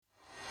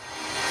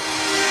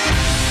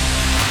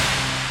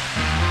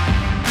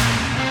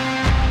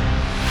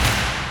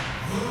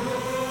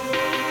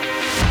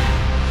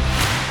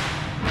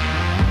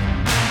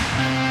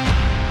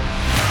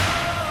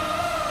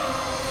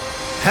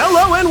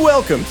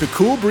Welcome to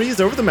Cool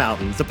Breeze Over the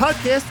Mountains, a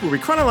podcast where we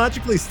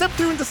chronologically step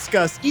through and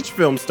discuss each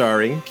film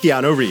starring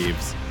Keanu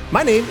Reeves.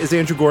 My name is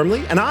Andrew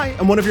Gormley, and I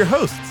am one of your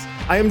hosts.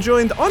 I am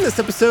joined on this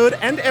episode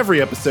and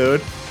every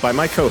episode by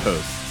my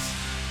co-hosts.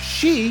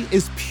 She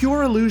is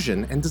pure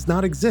illusion and does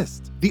not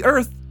exist. The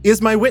Earth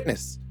is my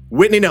witness,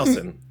 Whitney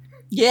Nelson.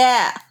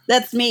 Yeah,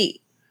 that's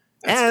me.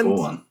 That's and a cool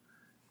one.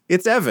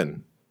 It's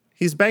Evan.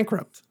 He's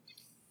bankrupt.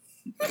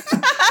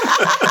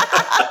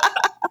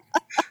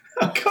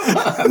 Oh, come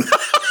on.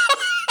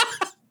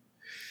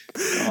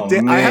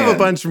 I have a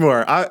bunch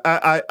more.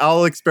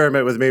 I'll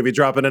experiment with maybe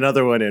dropping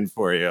another one in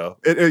for you.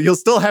 You'll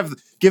still have.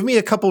 Give me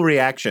a couple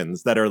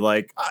reactions that are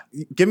like.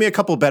 Give me a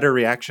couple better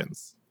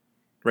reactions.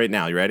 Right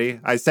now, you ready?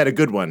 I said a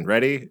good one.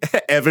 Ready?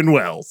 Evan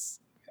Wells.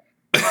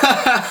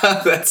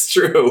 That's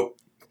true.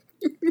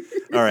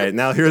 All right.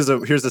 Now here's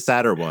a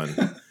sadder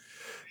one.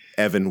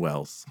 Evan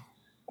Wells.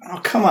 Oh,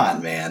 come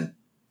on, man.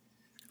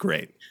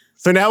 Great.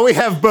 So now we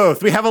have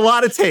both. We have a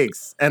lot of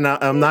takes, and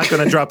I'm not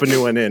going to drop a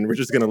new one in. We're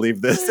just going to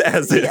leave this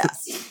as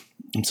is.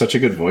 I'm such a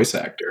good voice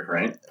actor,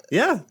 right?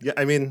 Yeah.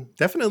 I mean,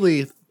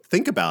 definitely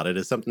think about it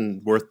as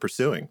something worth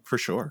pursuing, for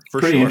sure.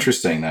 Pretty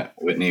interesting that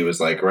Whitney was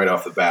like right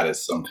off the bat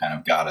is some kind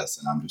of goddess,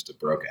 and I'm just a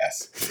broke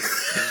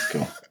ass.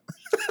 Cool.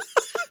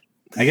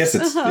 I guess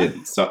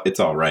it's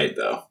all right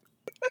though.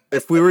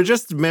 If we were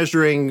just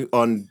measuring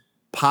on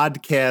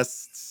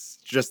podcasts,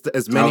 just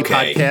as many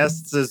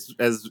podcasts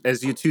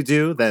as you two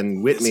do,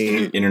 then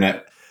Whitney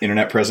internet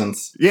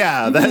presence.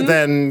 Yeah,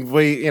 then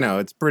we,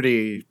 it's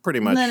pretty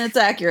much. Then it's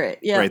accurate.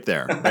 Yeah, right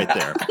there.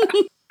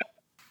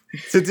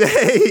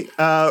 Today,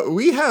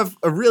 we have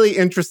a really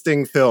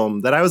interesting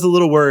film that I was a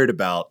little worried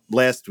about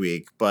last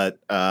week, but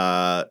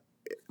my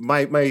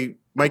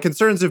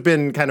concerns have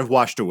been kind of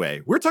washed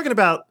away. We're talking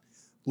about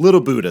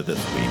Little Buddha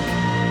this week.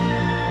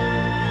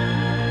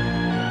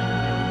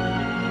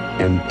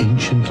 An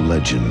ancient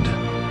legend.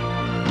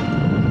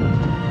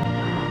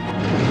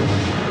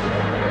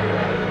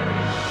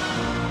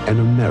 An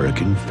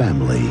American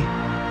family.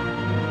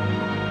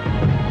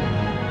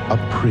 A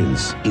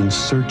prince in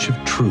search of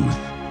truth.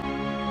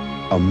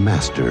 A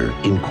master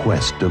in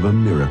quest of a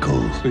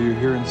miracle. So you're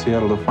here in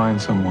Seattle to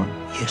find someone?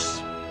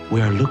 Yes,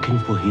 we are looking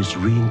for his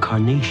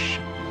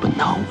reincarnation. But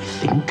now we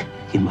think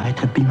he might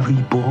have been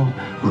reborn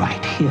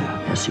right here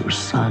as your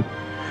son.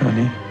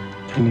 Honey,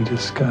 I need a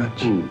scotch.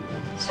 So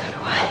do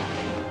I.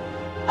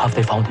 Have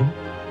they found him?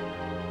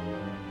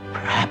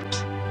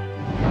 Perhaps.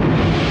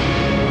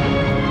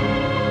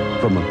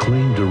 From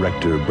acclaimed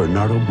director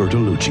Bernardo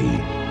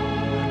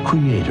Bertolucci,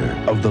 creator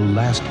of The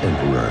Last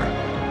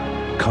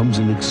Emperor, comes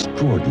an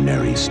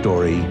extraordinary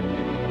story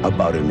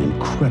about an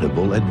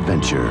incredible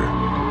adventure.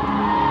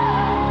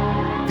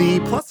 The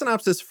plot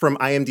synopsis from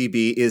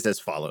IMDb is as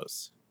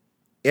follows.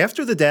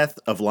 After the death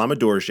of Lama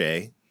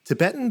Dorje,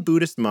 Tibetan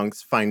Buddhist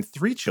monks find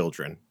 3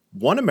 children,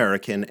 1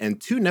 American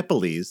and 2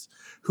 Nepalese,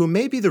 who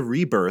may be the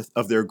rebirth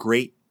of their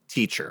great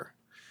teacher.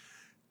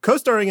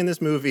 Co-starring in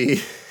this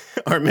movie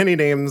are many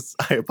names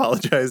I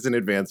apologize in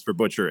advance for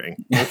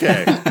butchering.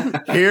 Okay,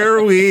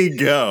 here we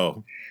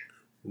go.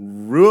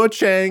 Ruo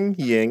Chang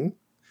Ying,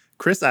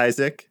 Chris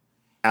Isaac,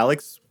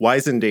 Alex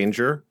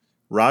Weisendanger,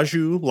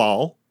 Raju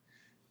Lal,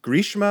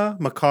 Grishma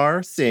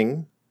Makar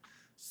Singh,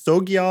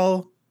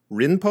 Sogyal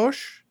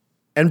Rinpoche,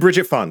 and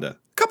Bridget Fonda.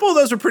 A couple of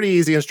those are pretty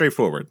easy and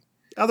straightforward.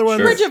 Other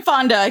ones, Bridget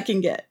Fonda, I can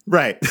get.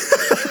 Right.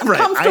 Right.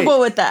 Comfortable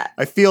with that.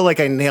 I feel like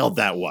I nailed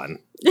that one.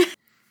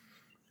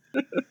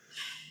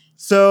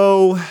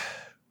 So,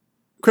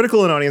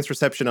 critical and audience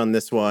reception on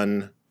this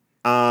one.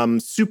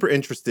 Super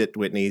interested,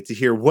 Whitney, to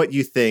hear what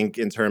you think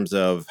in terms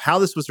of how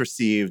this was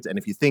received and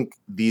if you think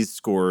these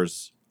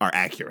scores are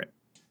accurate.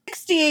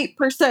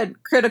 68%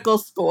 critical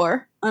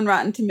score on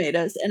Rotten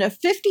Tomatoes and a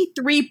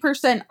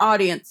 53%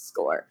 audience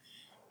score.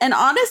 And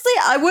honestly,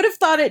 I would have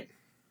thought it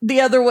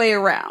the other way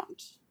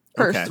around,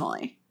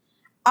 personally. Okay.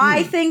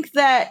 I think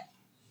that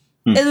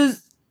it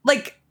was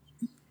like,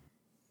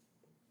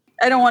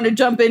 I don't want to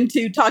jump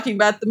into talking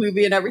about the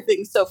movie and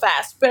everything so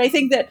fast, but I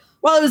think that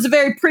while it was a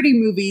very pretty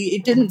movie,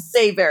 it didn't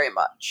say very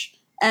much.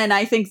 And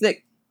I think that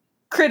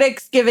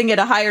critics giving it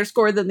a higher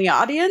score than the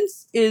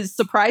audience is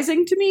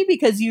surprising to me,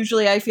 because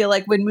usually I feel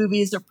like when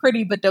movies are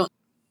pretty but don't,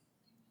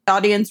 the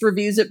audience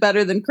reviews it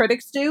better than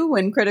critics do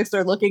when critics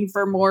are looking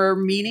for more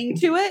meaning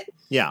to it.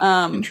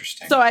 Yeah.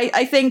 Interesting. So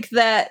I think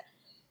that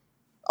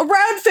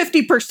around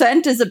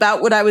 50% is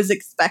about what I was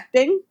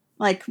expecting.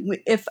 Like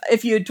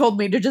if you had told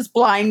me to just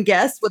blind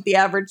guess what the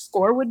average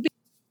score would be,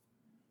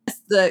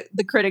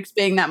 the critics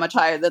being that much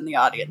higher than the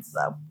audience,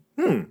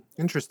 though.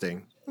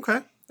 Interesting.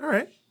 Okay. All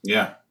right.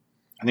 Yeah,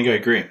 I think I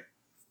agree.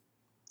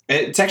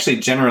 It's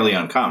actually generally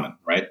uncommon,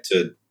 right,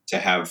 to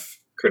have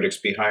critics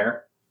be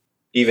higher,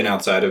 even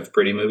outside of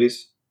pretty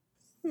movies.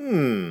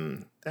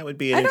 That would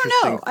be an I don't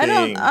interesting know.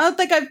 thing. I don't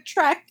think I've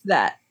tracked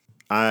that.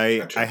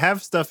 I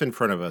have stuff in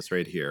front of us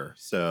right here.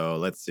 So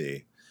let's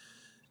see.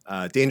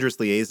 Dangerous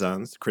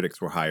Liaisons,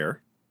 critics were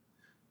higher.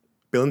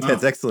 Bill and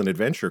Ted's Excellent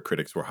Adventure,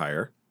 critics were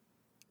higher.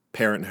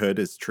 Parenthood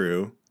is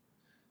true.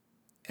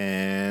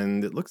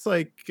 And it looks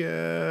like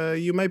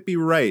you might be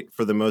right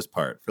for the most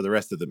part for the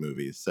rest of the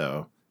movies.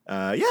 So,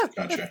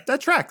 Gotcha.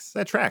 that tracks.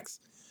 That tracks.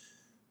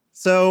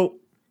 So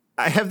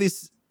I have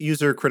these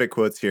user critic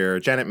quotes here.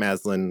 Janet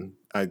Maslin,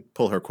 I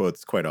pull her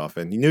quotes quite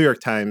often. New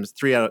York Times,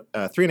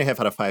 3.5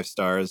 out of 5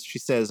 stars. She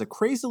says, a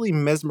crazily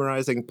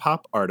mesmerizing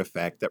pop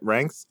artifact that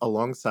ranks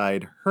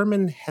alongside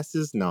Hermann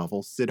Hesse's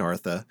novel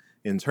Siddhartha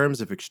in terms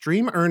of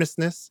extreme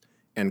earnestness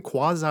and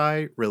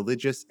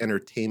quasi-religious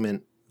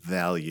entertainment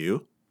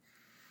value.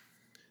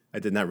 I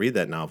did not read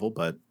that novel,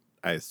 but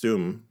I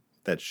assume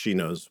that she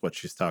knows what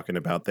she's talking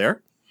about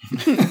there.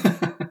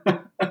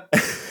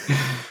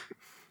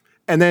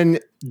 And then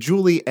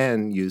Julie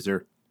N,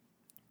 user,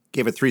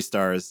 gave it 3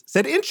 stars,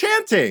 said,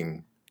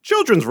 enchanting!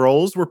 Children's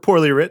roles were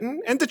poorly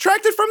written and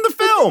detracted from the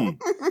film.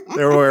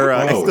 There were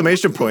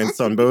exclamation points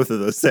on both of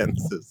those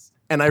sentences.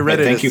 And I read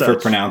it Thank you such. for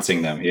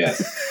pronouncing them,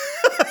 yes.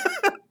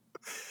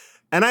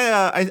 And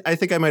I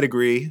think I might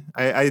agree.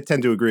 I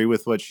tend to agree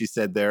with what she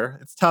said there.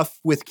 It's tough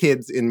with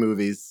kids in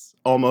movies.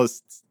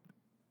 Almost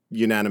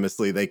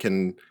unanimously, they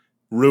can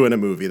ruin a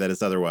movie that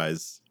is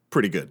otherwise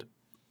pretty good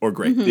or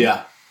great. Mhm.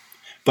 Yeah.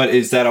 But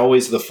is that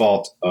always the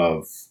fault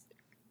of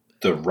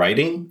the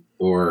writing?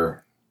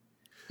 Or,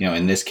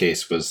 in this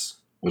case, was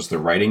the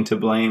writing to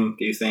blame,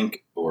 do you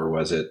think? Or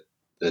was it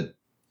the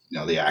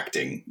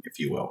acting, if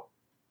you will?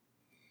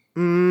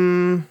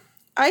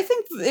 I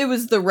think it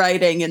was the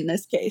writing in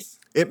this case.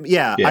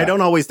 Yeah, I don't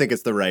always think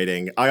it's the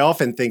writing. I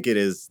often think it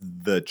is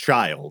the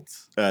child,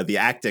 the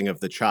acting of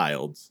the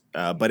child.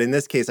 But in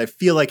this case, I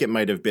feel like it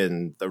might have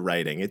been the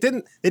writing. It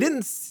didn't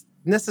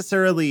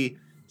necessarily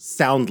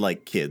sound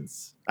like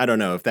kids. I don't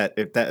know if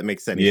that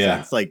makes any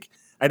sense. Like,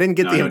 I didn't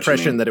get the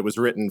impression that it was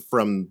written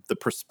from the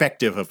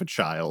perspective of a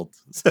child.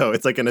 So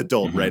it's like an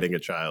adult writing a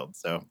child.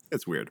 So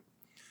it's weird.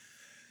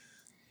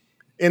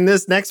 In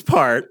this next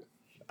part,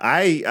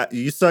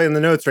 you saw in the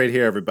notes right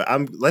here,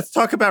 everybody. Let's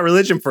talk about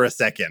religion for a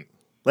second.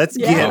 Let's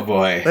get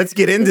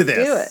into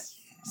this. Do it.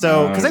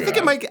 So, because I think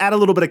it might add a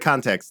little bit of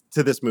context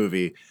to this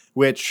movie,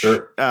 which,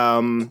 really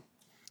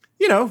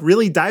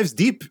dives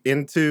deep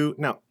into.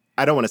 Now,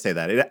 I don't want to say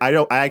that.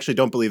 I actually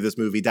don't believe this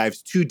movie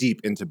dives too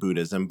deep into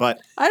Buddhism,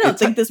 but I don't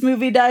think this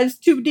movie dives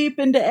too deep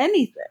into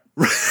anything.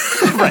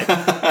 Right.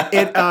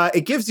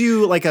 It gives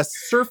you like a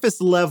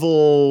surface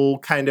level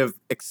kind of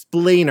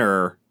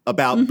explainer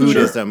about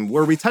Buddhism,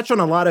 where we touch on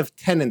a lot of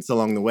tenets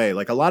along the way,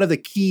 like a lot of the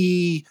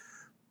key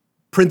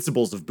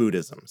principles of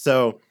Buddhism.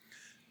 So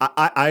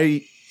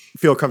I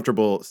feel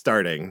comfortable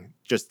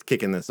just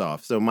kicking this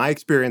off. So my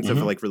experience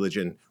of like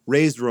religion,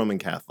 raised Roman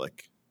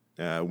Catholic,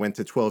 went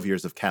to 12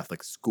 years of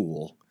Catholic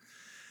school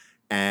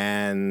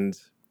and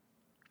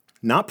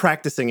not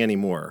practicing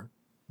anymore.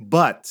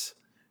 But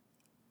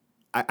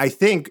I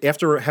think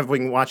after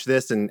having watched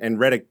this and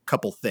read a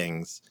couple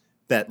things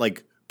that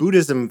like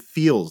Buddhism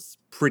feels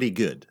pretty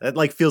good. It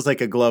like feels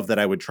like a glove that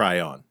I would try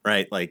on,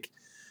 right? Like,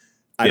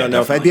 I don't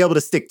know if I'd be able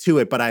to stick to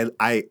it, but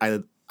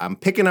I'm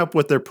picking up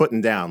what they're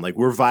putting down. Like,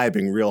 we're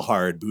vibing real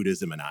hard,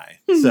 Buddhism and I.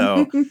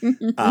 So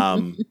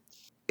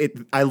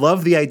I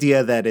love the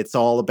idea that it's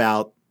all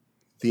about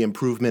the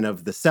improvement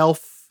of the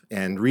self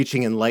and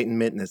reaching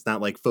enlightenment. And it's not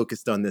like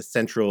focused on this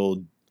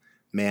central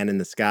man in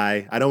the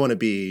sky. I don't want to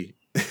be,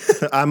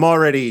 I've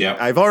already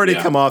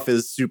come off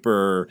as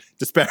super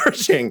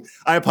disparaging.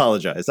 I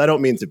apologize. I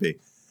don't mean to be.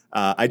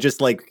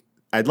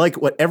 I'd like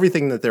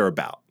everything that they're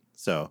about.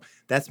 So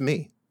that's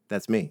me.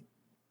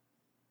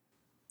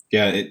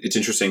 Yeah, it's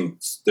interesting.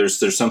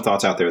 There's some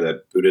thoughts out there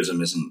that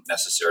Buddhism isn't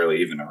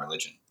necessarily even a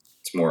religion.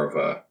 It's more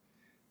of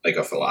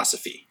a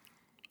philosophy.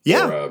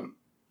 Yeah. Or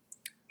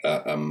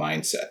a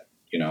mindset,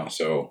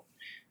 So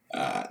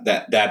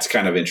that's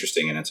kind of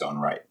interesting in its own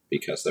right,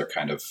 because they're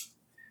kind of,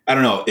 I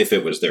don't know if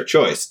it was their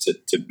choice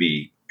to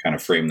be kind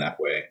of framed that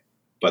way,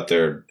 but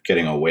they're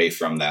getting away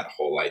from that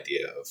whole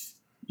idea of,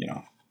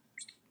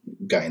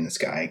 guy in the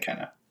sky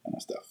kind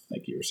of stuff,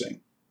 like you were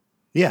saying.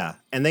 Yeah.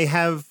 And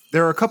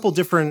there are a couple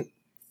different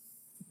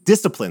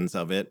disciplines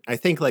of it. I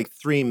think like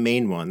 3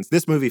 main ones.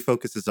 This movie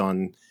focuses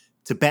on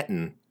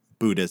Tibetan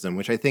Buddhism,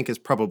 which I think is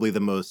probably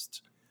the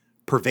most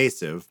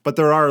pervasive, but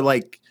there are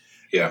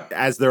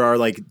as there are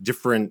like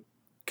different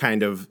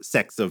kind of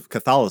sects of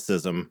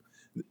Catholicism,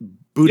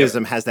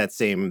 Buddhism has that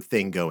same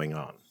thing going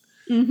on.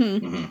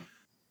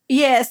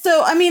 Yeah.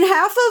 So, I mean,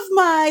 half of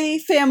my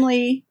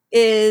family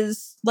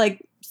is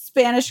like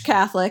Spanish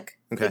Catholic.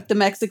 Okay. Like the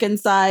Mexican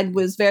side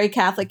was very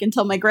Catholic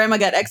until my grandma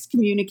got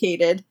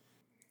excommunicated.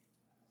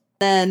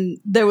 Then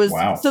there's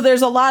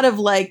a lot of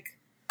like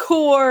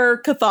core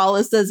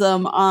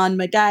Catholicism on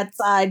my dad's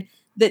side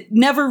that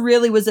never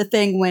really was a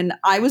thing when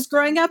I was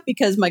growing up,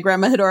 because my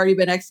grandma had already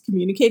been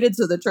excommunicated.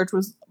 So the church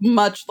was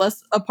much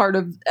less a part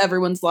of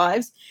everyone's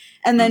lives.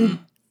 And then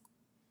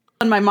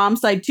on my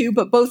mom's side too,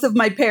 but both of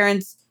my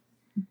parents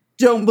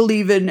don't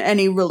believe in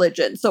any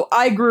religion. So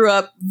I grew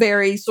up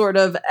very sort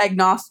of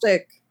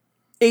agnostic,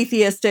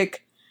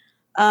 atheistic.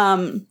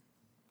 But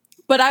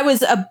I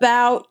was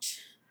about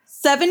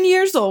 7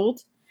 years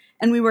old,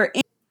 and we were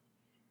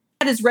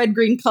in is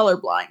red-green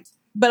colorblind,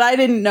 but I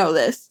didn't know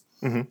this.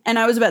 And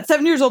I was about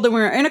 7 years old, and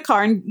we were in a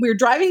car, and we were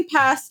driving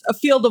past a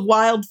field of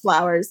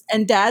wildflowers.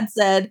 And Dad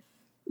said,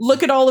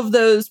 "Look at all of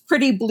those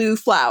pretty blue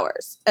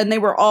flowers." And they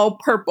were all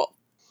purple.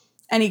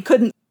 And he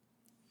couldn't.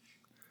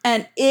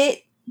 And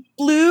it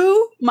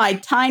blew my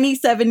tiny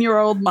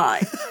 7-year-old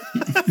mind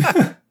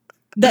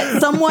that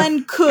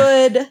someone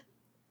could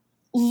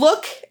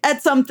look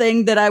at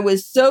something that I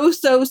was so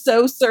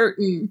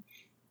certain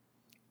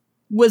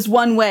was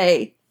one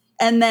way,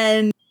 and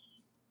then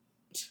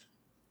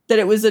that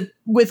it was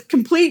with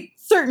complete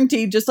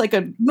certainty, just like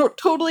a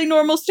totally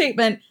normal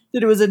statement,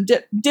 that it was a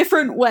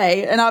different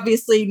way. And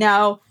obviously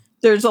now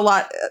there's a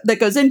lot that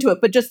goes into it,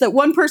 but just that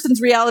one person's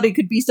reality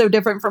could be so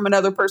different from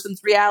another person's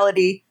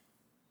reality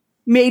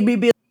made me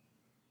be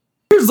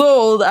years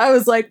old. I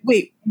was like,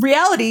 wait,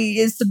 reality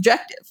is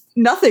subjective.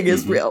 Nothing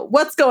is real.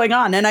 What's going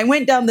on? And I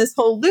went down this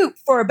whole loop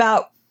for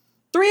about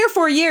 3 or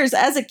 4 years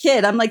as a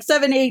kid. I'm like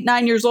 7, 8,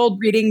 9 years old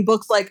reading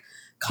books like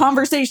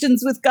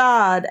Conversations with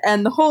God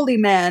and The Holy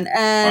Man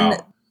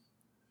and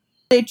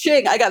I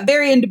Ching. I got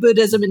very into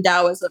Buddhism and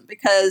Taoism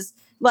because,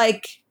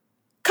 like,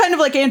 kind of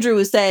like Andrew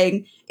was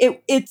saying,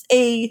 it's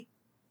a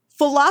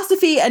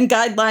philosophy and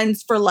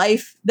guidelines for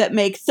life that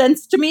make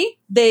sense to me.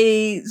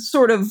 They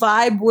sort of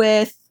vibe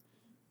with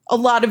a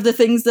lot of the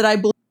things that I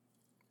believe.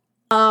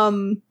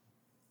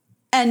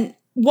 And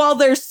while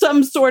there's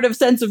some sort of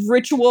sense of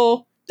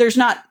ritual, there's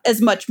not as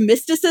much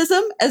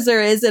mysticism as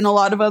there is in a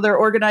lot of other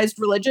organized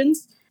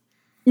religions.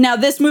 Now,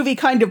 this movie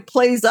kind of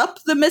plays up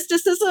the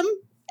mysticism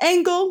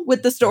angle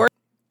with the story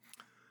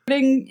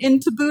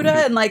into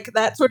Buddha and like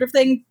that sort of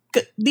thing,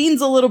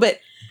 leans a little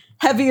bit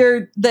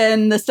heavier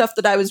than the stuff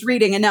that I was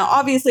reading. And now,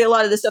 obviously, a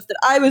lot of the stuff that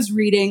I was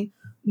reading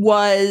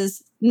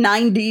was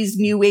 90s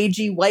new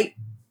agey white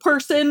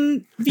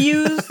person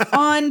views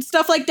on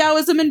stuff like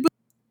Taoism and Buddhism.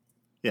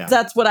 Yeah.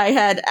 That's what I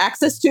had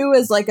access to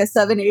as like a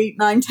 7, 8,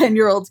 9,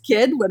 10-year-old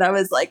kid when I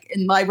was like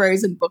in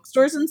libraries and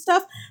bookstores and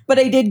stuff. But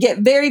I did get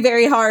very,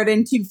 very hard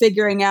into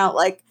figuring out,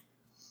 like,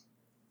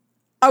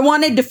 I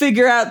wanted to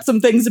figure out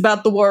some things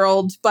about the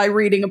world by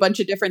reading a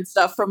bunch of different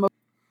stuff from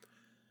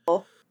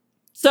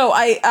so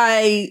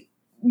I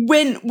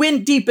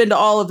went deep into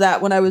all of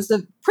that when I was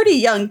a pretty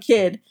young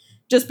kid,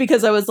 just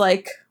because I was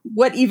like,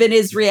 what even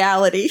is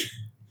reality?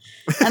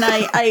 And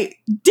I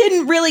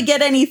didn't really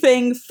get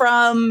anything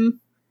from...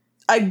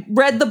 I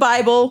read the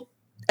Bible.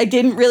 I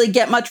didn't really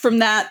get much from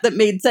that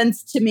made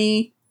sense to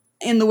me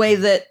in the way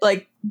that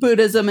like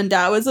Buddhism and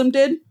Taoism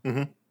did.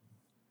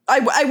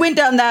 I went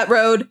down that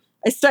road.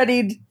 I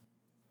studied,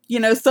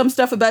 some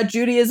stuff about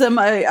Judaism.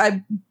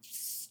 I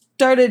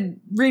started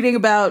reading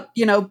about,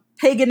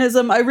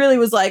 paganism. I really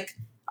was like,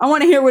 I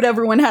want to hear what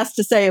everyone has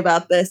to say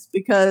about this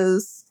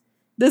because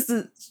this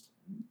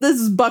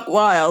is buck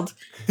wild.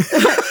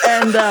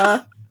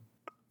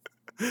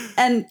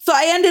 And so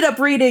I ended up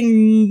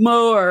reading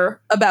more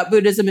about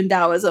Buddhism and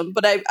Taoism,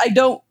 but I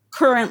don't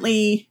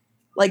currently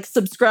like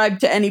subscribe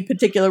to any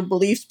particular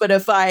beliefs. But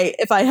if I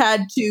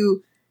had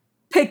to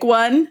pick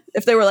one,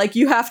 if they were like,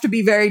 you have to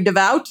be very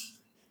devout,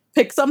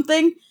 pick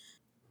something,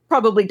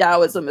 probably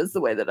Taoism is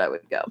the way that I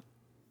would go.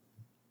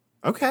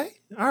 Okay.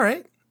 All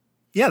right.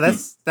 Yeah,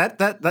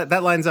 that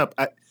lines up.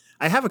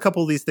 I have a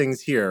couple of these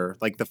things here,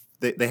 like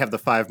they have the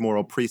 5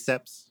 moral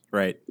precepts,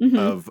 right,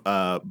 of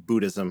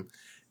Buddhism,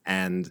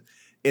 and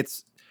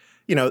it's,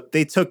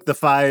 they took the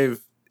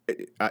 5,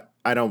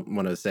 I don't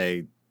want to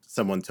say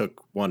someone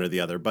took one or the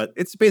other, but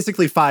it's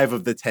basically 5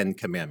 of the 10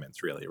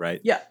 commandments, really,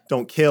 right? Yeah.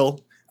 Don't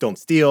kill, don't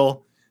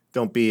steal,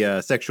 don't be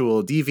a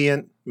sexual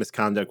deviant,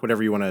 misconduct,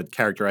 whatever you want to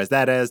characterize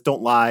that as,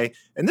 don't lie.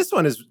 And this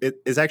one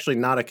is actually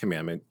not a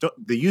commandment.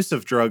 The use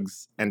of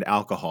drugs and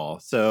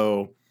alcohol.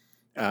 So,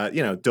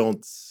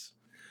 don't,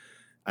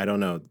 I don't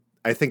know.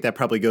 I think that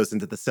probably goes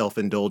into the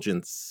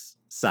self-indulgence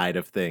side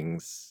of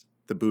things.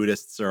 The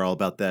Buddhists are all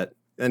about that.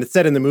 And it's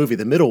said in the movie,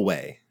 the middle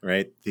way,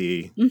 right?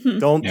 The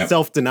don't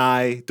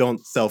self-deny,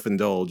 don't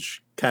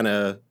self-indulge, kind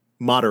of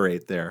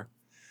moderate there.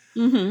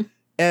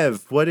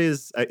 Ev, what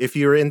is, if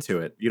you're into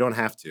it, you don't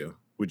have to,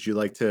 would you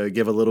like to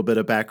give a little bit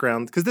of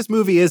background? Because this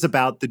movie is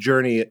about the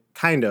journey,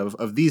 kind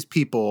of these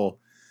people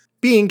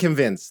being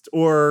convinced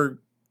or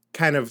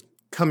kind of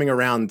coming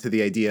around to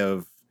the idea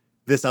of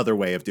this other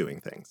way of doing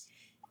things.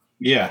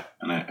 Yeah,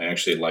 and I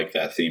actually like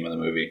that theme of the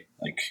movie,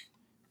 like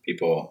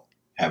people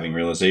having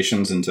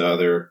realizations into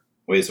other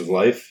ways of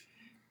life.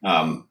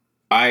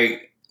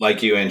 I,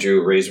 like you,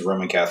 Andrew, raised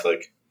Roman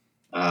Catholic.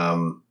 I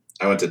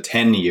went to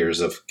 10 years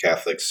of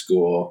Catholic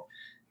school,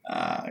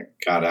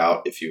 got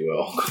out, if you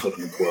will, quote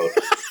unquote,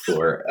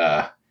 for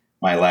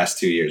my last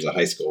 2 years of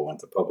high school, went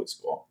to public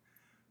school.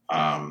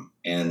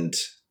 And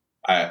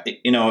I,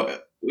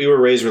 we were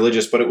raised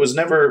religious, but it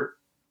wasn't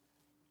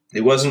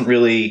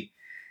really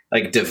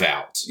like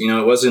devout.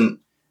 It wasn't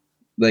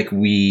like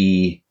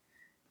we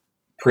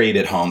prayed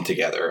at home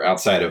together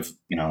outside of,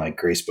 like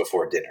grace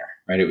before dinner,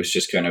 right? It was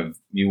just kind of,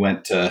 you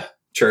went to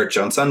church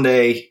on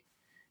Sunday,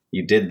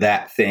 you did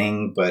that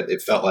thing, but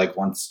it felt like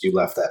once you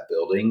left that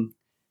building,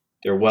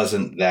 there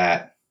wasn't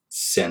that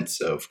sense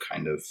of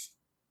kind of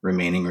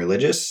remaining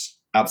religious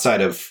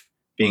outside of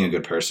being a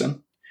good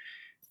person.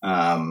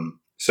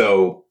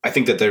 So I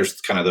think that there's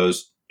kind of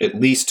those at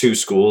least two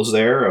schools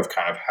there of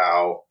kind of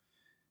how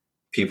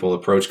people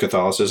approach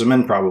Catholicism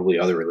and probably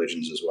other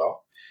religions as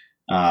well.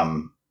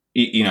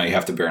 You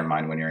have to bear in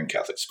mind when you're in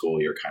Catholic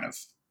school, you're kind of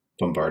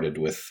bombarded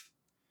with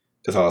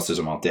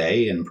Catholicism all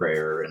day and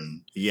prayer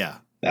and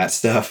that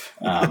stuff.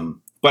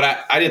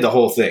 But I did the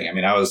whole thing. I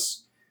mean, I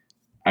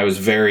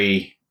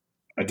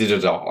did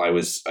it all.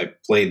 I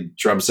played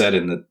drum set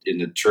in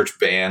the church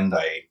band.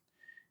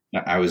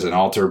 I was an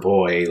altar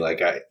boy.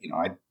 Like I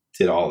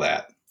did all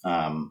that.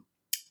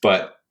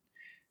 But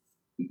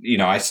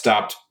I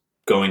stopped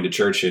going to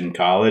church in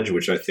college,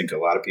 which I think a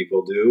lot of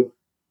people do.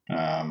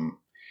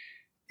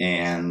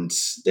 And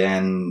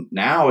then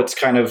now it's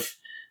kind of,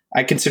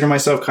 I consider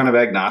myself kind of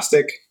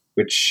agnostic,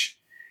 which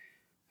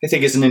I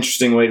think is an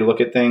interesting way to look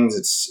at things.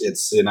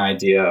 It's an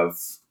idea of,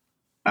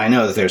 I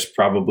know that there's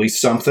probably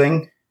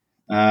something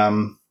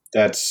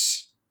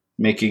that's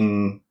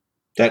making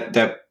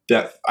that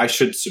I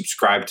should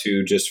subscribe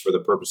to just for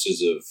the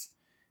purposes of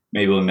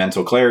maybe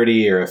mental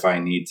clarity, or if I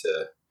need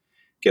to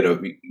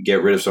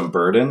get rid of some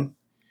burden.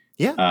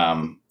 Yeah.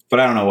 But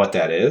I don't know what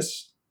that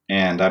is,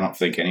 and I don't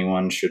think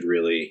anyone should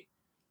really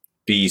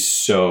be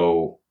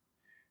so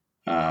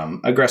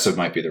aggressive.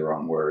 Might be the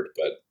wrong word,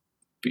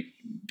 but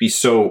be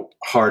so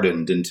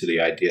hardened into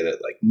the idea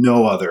that like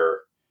no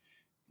other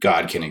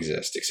God can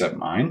exist except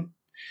mine.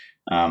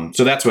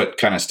 So that's what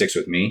kind of sticks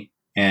with me.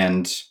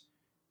 And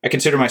I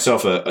consider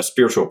myself a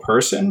spiritual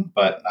person,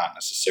 but not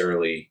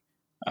necessarily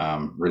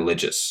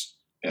religious,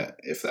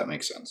 if that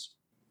makes sense.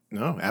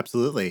 No,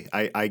 absolutely.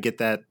 I get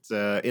that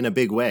in a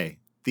big way.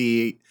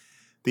 The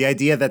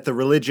idea that the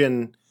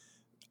religion,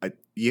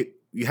 you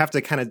have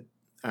to kind of,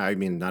 I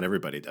mean, not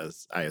everybody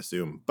does, I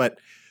assume, but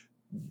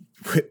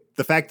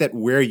the fact that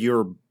where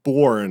you're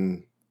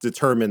born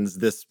determines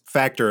this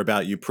factor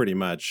about you pretty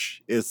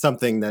much is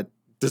something that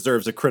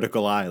deserves a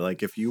critical eye.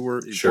 Like if you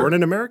were born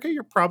in America,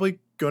 you're probably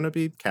going to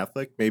be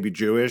Catholic, maybe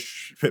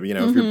Jewish. If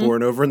you're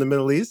born over in the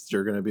Middle East,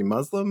 you're going to be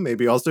Muslim,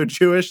 maybe also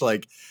Jewish.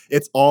 Like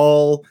it's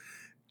all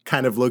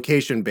kind of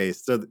location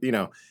based. So,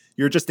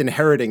 you're just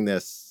inheriting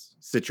this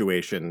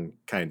situation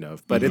kind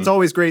of, but it's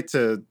always great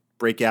to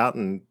break out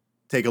and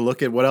take a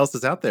look at what else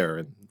is out there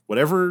and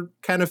whatever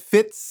kind of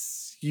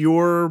fits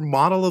your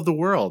model of the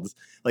world.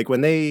 Like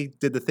when they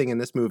did the thing in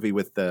this movie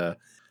with I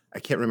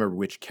can't remember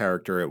which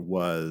character it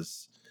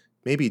was,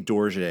 maybe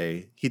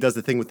Dorje, he does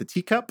the thing with the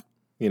teacup.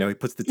 He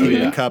puts the tea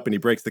in the cup and he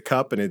breaks the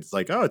cup and it's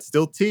like, oh, it's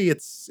still tea.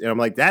 And I'm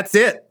like, that's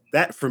it.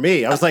 That for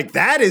me, I was like,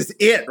 that is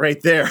it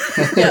right there.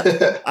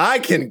 I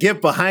can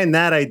get behind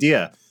that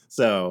idea.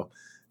 So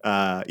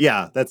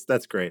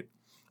that's great.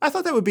 I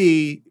thought that would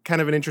be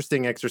kind of an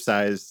interesting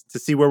exercise to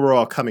see where we're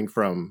all coming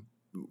from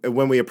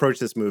when we approach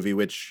this movie,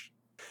 which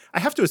I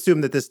have to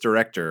assume that this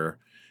director,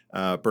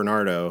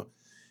 Bernardo,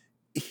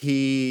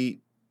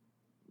 he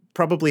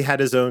probably had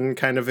his own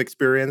kind of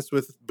experience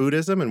with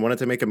Buddhism and wanted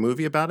to make a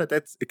movie about it.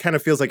 It kind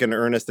of feels like an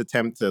earnest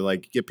attempt to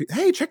like get people,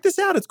 hey, check this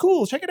out. It's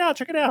cool. Check it out.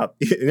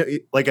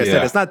 Like I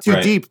said, it's not too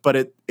deep, but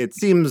it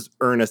seems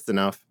earnest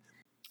enough.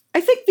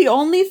 I think the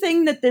only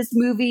thing that this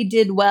movie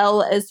did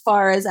well as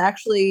far as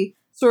actually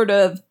sort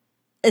of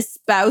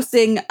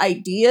espousing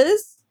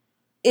ideas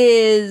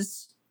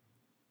is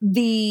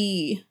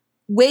the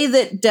way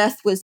that death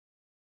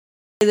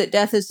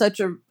is such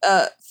a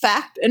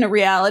fact and a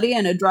reality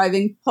and a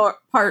driving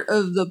part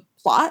of the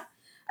plot.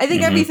 I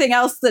think everything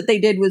else that they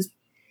did was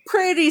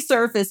pretty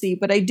surfacey,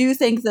 but I do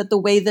think that the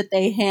way that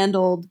they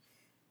handled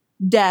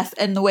death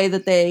and the way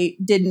that they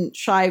didn't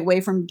shy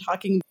away from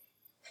talking about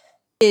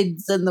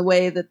kids and the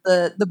way that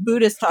the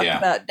Buddhists talked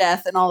about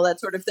death and all that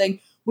sort of thing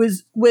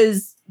was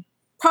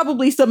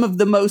probably some of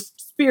the most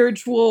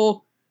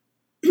spiritual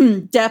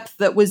depth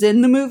that was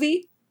in the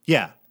movie.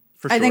 Yeah,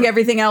 for sure. I think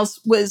everything else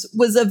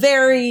was a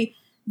very,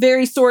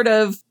 very sort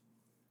of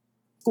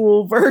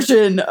school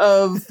version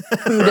of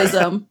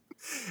Buddhism.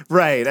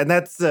 Right. And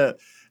that's,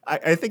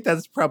 I think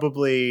that's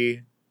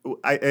probably,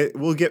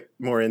 we'll get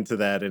more into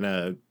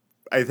that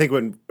I think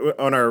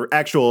on our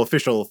actual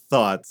official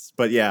thoughts,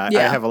 but I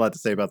have a lot to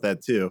say about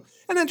that too.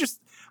 And then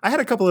I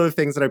had a couple other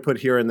things that I put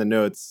here in the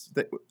notes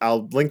that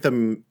I'll link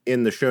them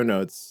in the show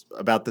notes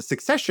about the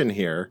succession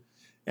here.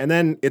 And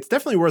then it's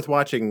definitely worth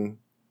watching.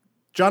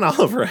 John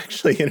Oliver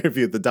actually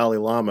interviewed the Dalai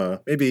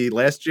Lama maybe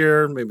last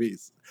year, maybe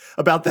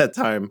about that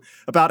time,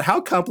 about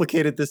how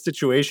complicated this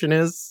situation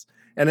is.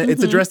 And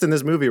it's addressed in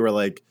this movie where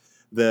like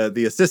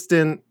the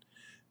assistant,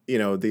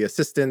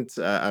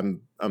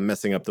 I'm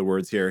messing up the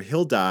words here.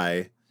 He'll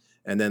die.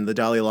 And then the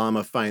Dalai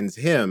Lama finds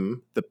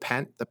him, the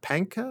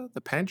Pancha,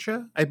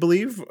 I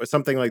believe, or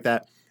something like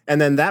that.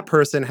 And then that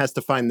person has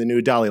to find the new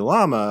Dalai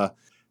Lama.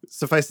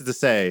 Suffice it to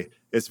say,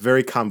 it's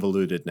very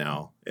convoluted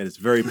now, and it's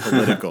very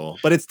political,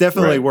 but it's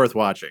definitely worth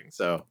watching.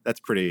 So that's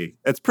pretty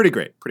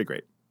great.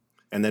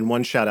 And then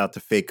one shout out to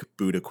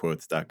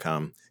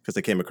fakebuddhaquotes.com because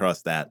I came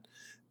across that.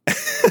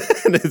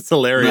 And it's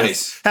hilarious.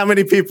 Nice. How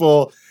many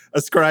people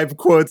ascribe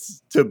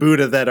quotes to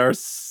Buddha that are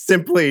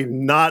simply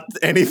not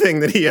anything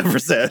that he ever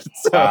said.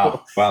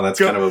 So wow, that's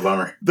kind of a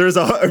bummer.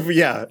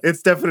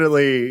 It's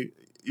definitely,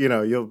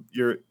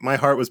 my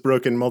heart was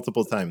broken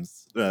multiple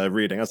times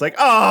reading. I was like,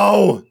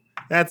 oh,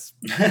 that's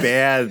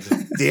bad.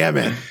 Damn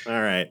it.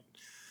 All right.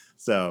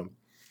 So,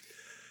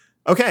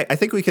 okay, I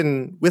think we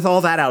can, with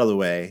all that out of the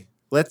way,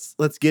 let's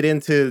get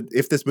into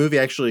if this movie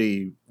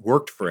actually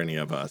worked for any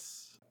of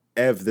us.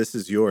 Ev, this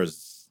is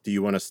yours. Do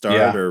you want to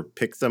start or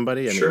pick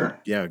somebody? Sure.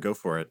 Yeah, go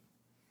for it.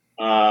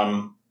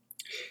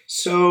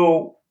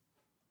 So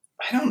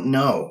I don't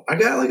know. I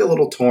got like a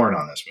little torn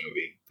on this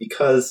movie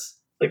because,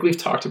 like we've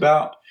talked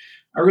about,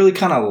 I really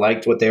kind of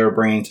liked what they were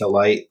bringing to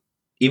light,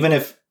 even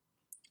if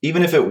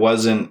it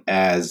wasn't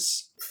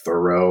as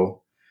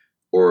thorough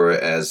or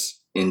as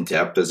in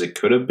depth as it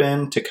could have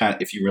been. To kind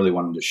of, if you really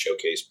wanted to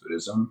showcase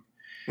Buddhism,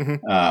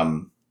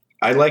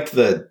 I liked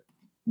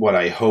what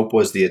I hope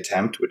was the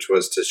attempt, which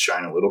was to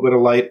shine a little bit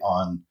of light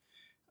on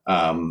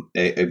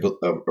a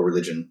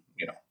religion,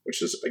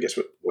 which is, I guess,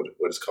 what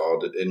is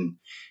called, and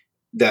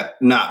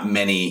that not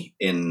many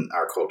in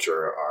our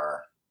culture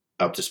are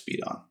up to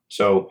speed on.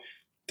 So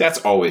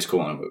that's always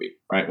cool in a movie,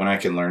 right? When I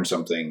can learn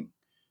something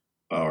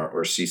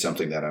or see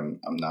something that I'm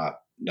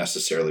not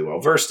necessarily well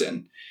versed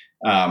in.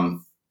 I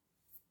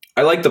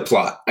liked the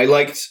plot. I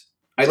liked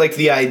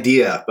the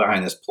idea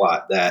behind this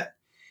plot that,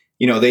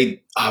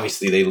 they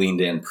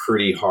leaned in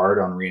pretty hard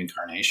on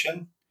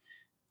reincarnation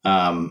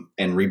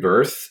and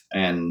rebirth,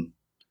 and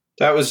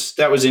that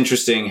was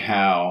interesting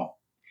how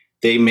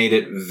they made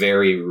it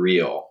very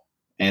real.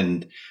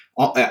 And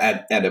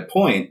at a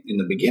point in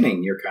the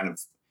beginning, you're kind of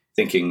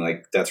thinking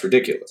like, that's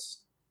ridiculous.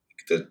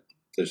 That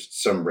there's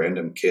some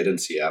random kid in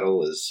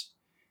Seattle is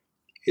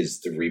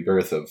the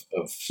rebirth of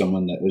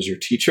someone that was your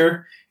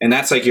teacher. And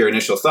that's like your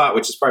initial thought,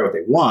 which is probably what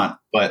they want.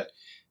 But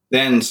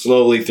then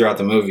slowly throughout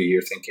the movie,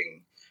 you're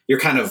thinking, you're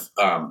kind of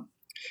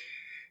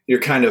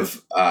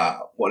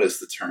what is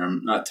the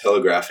term? Not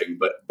telegraphing,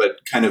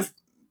 but kind of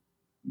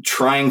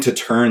trying to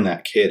turn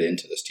that kid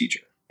into this teacher.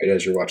 Right?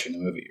 As you're watching the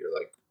movie,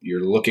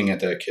 you're looking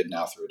at that kid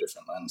now through a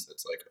different lens.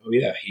 That's like, oh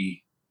yeah,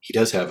 he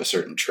does have a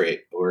certain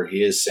trait, or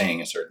he is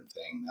saying a certain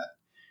thing that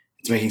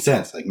it's making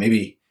sense. Like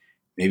maybe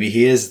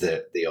he is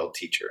the old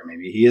teacher, or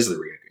maybe he is the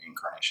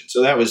reincarnation.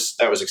 So that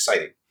was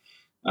exciting.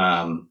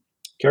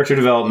 Character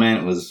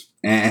development was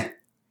I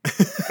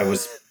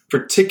was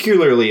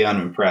particularly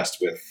unimpressed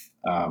with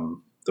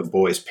the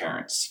boy's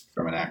parents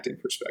from an acting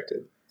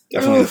perspective.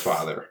 Definitely the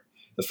father.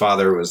 The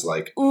father was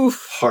like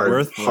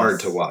hard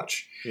to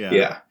watch.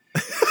 Yeah.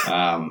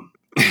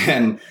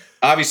 And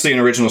obviously an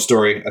original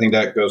story. I think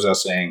that goes without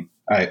saying.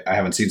 I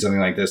haven't seen something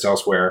like this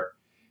elsewhere.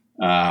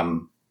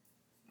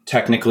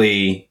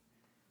 Technically,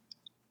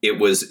 it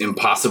was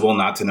impossible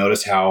not to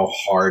notice how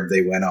hard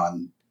they went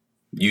on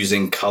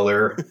using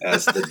color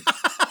as the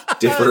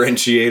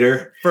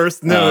differentiator.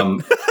 First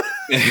note.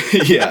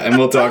 Yeah, and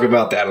we'll talk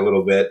about that a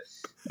little bit.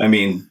 I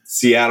mean,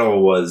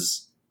 Seattle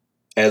was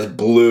as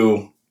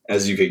blue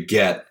as you could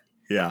get.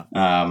 Yeah.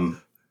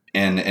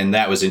 And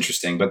that was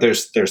interesting, but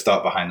there's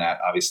thought behind that,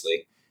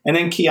 obviously. And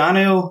then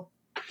Keanu,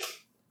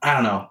 I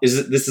don't know.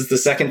 This is the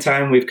second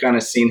time we've kind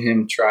of seen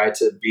him try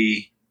to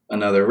be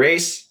another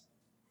race,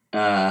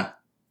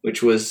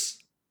 which was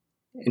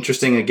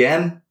interesting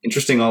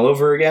all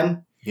over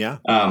again. Yeah.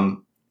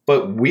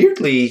 But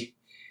weirdly,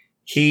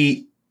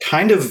 he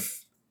kind of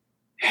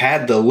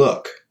had the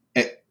look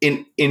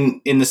in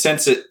the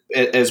sense that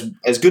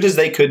as good as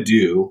they could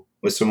do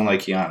with someone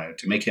like Keanu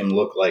to make him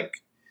look like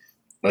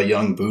a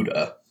young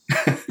Buddha.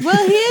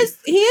 Well, he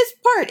is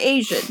part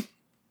Asian.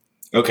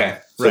 Okay,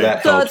 so right.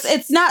 that So helps.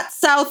 it's not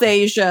South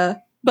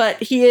Asia, but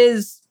he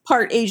is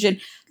part Asian.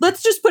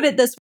 Let's just put it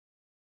this way.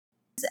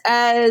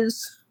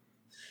 As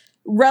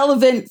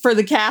relevant for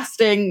the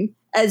casting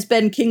as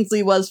Ben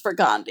Kingsley was for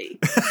Gandhi.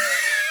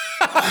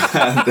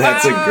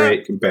 That's a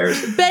great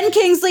comparison. Ben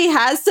Kingsley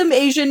has some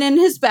Asian in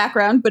his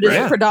background, but is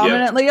Right.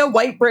 predominantly a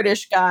white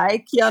British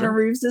guy. Keanu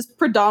Reeves is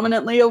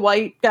predominantly a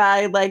white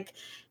guy. Like,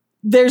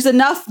 there's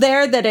enough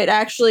there that it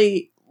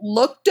actually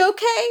looked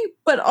okay,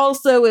 but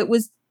also it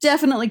was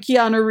definitely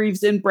Keanu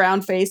Reeves in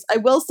brown face. I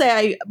will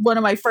say one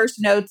of my first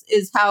notes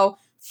is how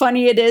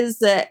funny it is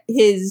that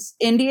his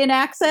Indian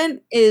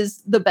accent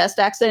is the best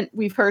accent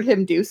we've heard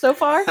him do so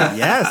far.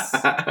 Yes,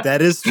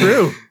 that is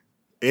true.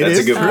 That's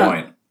a good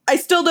point. I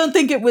still don't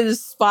think it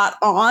was spot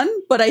on,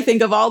 but I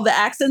think of all the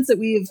accents that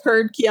we've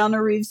heard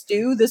Keanu Reeves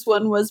do, this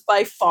one was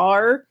by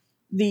far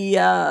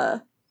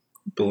the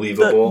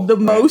Believable. the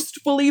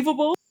most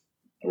believable.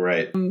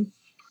 Right.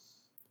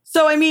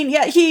 So I mean,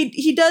 yeah,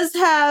 he does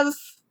have,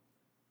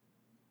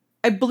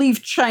 I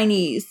believe,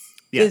 Chinese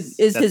Yes,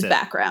 is that's his it.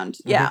 background.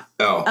 Mm-hmm. Yeah.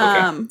 Oh,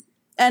 okay.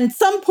 And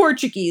some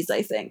Portuguese,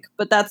 I think,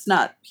 but that's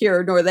not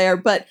here nor there.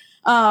 But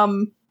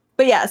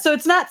yeah, so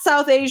it's not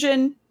South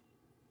Asian,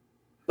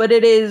 but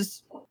it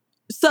is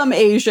some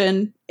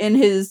Asian in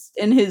his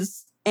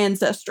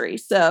ancestry.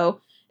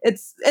 So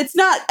it's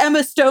not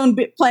Emma Stone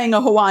playing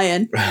a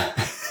Hawaiian.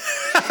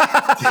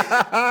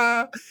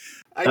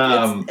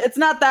 It's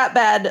not that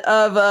bad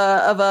of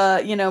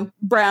a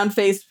brown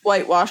face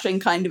whitewashing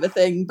kind of a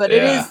thing, but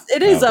Yeah.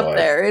 it is Oh, up boy.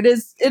 there. It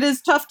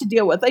is tough to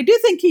deal with. I do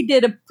think he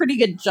did a pretty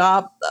good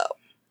job though.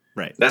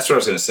 Right. That's what I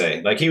was going to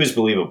say. Like, he was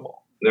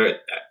believable.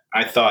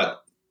 I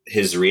thought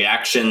his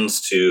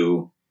reactions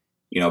to,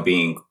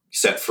 being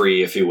set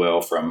free, if you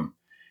will, from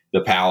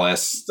the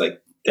palace,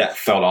 like that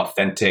felt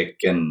authentic.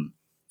 And,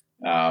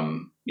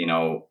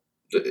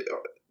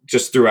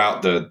 just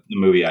throughout the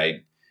movie,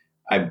 I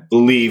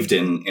believed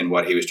in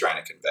what he was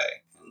trying to convey.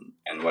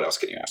 And what else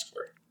can you ask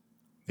for?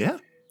 Yeah,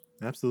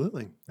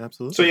 absolutely.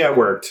 Absolutely. So yeah, it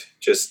worked.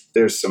 Just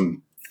there's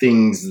some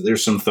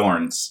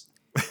thorns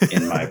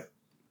in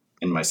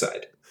my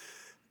side.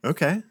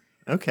 Okay.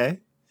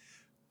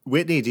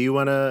 Whitney, do you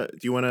want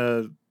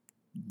to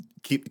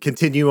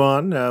continue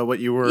on what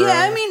you were?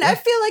 Yeah, I mean, I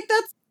feel like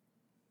that's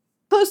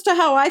close to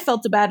how I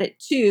felt about it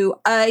too.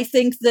 I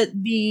think that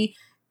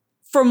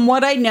from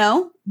what I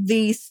know,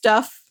 the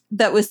stuff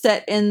that was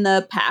set in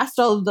the past,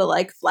 all of the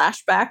like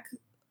flashback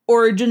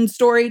origin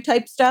story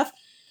type stuff,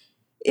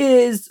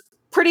 is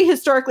pretty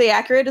historically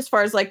accurate as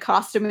far as like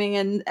costuming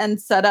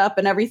and setup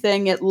and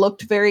everything. It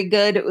looked very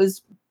good. It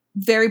was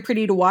very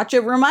pretty to watch.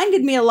 It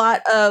reminded me a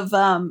lot of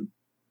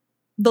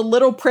The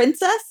Little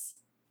Princess,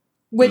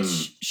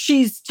 which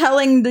she's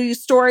telling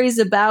these stories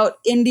about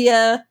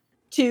India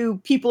to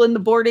people in the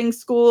boarding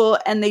school,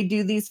 and they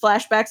do these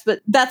flashbacks, but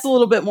that's a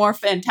little bit more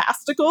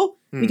fantastical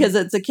because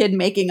it's a kid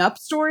making up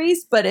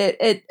stories, but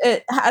it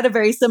had a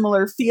very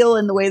similar feel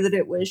in the way that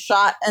it was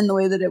shot and the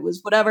way that it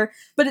was whatever,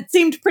 but it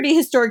seemed pretty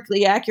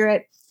historically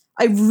accurate.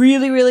 I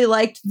really, really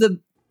liked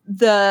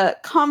the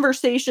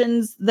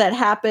conversations that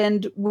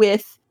happened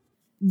with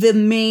the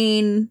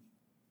main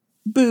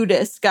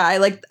Buddhist guy.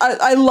 Like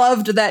I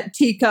loved that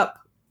teacup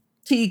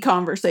tea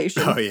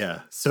conversation. Oh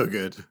yeah, so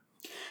good.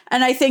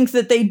 And I think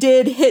that they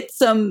did hit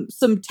some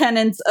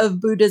tenets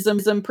of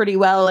Buddhism pretty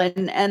well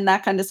and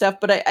that kind of stuff.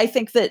 But I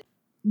think that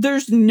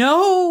there's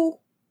no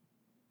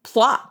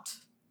plot.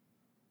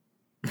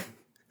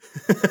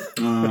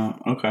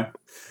 Okay.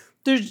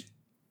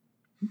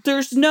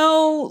 There's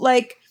no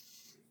like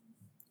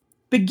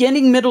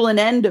beginning, middle, and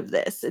end of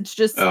this. It's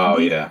just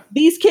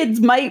these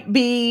kids might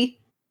be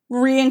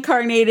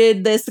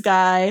reincarnated this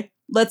guy.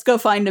 Let's go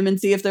find him and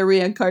see if they're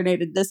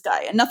reincarnated this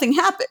guy. And nothing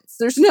happens.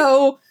 There's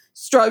no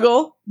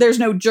struggle. There's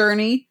no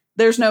journey.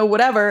 There's no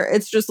whatever.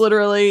 It's just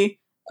literally,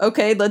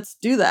 okay, let's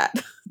do that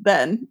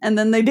then. And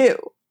then they do.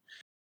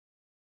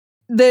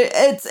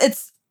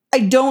 I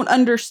don't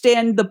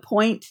understand the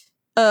point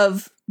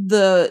of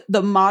the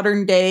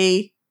modern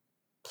day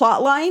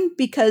plot line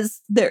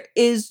because there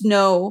is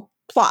no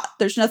plot.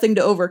 There's nothing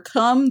to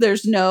overcome.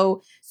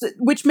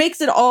 Which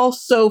makes it all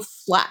so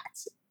flat.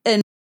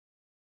 And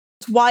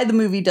why the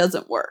movie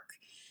doesn't work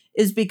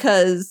is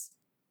because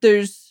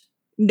there's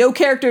no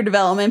character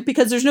development,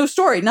 because there's no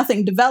story.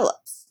 Nothing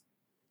develops.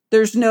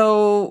 There's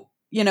no,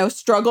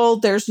 struggle.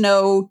 There's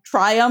no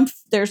triumph.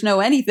 There's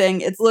no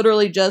anything. It's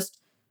literally just,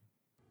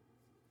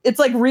 it's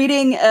like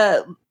reading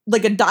a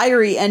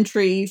diary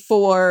entry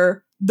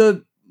for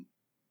the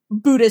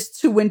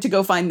Buddhists who went to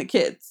go find the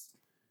kids.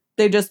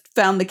 They just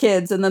found the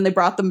kids and then they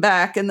brought them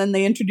back and then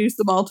they introduced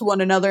them all to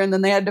one another and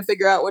then they had to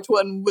figure out which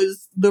one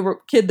was the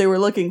kid they were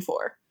looking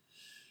for.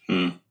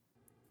 And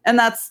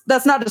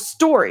that's not a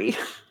story.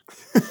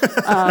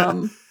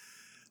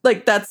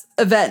 That's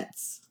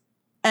events.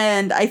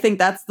 And I think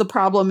that's the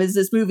problem is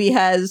this movie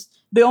has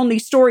the only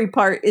story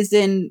part is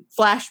in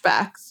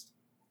flashbacks.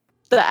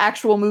 The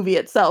actual movie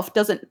itself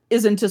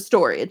isn't a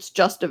story. It's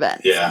just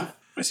events. Yeah.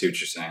 I see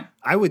what you're saying.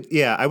 I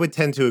would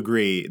tend to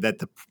agree that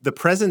the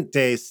present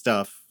day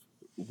stuff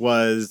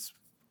was,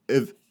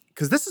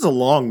 because this is a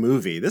long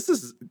movie. This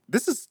is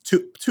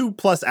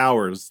 2+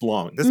 hours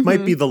long. This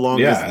might be the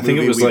longest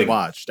movie we've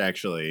watched,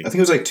 actually. I think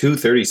it was like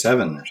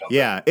 2:37 or something.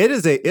 Yeah, it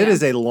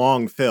is a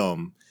long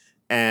film,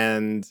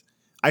 and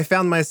I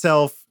found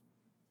myself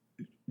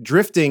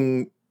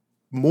drifting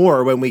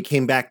more when we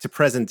came back to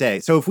present day.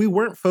 So if we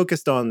weren't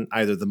focused on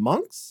either the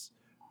monks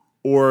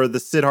or the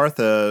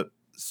Siddhartha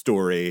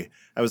story,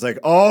 I was like,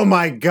 oh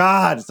my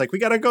God. It's like, we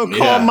got to go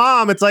call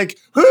mom. It's like,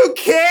 who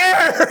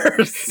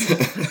cares?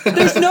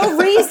 There's no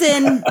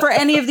reason for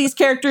any of these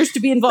characters to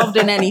be involved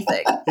in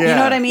anything. Yeah, you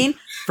know what I mean?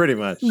 Pretty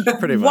much.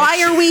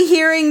 Why are we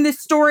hearing this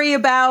story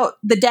about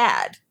the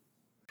dad?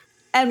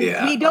 And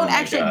we don't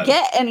actually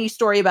get any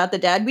story about the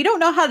dad. We don't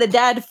know how the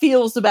dad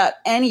feels about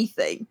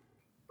anything.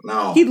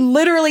 No. He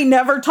literally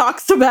never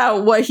talks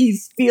about what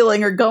he's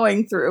feeling or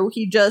going through.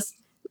 He just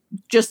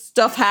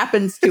stuff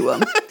happens to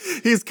him.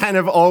 He's kind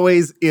of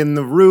always in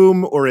the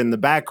room or in the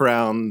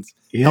background,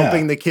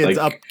 helping the kids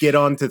up, get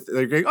onto.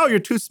 They're going, oh, you're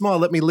too small.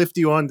 Let me lift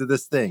you onto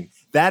this thing.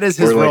 That is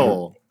his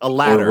role. A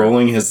ladder. Or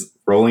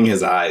rolling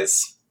his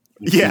eyes.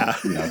 Yeah,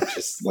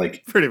 just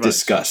like pretty much.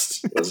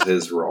 Disgust was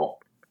his role.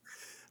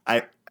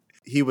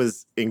 He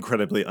was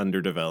incredibly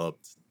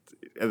underdeveloped.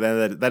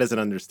 That is an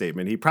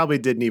understatement. He probably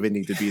didn't even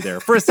need to be there.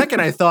 For a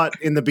second, I thought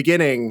in the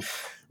beginning,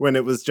 when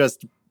it was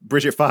just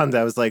Bridget Fonda,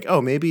 I was like,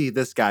 oh, maybe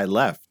this guy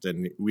left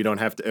and we don't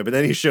have to. But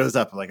then he shows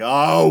up. I'm like,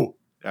 oh,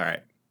 all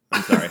right.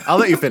 I'm sorry. I'll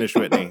let you finish,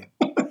 Whitney.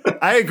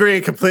 I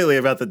agree completely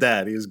about the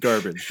dad. He was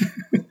garbage.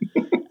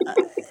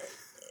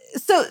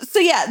 So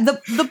yeah,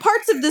 the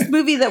parts of this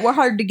movie that were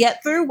hard to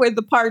get through were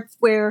the parts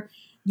where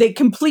they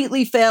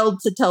completely failed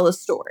to tell a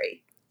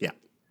story. Yeah.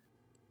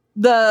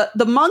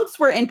 the monks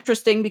were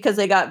interesting because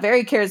they got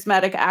very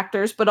charismatic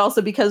actors, but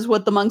also because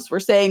what the monks were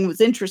saying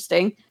was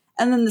interesting.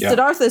 And then the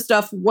Siddhartha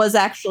stuff was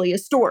actually a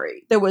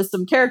story. There was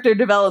some character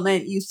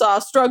development. You saw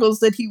struggles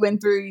that he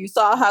went through. You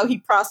saw how he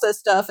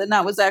processed stuff, and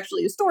that was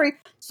actually a story.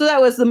 So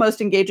that was the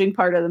most engaging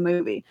part of the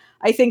movie.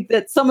 I think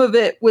that some of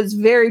it was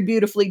very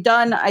beautifully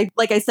done.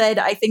 Like I said,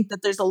 I think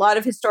that there's a lot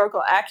of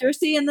historical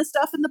accuracy in the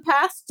stuff in the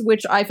past,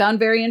 which I found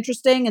very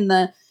interesting, and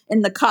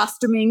the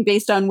costuming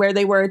based on where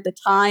they were at the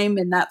time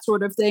and that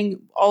sort of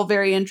thing, all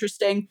very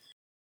interesting.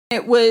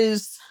 It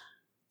was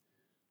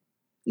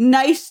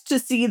nice to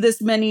see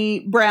this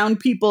many brown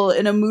people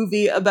in a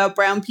movie about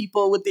brown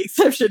people, with the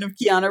exception of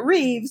Keanu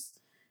Reeves.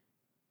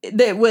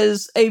 That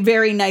was a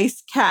very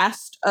nice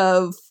cast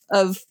of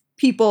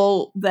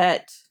people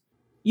that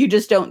you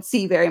just don't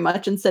see very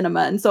much in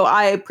cinema. And so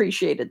I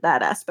appreciated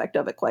that aspect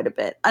of it quite a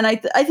bit. And I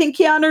think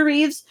Keanu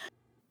Reeves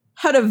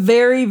had a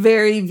very,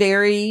 very,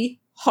 very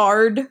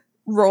hard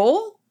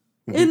role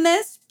in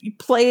this.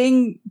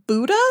 Playing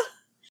Buddha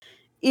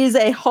is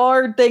a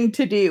hard thing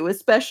to do,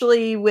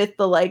 especially with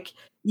the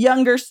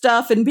younger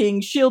stuff and being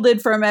shielded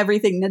from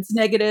everything that's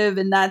negative,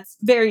 and that's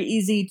very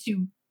easy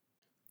to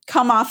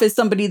come off as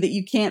somebody that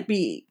you can't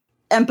be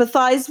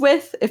empathize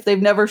with if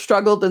they've never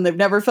struggled and they've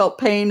never felt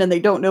pain and they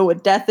don't know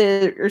what death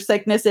is or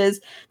sickness is.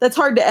 That's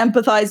hard to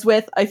empathize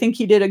with. I think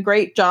he did a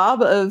great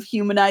job of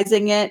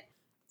humanizing it.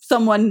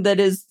 Someone that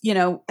is,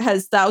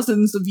 has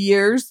thousands of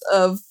years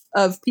of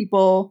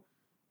people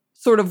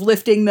sort of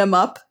lifting them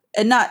up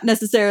and not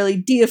necessarily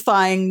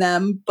deifying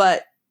them,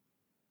 but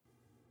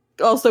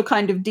also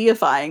kind of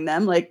deifying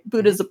them. Like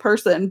Buddha's a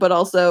person, but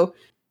also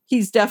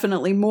he's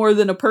definitely more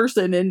than a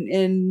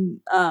person.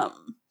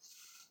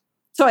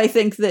 So I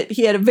think that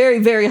he had a very,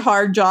 very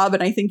hard job,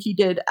 and I think he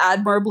did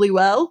admirably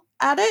well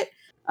at it.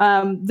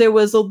 There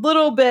was a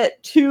little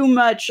bit too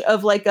much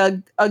of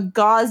a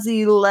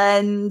gauzy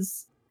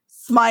lens,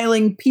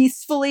 smiling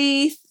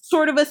peacefully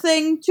sort of a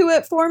thing to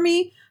it for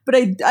me. But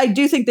I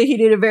do think that he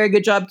did a very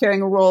good job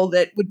carrying a role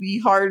that would be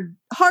hard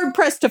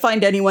pressed to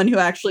find anyone who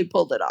actually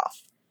pulled it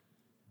off.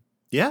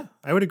 Yeah,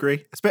 I would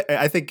agree.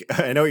 I think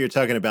I know what you're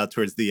talking about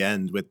towards the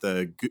end with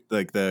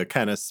the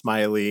kind of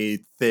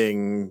smiley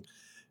thing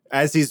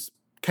as he's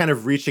kind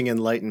of reaching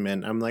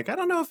enlightenment. I'm like, I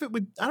don't know if it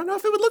would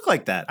look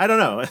like that. I don't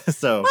know.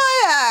 So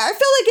I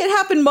feel like it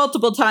happened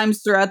multiple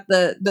times throughout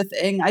the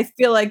thing. I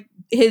feel like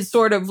his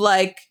sort of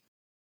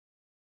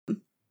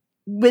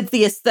with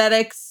the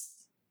aesthetics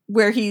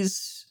where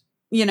he's,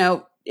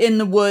 in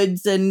the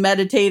woods and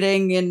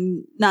meditating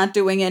and not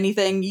doing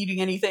anything, eating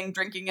anything,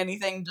 drinking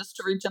anything, just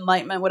to reach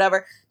enlightenment,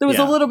 whatever. There was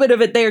a little bit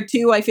of it there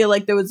too. I feel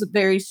like there was a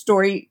very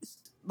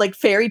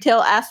fairy tale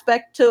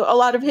aspect to a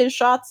lot of his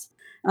shots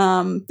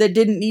that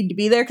didn't need to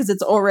be there because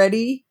it's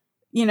already,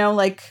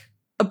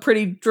 a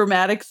pretty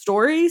dramatic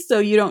story. So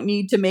you don't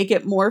need to make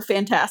it more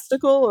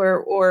fantastical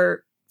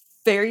or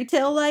fairy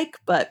tale like.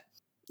 But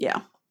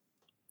yeah,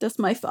 that's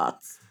my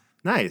thoughts.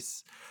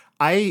 Nice.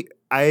 I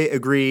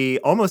agree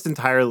almost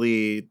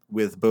entirely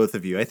with both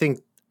of you. I think,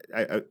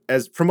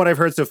 as from what I've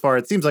heard so far,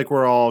 it seems like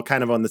we're all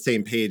kind of on the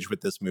same page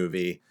with this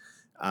movie.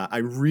 I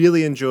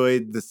really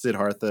enjoyed the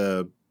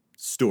Siddhartha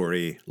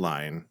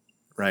storyline,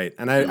 right?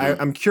 And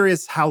I'm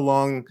curious how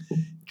long,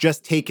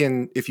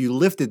 if you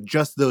lifted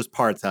just those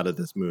parts out of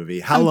this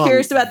movie, I'm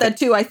curious about that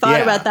too. I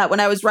thought about that when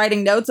I was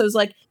writing notes. I was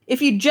like,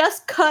 if you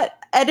just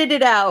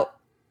edited out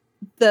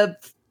the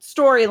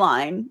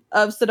storyline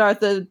of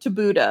Siddhartha to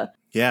Buddha,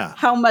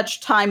 how much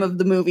time of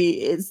the movie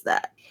is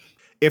that?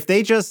 If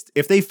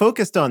they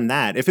focused on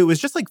that, if it was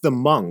just like the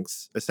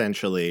monks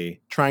essentially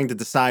trying to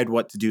decide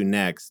what to do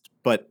next,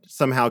 but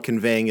somehow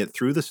conveying it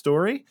through the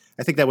story,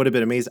 I think that would have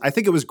been amazing. I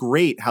think it was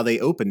great how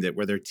they opened it,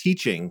 where they're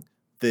teaching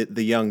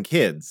the young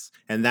kids,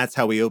 and that's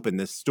how we opened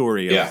this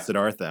story of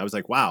Siddhartha. I was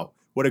like, wow,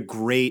 what a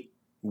great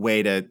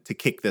way to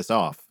kick this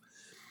off.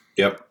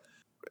 Yep.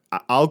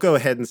 I'll go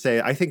ahead and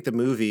say I think the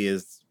movie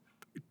is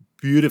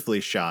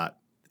beautifully shot.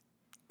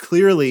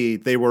 Clearly,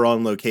 they were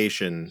on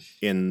location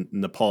in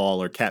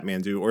Nepal or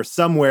Kathmandu or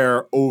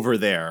somewhere over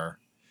there,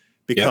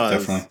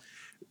 because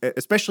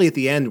especially at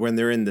the end when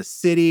they're in the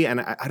city, and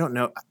I don't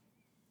know,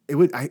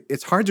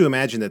 it's hard to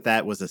imagine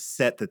that was a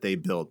set that they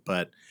built,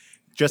 but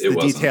just the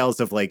details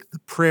of the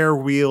prayer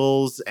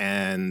wheels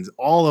and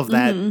all of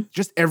that,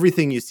 just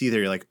everything you see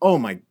there, you're like, oh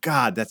my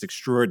God, that's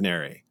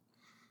extraordinary.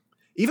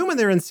 Even when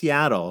they're in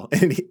Seattle,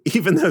 and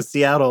even though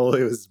Seattle,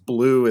 it was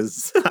blue,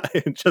 is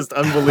just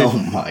unbelievable.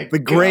 Oh my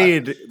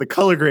God. The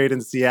color grade in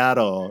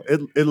Seattle,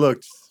 it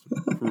looked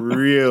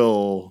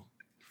real.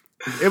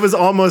 It was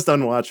almost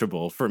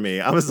unwatchable for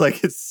me. I was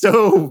like,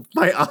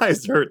 my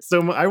eyes hurt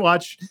so much. I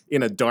watch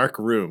in a dark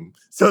room,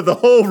 so the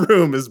whole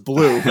room is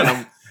blue,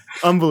 but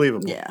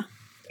unbelievable. Yeah.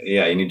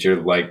 Yeah, you need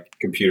your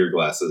computer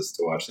glasses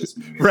to watch this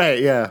movie. Right,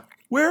 yeah.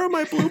 Where are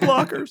my blue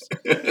blockers?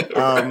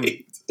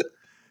 Right.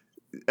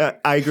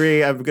 I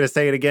agree. I'm going to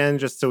say it again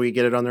just so we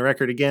get it on the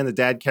record again. The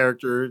dad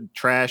character,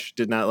 trash,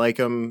 did not like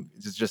him.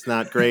 It's just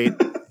not great.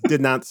 Did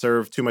not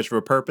serve too much of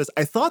a purpose.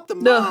 I thought the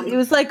mom... No, it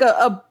was like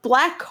a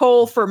black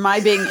hole for my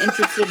being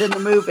interested in the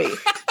movie.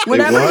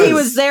 Whenever he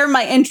was there,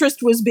 my interest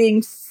was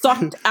being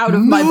sucked out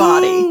of my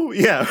body.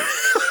 Yeah.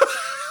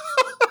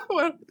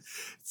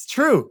 It's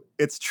true.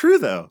 It's true,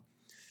 though.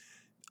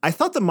 I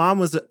thought the mom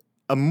was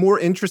a more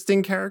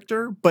interesting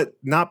character, but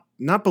not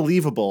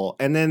believable,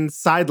 and then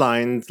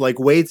sidelined like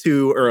way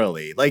too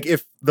early. Like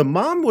if the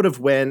mom would have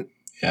went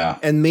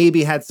and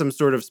maybe had some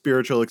sort of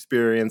spiritual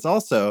experience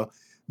also,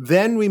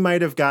 then we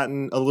might have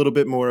gotten a little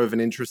bit more of an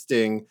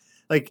interesting,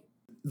 like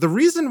the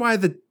reason why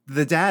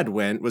the dad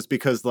went was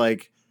because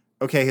like,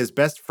 okay, his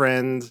best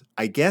friend,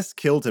 I guess,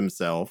 killed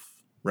himself,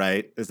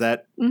 right? Is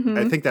that,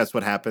 I think that's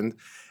what happened.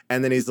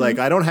 And then he's like,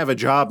 I don't have a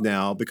job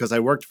now because I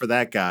worked for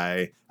that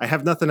guy. I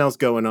have nothing else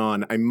going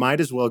on. I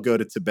might as well go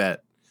to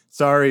Tibet.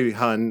 Sorry,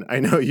 hun. I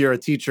know you're a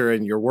teacher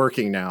and you're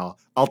working now.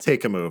 I'll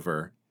take him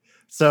over.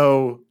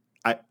 So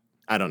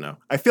I don't know.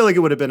 I feel like it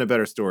would have been a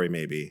better story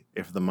maybe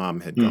if the mom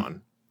had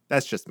gone.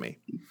 That's just me.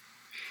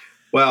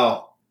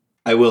 Well,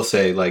 I will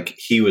say like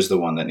he was the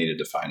one that needed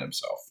to find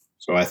himself.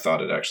 So I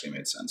thought it actually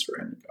made sense for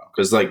him to go.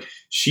 Because like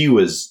she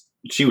was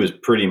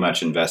pretty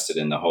much invested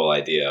in the whole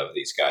idea of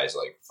these guys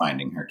like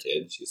finding her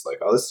kid. She's like,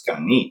 oh, this is kind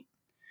of neat.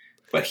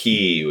 But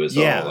he was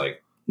all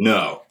like,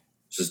 no,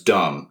 this is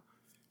dumb.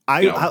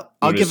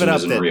 I'll give it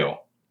up that real.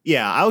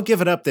 Yeah, I'll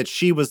give it up that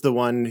she was the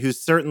one who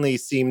certainly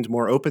seemed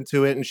more open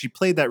to it, and she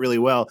played that really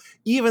well.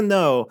 Even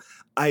though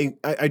I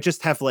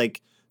just have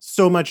like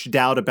so much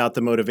doubt about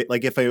the motivation.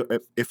 Like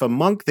if a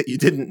monk that you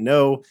didn't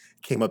know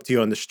came up to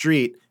you on the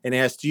street and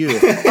asked you,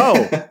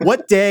 "Oh,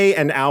 what day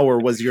and hour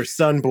was your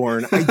son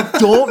born?" I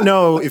don't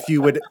know if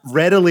you would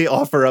readily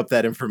offer up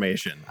that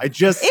information.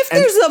 If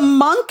there's a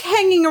monk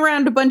hanging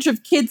around a bunch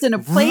of kids in a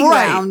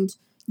playground,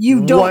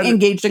 you don't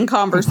engage in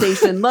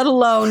conversation. Let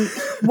alone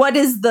what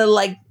is the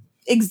like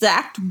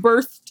exact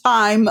birth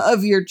time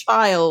of your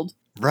child.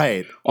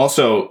 Right.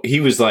 Also, he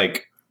was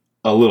like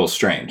a little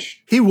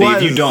strange. He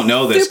was. If you don't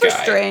know this super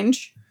guy.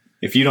 Strange.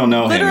 If you don't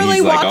know literally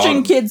him, he's watching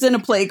like, kids in a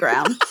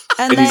playground.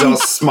 And he's all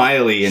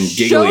smiley and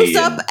giggly. Shows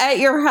up at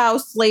your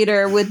house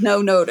later with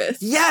no notice.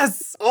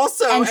 Yes.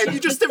 Also, and you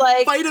just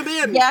invite him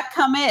in. Yeah,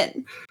 come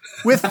in.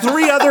 With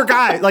 3 other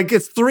guys. Like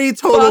it's 3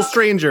 total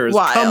strangers.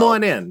 Wild. Come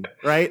on in.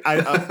 Right?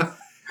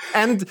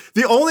 And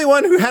the only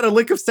one who had a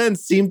lick of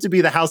sense seemed to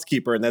be the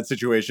housekeeper in that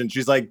situation.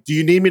 She's like, "Do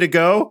you need me to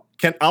go?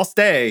 I'll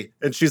stay."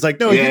 And she's like,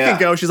 "No, you can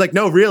go." She's like,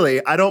 "No,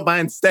 really, I don't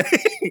mind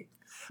staying."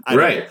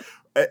 Right.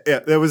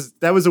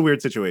 That was a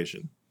weird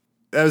situation.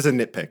 That was a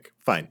nitpick.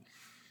 Fine.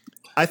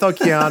 I thought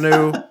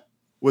Keanu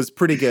was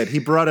pretty good. He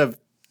brought a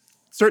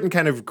certain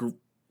kind of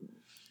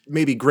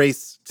maybe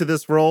grace to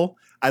this role.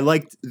 I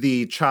liked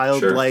the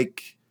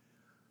childlike,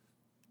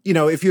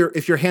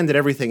 if you're handed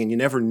everything and you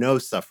never know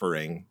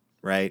suffering,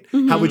 right?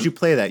 Mm-hmm. How would you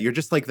play that? You're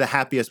just like the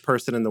happiest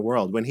person in the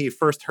world. When he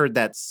first heard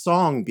that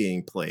song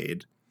being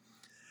played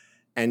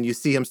and you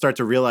see him start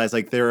to realize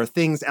like there are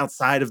things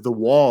outside of the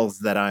walls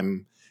that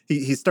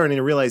he's starting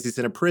to realize he's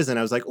in a prison.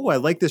 I was like, oh, I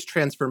like this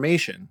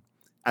transformation.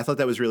 I thought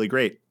that was really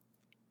great.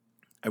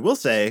 I will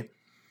say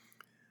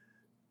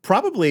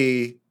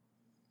probably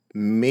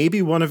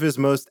maybe one of his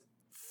most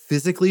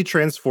physically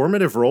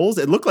transformative roles.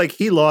 It looked like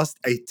he lost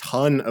a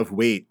ton of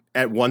weight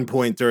at one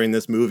point during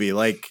this movie.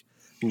 Like,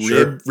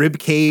 rib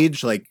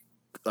cage, like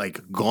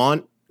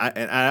gaunt.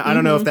 I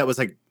don't know if that was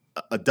like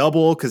a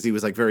double because he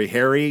was like very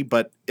hairy,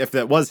 but if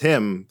that was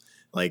him,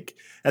 like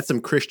that's some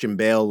Christian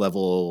Bale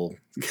level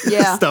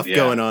stuff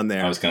going on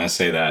there. I was gonna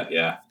say that.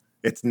 Yeah,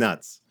 it's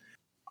nuts.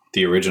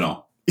 The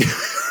original,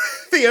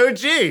 the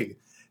OG.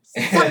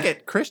 Fuck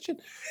it, Christian.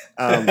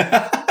 And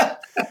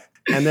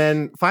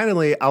then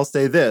finally, I'll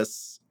say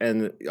this,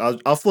 and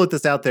I'll float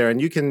this out there,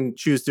 and you can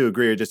choose to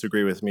agree or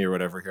disagree with me or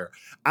whatever here.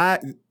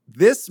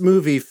 This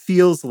movie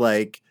feels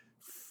like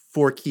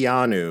for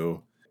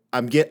Keanu,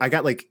 I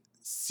got like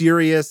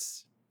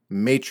serious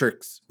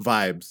Matrix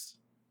vibes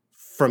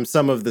from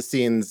some of the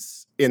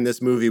scenes in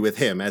this movie with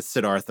him as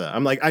Siddhartha.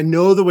 I'm like, I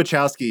know the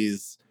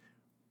Wachowskis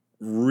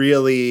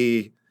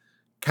really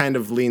kind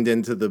of leaned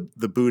into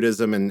the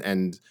Buddhism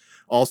and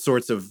all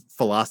sorts of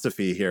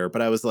philosophy here,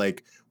 but I was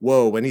like,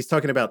 whoa, when he's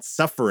talking about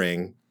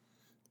suffering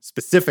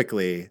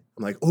specifically,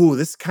 I'm like, oh,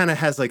 this kind of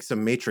has like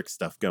some Matrix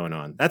stuff going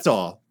on. That's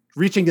all.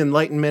 Reaching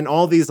enlightenment,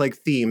 all these like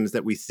themes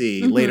that we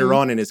see later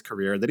on in his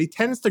career that he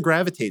tends to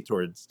gravitate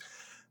towards.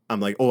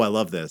 I'm like, oh, I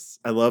love this.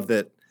 I love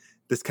that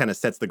this kind of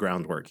sets the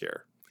groundwork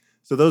here.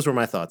 So those were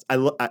my thoughts.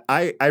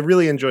 I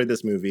really enjoyed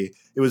this movie.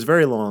 It was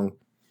very long.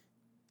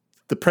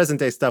 The present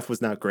day stuff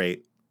was not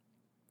great,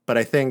 but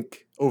I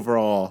think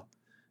overall,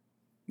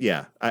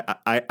 yeah,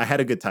 I had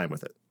a good time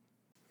with it.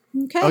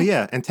 Okay. Oh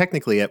yeah, and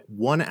technically at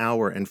 1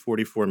 hour and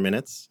 44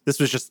 minutes, this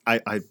was just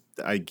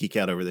I geek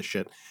out over this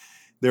shit.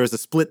 There was a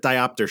split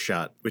diopter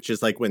shot, which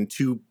is like when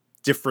 2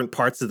 different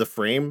parts of the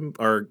frame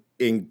are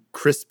in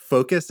crisp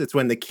focus. It's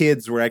when the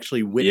kids were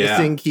actually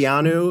witnessing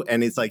Keanu,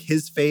 and it's like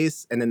his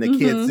face and then the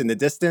kids in the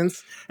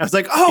distance. I was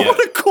like, oh,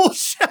 what a cool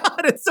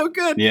shot. It's so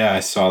good. Yeah,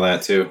 I saw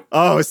that too.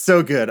 Oh, it's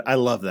so good. I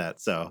love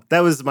that. So that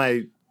was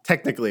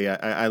technically,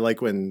 I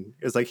like when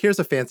it was like, here's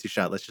a fancy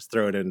shot. Let's just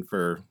throw it in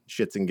for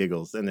shits and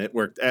giggles. And it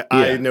worked.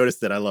 I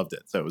noticed it. I loved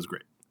it. So it was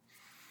great.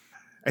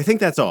 I think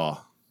that's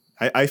all.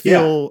 I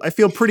feel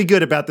pretty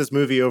good about this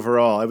movie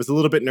overall. I was a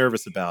little bit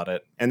nervous about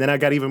it, and then I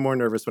got even more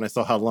nervous when I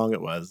saw how long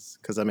it was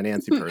because I'm an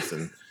antsy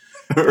person.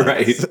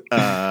 Right.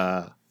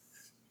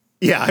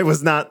 Yeah, I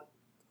was not.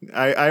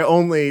 I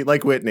only,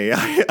 like Whitney,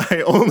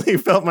 I only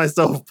felt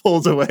myself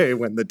pulled away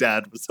when the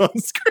dad was on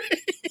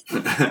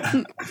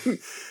screen.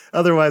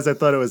 Otherwise, I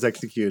thought it was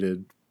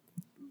executed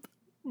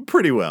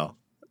pretty well.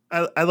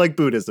 I like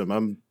Buddhism.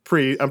 I'm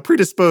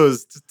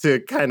predisposed to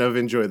kind of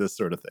enjoy this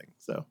sort of thing.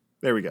 So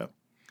there we go.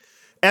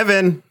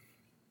 Evan.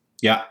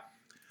 Yeah.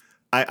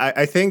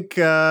 I think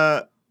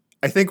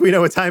we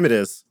know what time it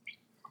is.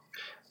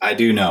 I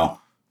do know.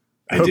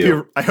 I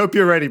hope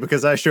you're ready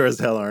because I sure as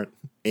hell aren't.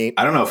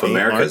 I don't know if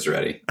America's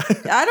ready.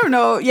 I don't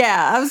know.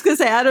 Yeah, I was going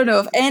to say, I don't know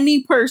if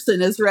any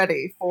person is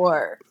ready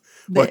for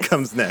this. What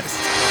comes next.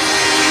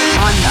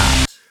 I'm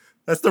not.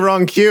 That's the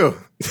wrong cue.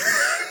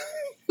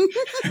 We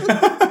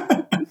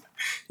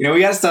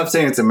got to stop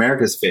saying it's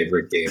America's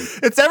favorite game.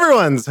 It's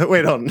everyone's.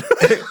 Wait, hold on.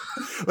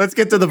 Let's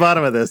get to the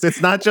bottom of this. It's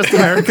not just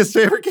America's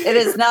favorite game. It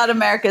is not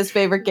America's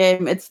favorite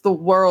game. It's the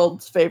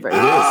world's favorite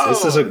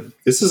game.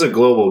 This is a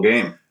global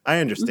game. I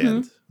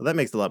understand. Mm-hmm. Well, that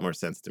makes a lot more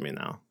sense to me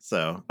now.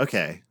 So,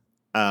 okay.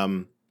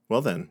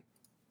 Well then,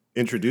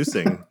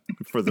 introducing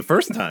for the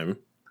first time,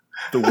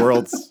 the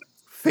world's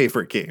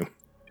favorite game.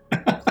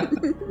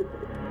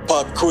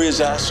 Pop quiz,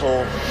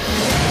 asshole.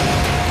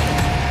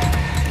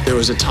 There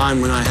was a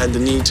time when I had the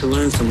need to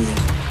learn from you.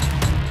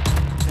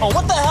 Oh,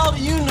 what the hell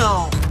do you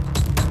know?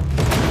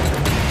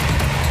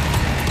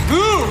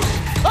 Lose!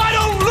 I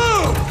don't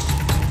lose!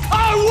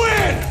 I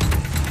win!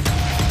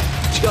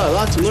 You got a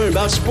lot to learn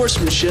about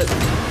sportsmanship.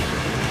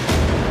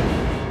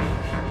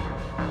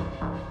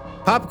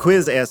 Pop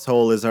Quiz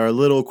Asshole is our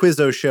little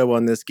quizzo show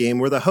on this game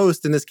where the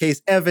host, in this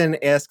case Evan,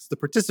 asks the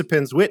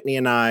participants, Whitney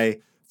and I,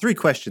 3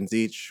 questions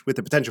each with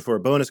the potential for a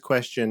bonus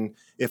question.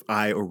 If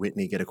I or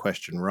Whitney get a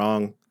question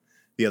wrong,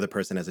 the other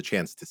person has a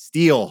chance to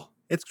steal.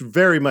 It's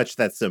very much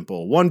that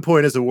simple. 1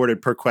 point is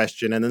awarded per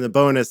question, and then the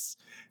bonus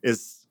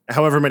is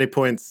however many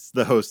points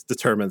the host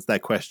determines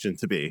that question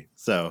to be.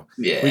 So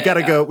we got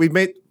to go. We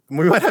might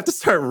have to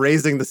start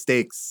raising the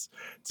stakes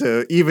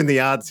to even the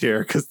odds here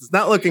because it's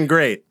not looking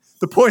great.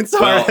 The points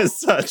are as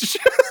such.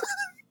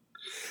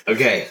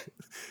 Okay.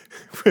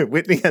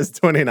 Whitney has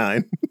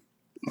 29.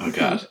 Oh,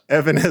 God.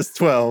 Evan has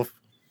 12.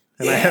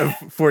 And I have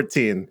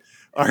 14.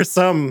 Our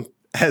sum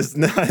has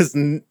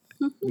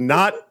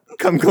not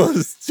come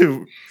close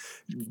to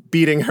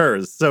beating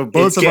hers. So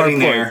both of our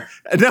points. There.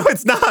 No,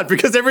 it's not,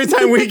 because every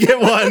time we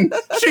get one,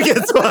 she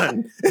gets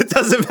one. It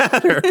doesn't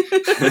matter.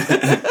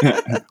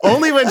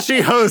 Only when she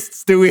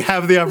hosts do we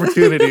have the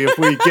opportunity if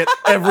we get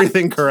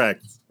everything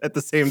correct at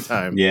the same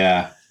time.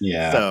 Yeah.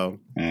 So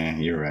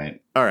you're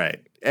right. All right,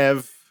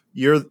 Ev,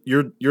 you're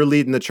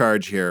leading the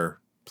charge here,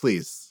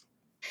 please.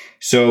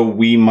 So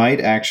we might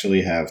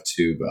actually have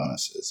 2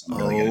 bonuses. I'm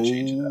really going to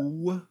change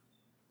that.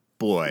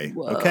 Boy.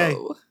 Whoa. Okay.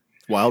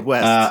 Wild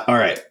West. All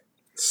right.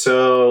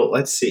 So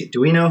let's see. Do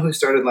we know who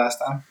started last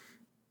time?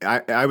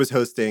 I was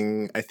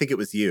hosting. I think it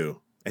was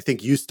you. I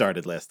think you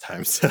started last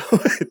time, so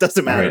it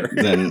doesn't matter.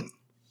 Right,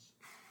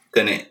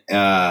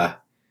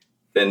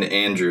 then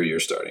Andrew, you're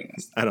starting.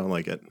 I don't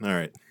like it. All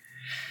right.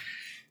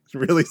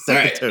 Really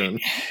set the tone.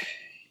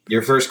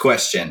 Your first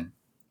question,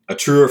 a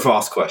true or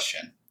false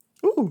question.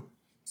 Ooh.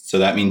 So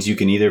that means you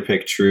can either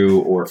pick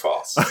true or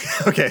false.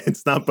 Okay.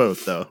 It's not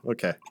both, though.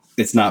 Okay.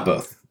 It's not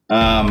both.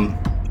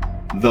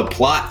 The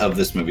plot of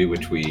this movie,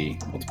 which we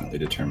ultimately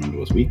determined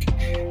was weak,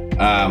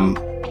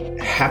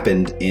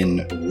 happened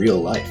in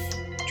real life.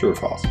 True or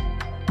false?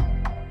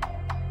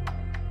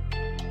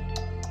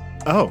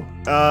 Oh,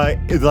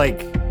 like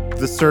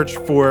the search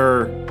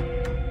for.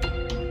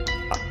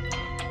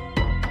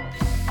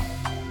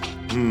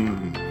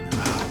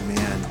 Oh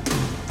man,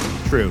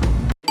 true.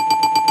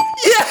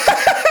 Yeah.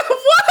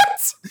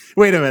 What?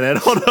 Wait a minute.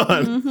 Hold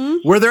on.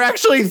 Mm-hmm. Were there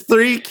actually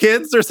 3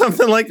 kids or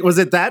something like? Was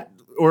it that?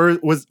 Or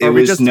was it?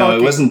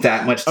 It wasn't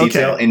that much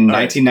detail. Okay. In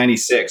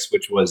 1996,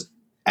 which was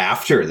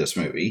after this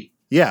movie.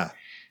 Yeah.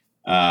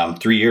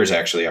 3 years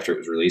actually after it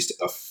was released,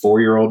 a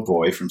 4-year-old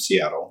boy from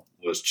Seattle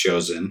was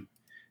chosen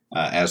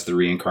as the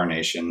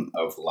reincarnation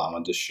of Lama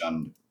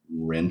Deshun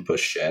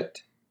Rinpoche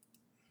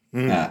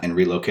and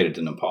relocated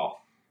to Nepal.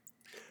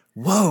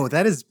 Whoa,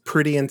 that is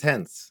pretty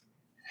intense.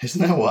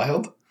 Isn't that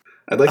wild?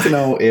 I'd like to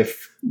know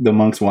if the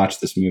monks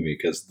watched this movie,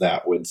 because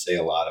that would say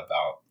a lot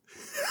about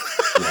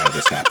why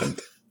this happened.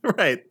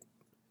 Right.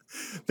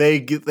 They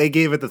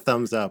gave it the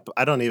thumbs up.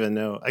 I don't even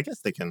know. I guess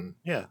they can.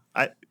 Yeah.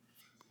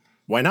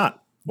 Why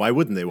not? Why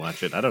wouldn't they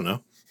watch it? I don't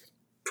know.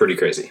 Pretty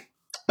crazy.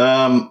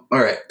 All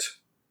right.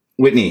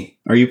 Whitney,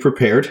 are you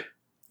prepared?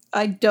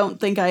 I don't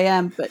think I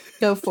am, but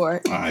go for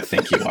it. I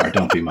think you are.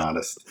 Don't be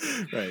modest.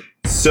 Right.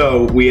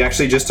 So we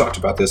actually just talked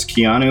about this.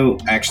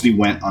 Keanu actually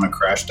went on a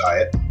crash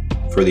diet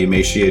for the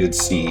emaciated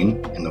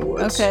scene in the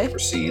woods. Okay. For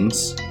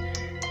scenes.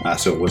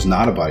 So it was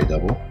not a body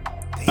double.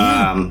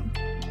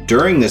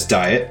 During this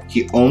diet,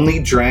 he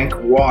only drank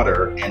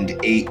water and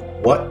ate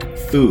what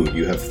food?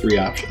 You have 3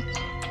 options.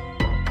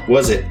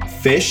 Was it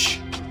fish,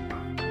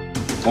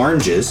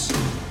 oranges,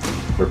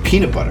 or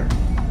peanut butter?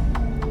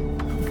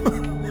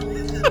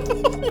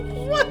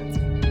 What?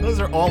 Those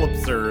are all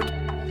absurd.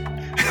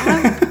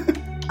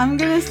 I'm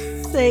gonna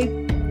say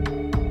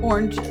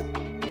oranges.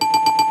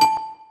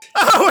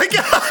 Oh my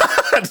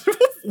god!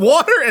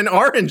 Water and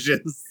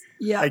oranges.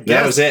 Yeah. I guess.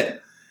 That was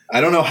it.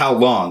 I don't know how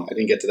long. I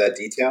didn't get to that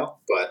detail,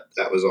 but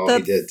that was all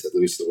he did to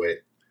lose the weight.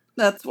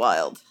 That's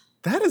wild.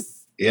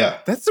 That's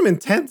some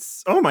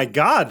intense. Oh my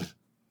god.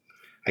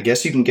 I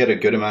guess you can get a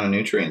good amount of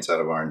nutrients out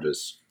of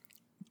oranges.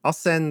 I'll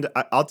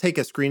take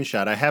a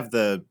screenshot. I have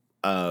the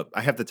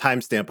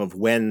timestamp of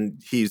when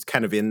he's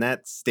kind of in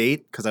that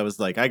state, because I was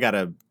like,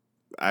 again,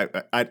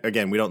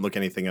 we don't look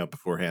anything up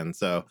beforehand,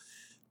 so,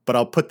 but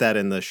I'll put that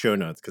in the show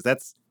notes,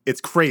 because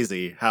it's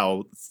crazy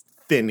how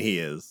thin he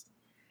is.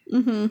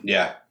 Mm-hmm.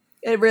 Yeah.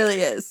 It really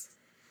is.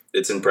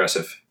 It's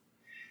impressive.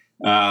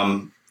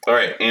 All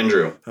right,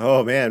 Andrew.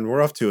 Oh man,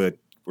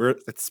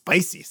 it's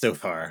spicy so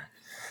far.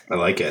 I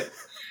like it.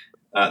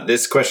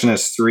 This question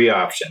has 3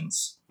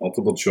 options,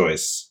 multiple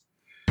choice.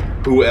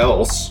 Who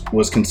else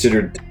was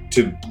considered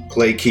to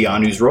play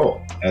Keanu's role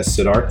as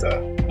Siddhartha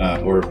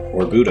or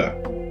Buddha?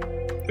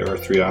 There are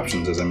 3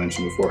 options, as I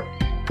mentioned before.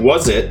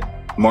 Was it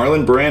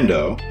Marlon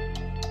Brando,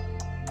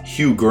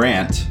 Hugh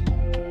Grant,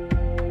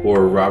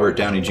 or Robert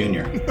Downey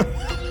Jr.?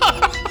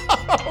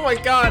 Oh my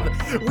god,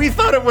 we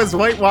thought it was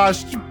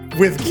whitewashed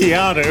with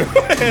Keanu.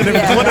 And it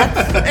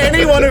was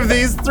any one of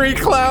these 3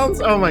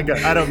 clowns. Oh my god,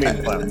 I don't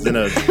mean clowns.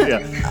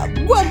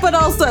 Well, but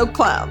also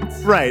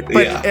clowns. Right,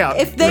 but yeah.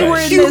 If they were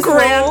in Hugh this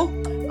role,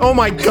 oh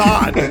my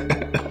god.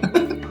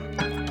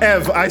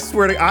 Ev, I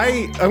swear to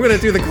I'm gonna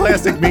do the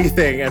classic me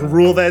thing and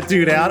rule that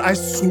dude out. I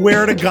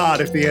swear to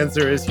God, if the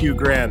answer is Hugh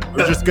Grant,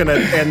 we're just gonna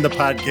end the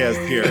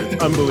podcast here.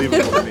 It's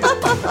unbelievable to me.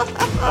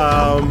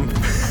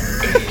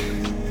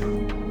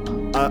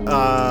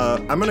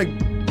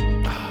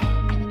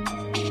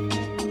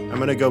 I'm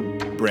gonna go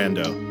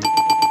Brando.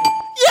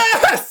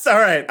 Yes! All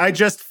right. I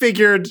just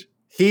figured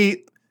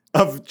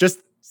just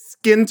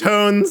skin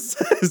tones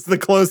is the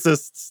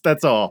closest.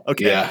 That's all.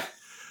 Okay. Yeah.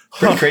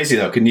 Pretty crazy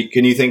though. Can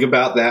you think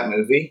about that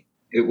movie?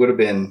 It would have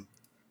been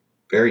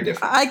very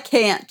different. I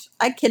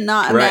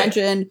cannot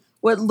imagine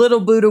what Little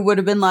Buddha would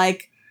have been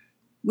like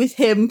with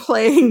him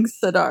playing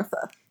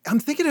Siddhartha. I'm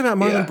thinking about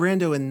Marlon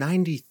Brando in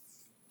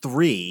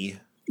 93.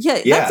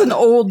 Yeah, that's an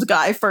old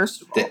guy,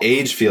 first of all. The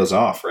age feels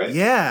off, right?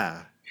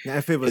 Yeah. Now,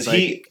 if it was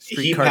he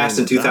passed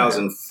in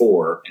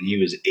 2004 and he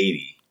was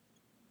 80.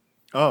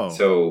 Oh.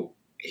 So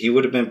he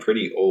would have been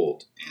pretty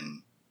old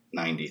in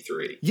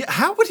 93. Yeah,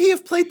 how would he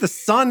have played the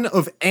son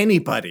of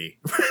anybody?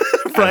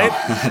 Right?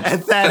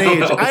 At that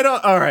age.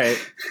 All right.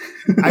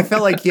 I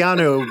felt like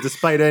Keanu,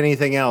 despite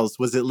anything else,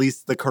 was at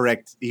least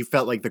he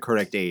felt like the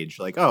correct age.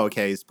 Like, oh,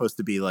 okay, he's supposed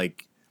to be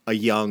like a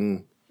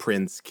young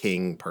prince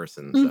king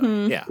person.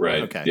 So, yeah.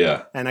 Right. Okay.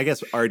 Yeah. And I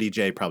guess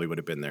RDJ probably would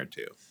have been there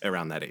too,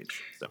 around that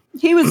age. So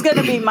he was going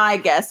to be my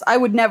guess. I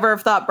would never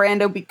have thought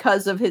Brando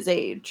because of his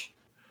age.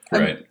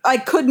 Right. I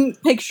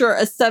couldn't picture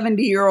a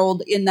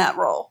 70-year-old in that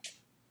role.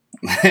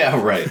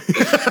 Yeah, right.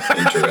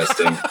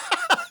 Interesting.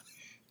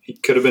 He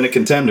could have been a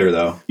contender,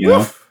 though. You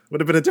know, would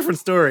have been a different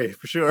story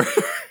for sure.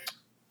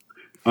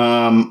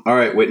 All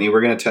right, Whitney,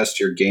 we're going to test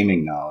your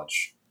gaming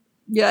knowledge.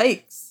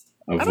 Yikes!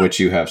 Of which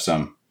you have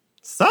some.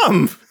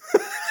 Some.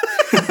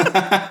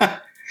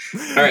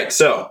 All right,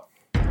 so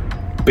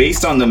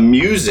based on the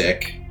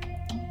music,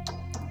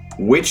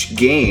 which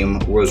game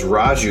was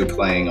Raju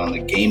playing on the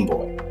Game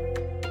Boy?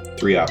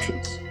 3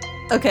 options.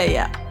 Okay,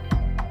 yeah.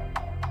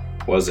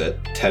 Was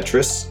it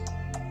Tetris,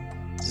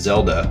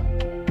 Zelda,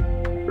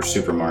 or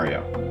Super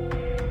Mario?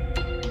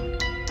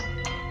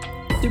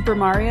 Super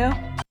Mario?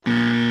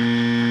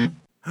 Okay.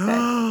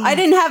 I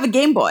didn't have a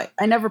Game Boy.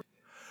 I never...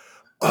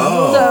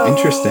 Oh,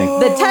 interesting.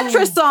 The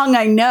Tetris song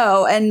I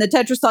know, and the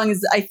Tetris song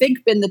has, I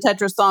think, been the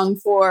Tetris song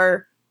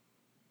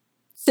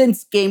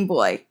since Game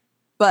Boy.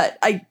 But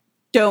I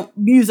don't,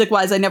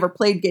 music-wise, I never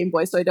played Game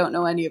Boy, so I don't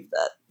know any of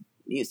that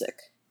music.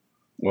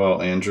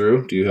 Well,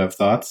 Andrew, do you have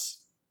thoughts?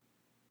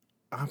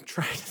 I'm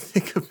trying to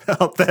think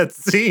about that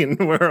scene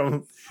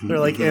where they're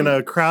like in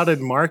a crowded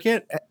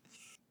market.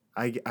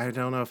 I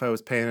don't know if I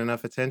was paying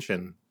enough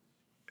attention.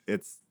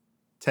 It's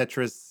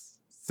Tetris,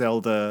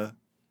 Zelda,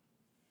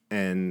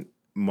 and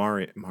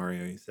Mario,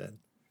 you said.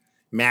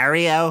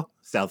 Mario?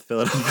 South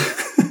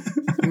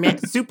Philadelphia.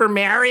 Super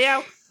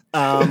Mario?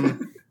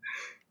 I'm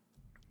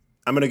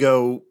going to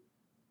go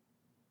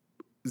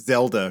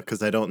Zelda,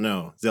 because I don't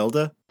know.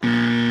 Zelda?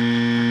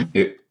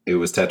 It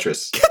was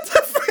Tetris.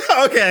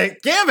 Okay,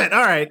 damn it.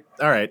 All right,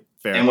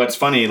 fair. And what's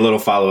funny, little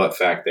follow-up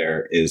fact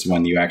there, is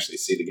when you actually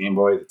see the Game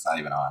Boy, it's not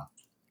even on.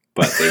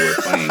 But they were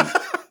playing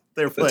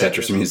the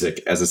Tetris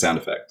music as a sound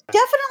effect.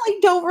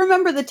 Definitely don't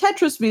remember the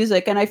Tetris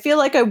music, and I feel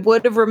like I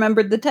would have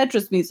remembered the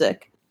Tetris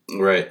music.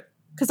 Right.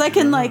 Because I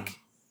can,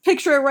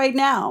 picture it right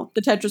now,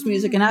 the Tetris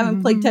music, and I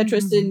haven't played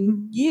Tetris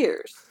in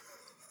years.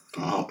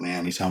 Oh,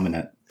 man, he's humming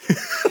it.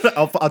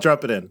 I'll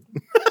drop it in.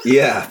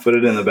 Yeah, put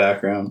it in the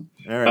background.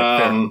 All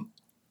right,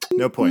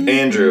 no point.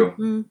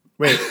 Andrew.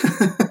 Wait.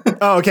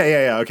 Oh,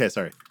 okay, yeah, okay,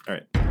 sorry. All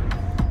right.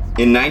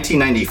 In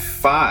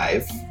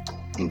 1995,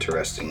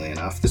 interestingly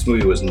enough. This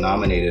movie was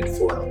nominated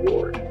for an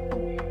award.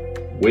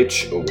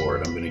 Which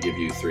award? I'm going to give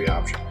you 3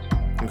 options.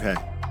 Okay.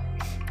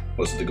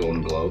 Was it the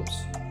Golden Globes?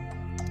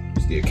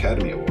 Was it the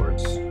Academy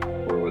Awards?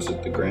 Or was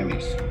it the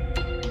Grammys?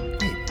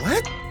 Wait,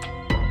 what?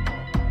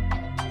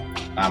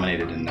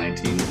 Nominated in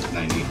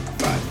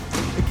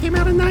 1995. It came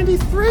out in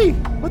 93.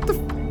 What the?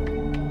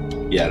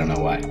 Yeah, I don't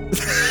know why.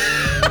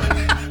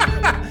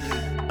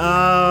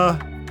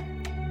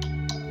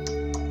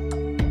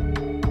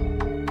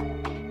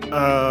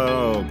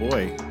 Oh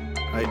boy.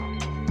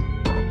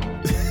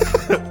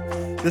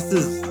 This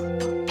is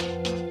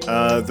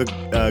the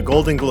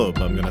Golden Globe,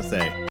 I'm gonna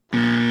say.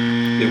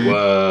 It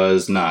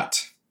was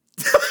not.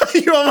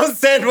 You almost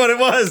said what it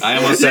was. I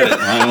almost said it.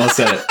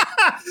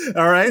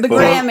 All right. The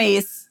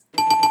Grammys.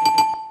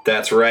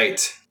 That's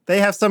right. They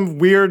have some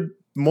weird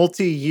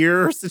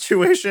multi-year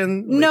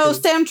situation. No,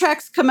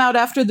 soundtracks come out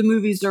after the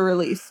movies are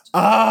released.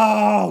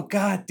 Oh,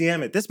 god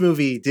damn it. This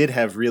movie did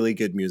have really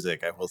good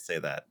music, I will say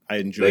that. I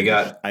enjoyed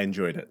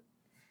it.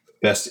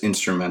 Best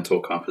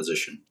instrumental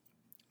composition.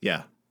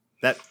 Yeah.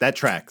 That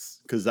tracks,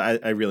 because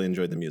I really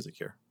enjoyed the music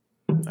here.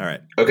 All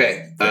right.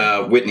 Okay.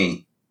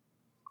 Whitney,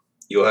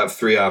 you'll have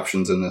 3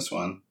 options in this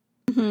one.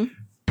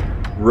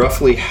 Mm-hmm.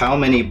 Roughly how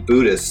many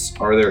Buddhists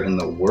are there in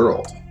the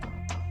world?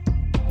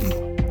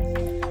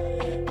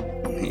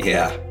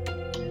 Yeah.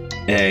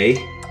 A,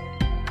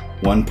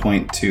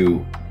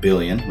 1.2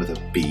 billion with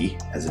a B,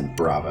 as in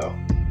Bravo,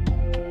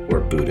 or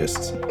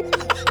Buddhists.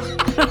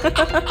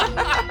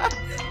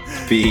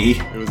 B,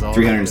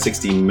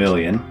 360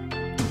 million,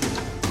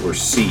 or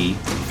C,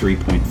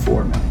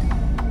 3.4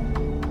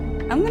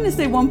 million. I'm going to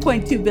say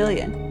 1.2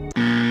 billion.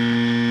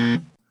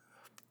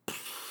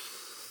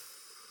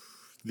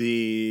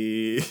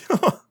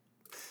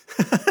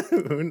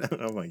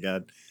 Oh my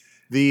god.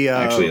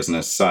 Actually, as an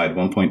aside,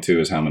 1.2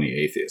 is how many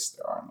atheists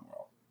there are in the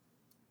world.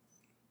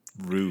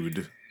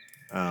 Rude.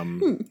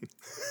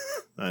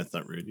 That's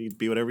not rude. You can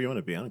be whatever you want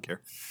to be. I don't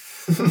care.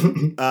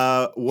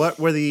 What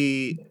was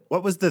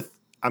the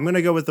I'm going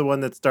to go with the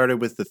one that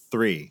started with the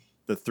 3.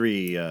 The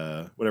 3,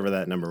 whatever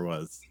that number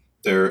was.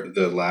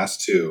 The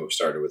last 2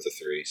 started with the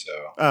 3, so.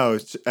 Oh,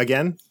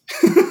 again?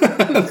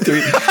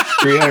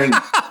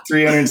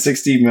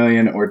 360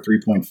 million or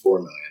 3.4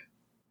 million.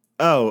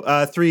 Oh,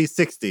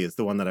 360 is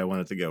the one that I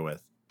wanted to go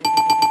with.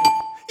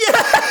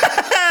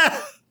 Yeah!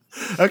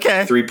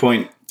 Okay.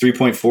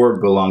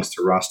 3.4 belongs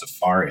to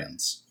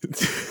Rastafarians.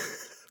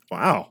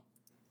 Wow.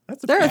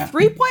 There are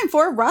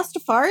 3.4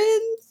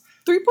 Rastafarians?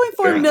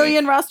 3.4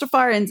 million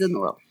Rastafarians in the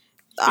world.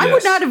 I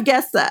would not have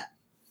guessed that.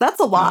 That's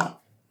a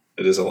lot.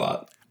 It is a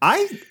lot.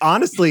 I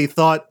honestly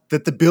thought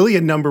that the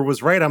billion number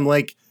was right. I'm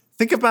like,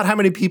 think about how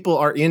many people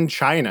are in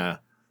China.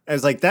 I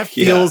was like, that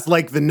feels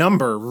like the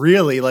number,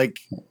 really.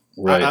 Like,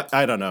 right.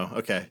 I don't know.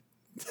 Okay.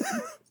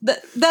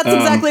 That's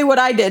exactly what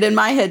I did in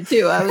my head,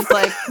 too. I was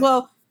like,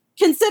 well,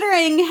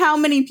 considering how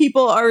many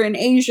people are in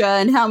Asia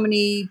and how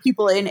many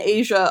people in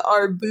Asia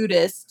are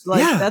Buddhist,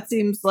 that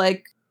seems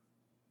like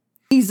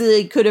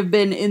easily could have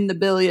been in the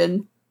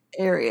billion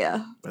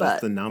area.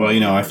 But the number.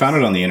 Well, I found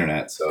it on the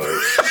internet, so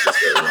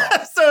it's very wrong.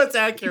 So it's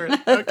accurate.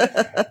 Okay.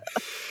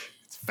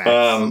 It's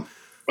facts.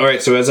 All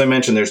right, so as I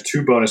mentioned, there's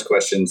 2 bonus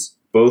questions.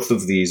 Both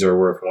of these are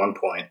worth 1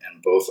 point,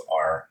 and both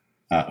are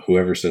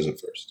whoever says it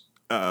first.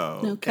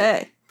 Oh.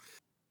 Okay.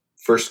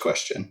 First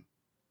question.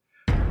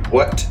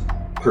 What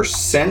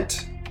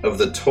percent of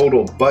the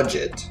total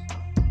budget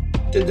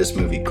did this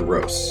movie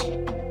gross?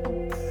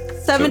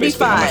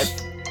 75.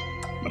 So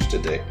how much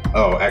did they?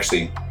 Oh,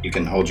 actually, you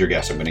can hold your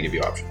guess. I'm going to give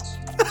you options.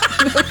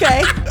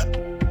 Okay.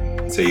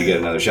 So you get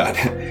another shot.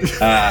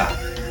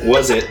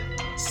 Was it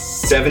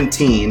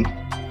 17,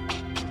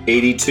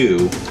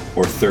 82,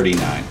 or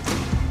 39?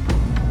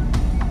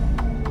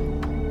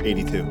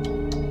 82.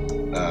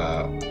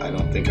 I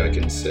don't think I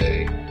can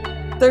say.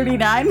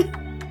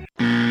 39?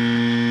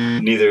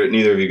 Neither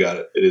of you got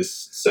it. It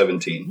is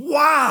 17.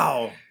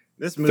 Wow.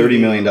 This movie. $30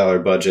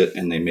 million budget,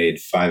 and they made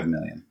 $5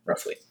 million,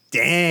 roughly.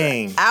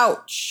 Dang.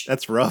 Ouch.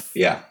 That's rough.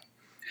 Yeah.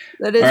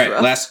 That is All right,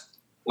 rough.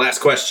 last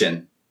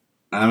question.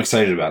 I'm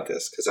excited about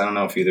this because I don't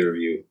know if either of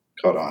you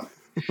caught on.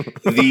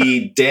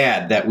 The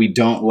dad that we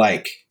don't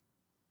like.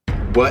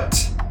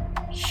 What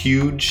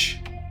huge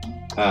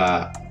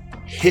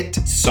hit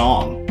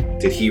song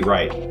did he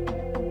write?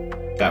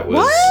 That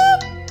was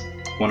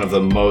one of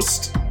the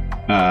most,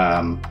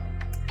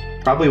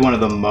 probably one of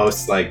the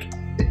most like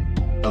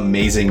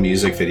amazing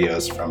music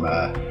videos from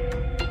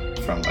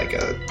like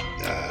a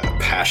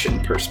passion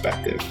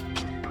perspective.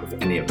 If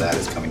any of that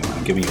is coming on,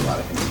 I'm giving you a lot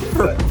of hints here.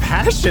 But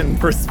passion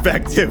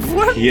perspective.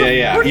 What?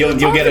 Yeah. What You'll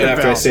get it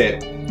after about? I say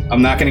it.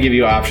 I'm not going to give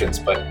you options,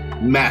 but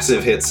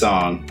massive hit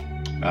song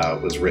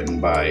was written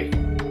by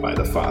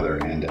the father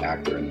and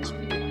actor in this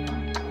movie.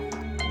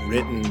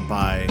 Written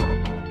by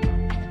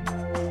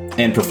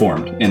and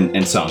performed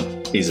and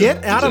sung.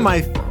 Get out of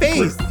my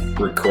face!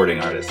 Recording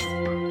artist.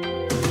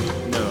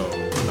 No.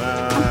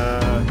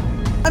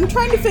 I'm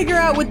trying to figure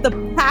out what the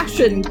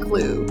passion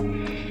clue.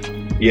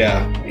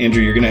 Yeah,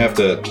 Andrew, you're gonna have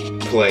to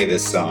play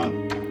this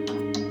song.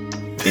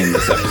 in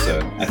this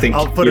episode. I think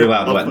I'll put you're it-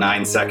 allowed, I'll what, put-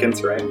 9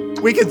 seconds, right?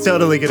 We can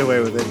totally get away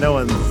with it. No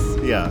one's.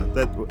 Yeah,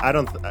 that I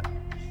don't.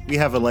 We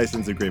have a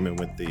license agreement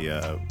with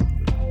the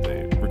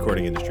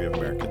Recording Industry of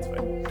America. It's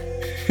fine.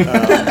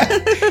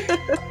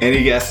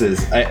 Any guesses?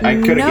 I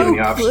could have No given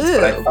you options, clue.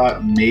 but I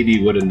thought maybe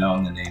you would have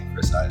known the name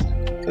Chris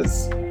Isaac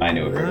because I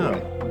knew it very No.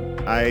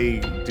 well. I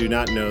do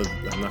not know.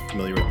 I'm not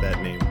familiar with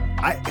that name.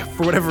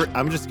 For whatever,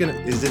 I'm just gonna.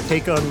 Is it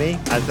Take on Me?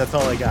 That's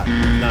all I got.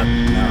 Not.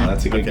 No,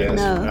 that's a good Okay. guess.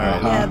 No,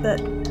 right. yeah,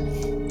 that.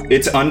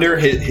 It's under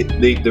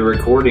the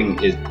recording.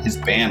 His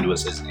band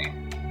was his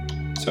name,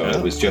 so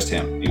it was just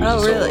him. He was Oh,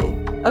 a solo. really?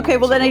 Okay,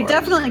 well then I solo artist.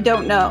 definitely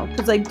don't know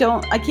because I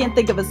can't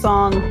think of a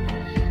song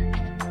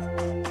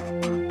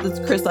that's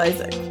Chris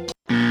Isaac.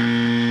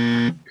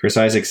 Chris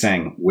Isaac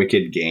sang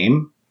 "Wicked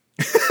Game,"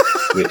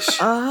 which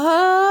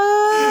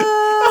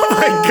Oh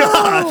my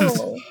God.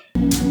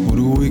 What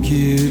a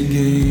wicked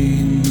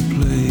game to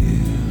play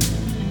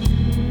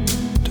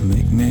to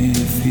make me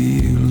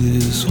feel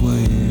this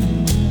way.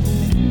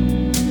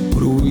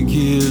 What a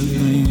wicked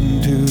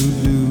thing to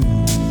do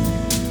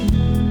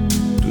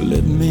to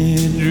let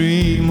me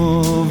dream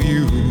of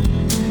you.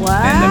 Wow.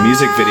 and the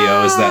music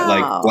video is that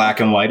like black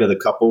and white of the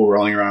couple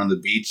rolling around on the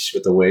beach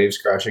with the waves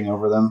crashing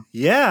over them.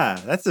 Yeah,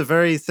 that's a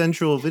very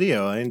sensual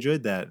video. I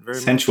enjoyed that very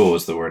Sensual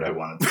was the word I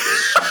wanted.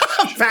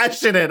 much.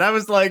 Passionate. I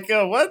was like,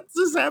 oh, what's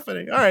this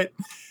happening? All right,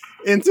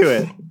 into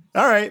it.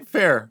 All right,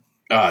 fair.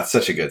 Oh, it's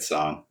such a good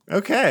song.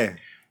 Okay.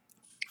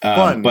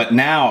 Fun. But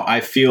now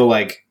I feel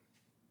like,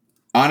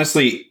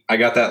 honestly, I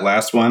got that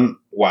last one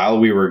while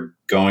we were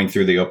going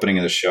through the opening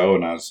of the show,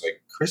 and I was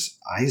like, Chris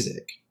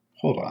Isaac.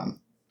 Hold on.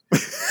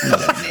 I know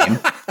that name.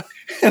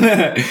 And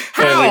then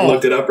I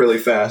looked it up really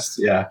fast.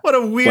 Yeah. What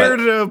a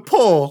weird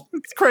pull.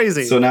 It's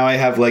crazy. So now I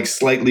have like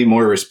slightly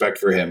more respect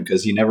for him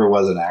because he never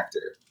was an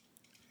actor.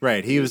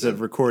 Right, he was a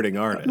recording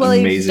artist. Well, he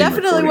Amazing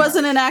definitely recording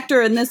wasn't an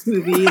actor in this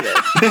movie either.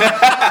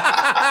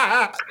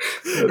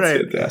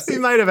 Right. fantastic. He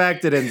might have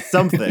acted in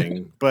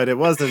something, but it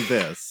wasn't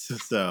this.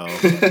 So,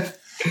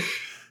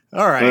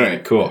 all right. All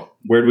right, cool.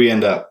 Where'd we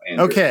end up,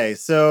 Andrew? Okay,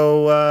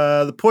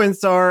 so the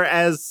points are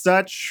as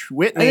such.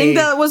 Whitney. I think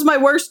that was my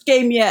worst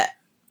game yet.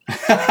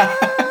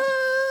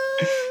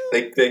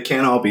 They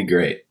can't all be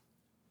great.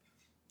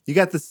 You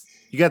got this.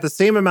 You got the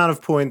same amount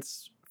of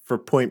points for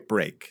Point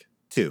Break,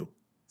 2.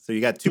 So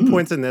you got 2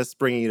 points in this,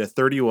 bringing you to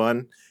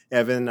 31.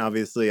 Evan,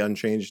 obviously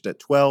unchanged at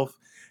 12,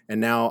 and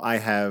now I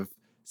have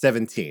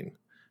 17.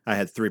 I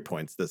had 3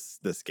 points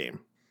this game.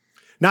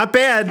 Not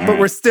bad, but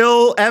we're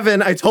still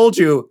Evan. I told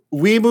you,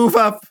 we move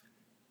up.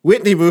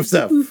 Whitney moves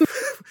up.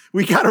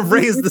 We got to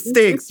raise the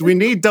stakes. We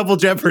need double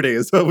jeopardy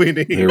is what we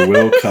need. There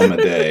will come a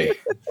day.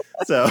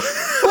 So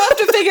We'll have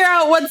to figure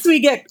out once we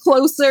get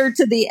closer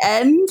to the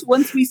end,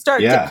 once we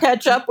start Yeah. to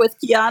catch up with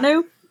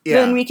Keanu, yeah.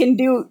 then we can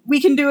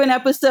do an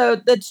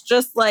episode that's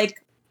just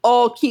like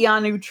all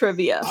Keanu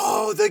trivia.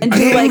 Oh, the And do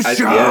game like-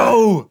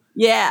 show.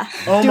 Yeah.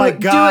 Oh my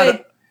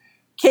God.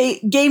 Do a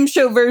game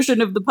show version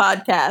of the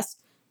podcast.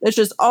 That's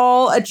just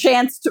all a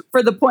chance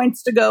for the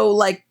points to go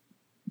like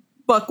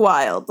buck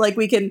wild. Like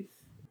we can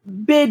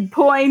bid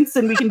points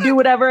and we can do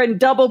whatever and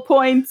double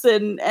points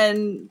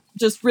and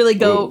just really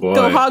Oh, boy.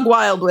 go hog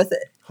wild with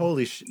it.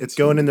 Holy shit. It's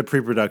going into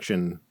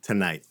pre-production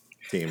tonight,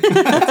 team. It's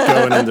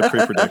going into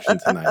pre-production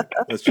tonight.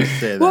 Let's just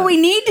say that. What we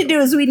need to do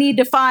is we need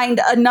to find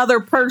another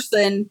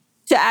person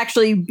to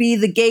actually be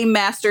the game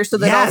master so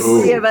that Yes.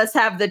 all three Ooh. of us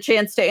have the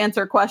chance to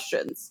answer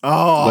questions.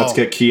 Oh. Let's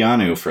get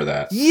Keanu for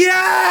that.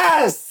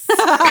 Yes!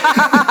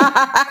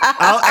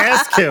 I'll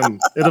ask him.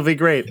 It'll be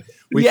great.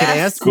 We can Yes.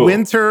 ask Cool.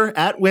 Winter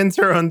at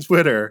Winter on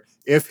Twitter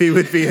if he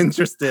would be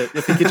interested.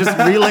 If he could just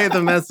relay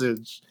the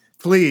message,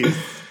 please.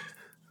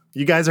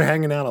 You guys are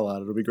hanging out a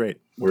lot. It'll be great.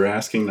 We're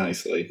asking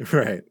nicely.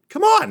 Right.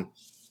 Come on.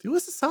 Do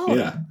us a solid.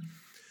 Yeah.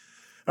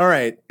 All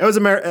right. That was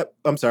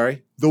I'm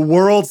sorry. The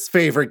world's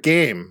favorite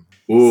game.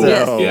 Ooh,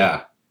 So-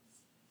 yeah.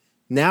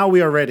 Now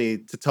we are ready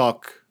to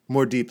talk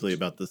more deeply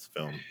about this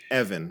film.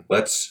 Evan,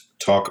 Let's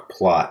talk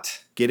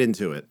plot get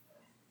into it.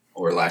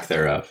 or lack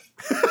thereof.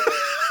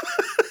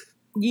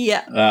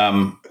 Yeah.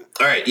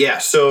 All right, yeah.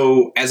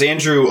 So as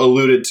Andrew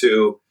alluded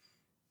to,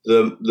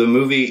 the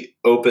movie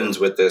opens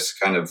with this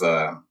kind of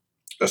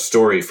a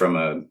story from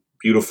a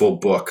beautiful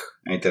book,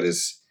 right? That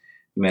is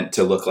meant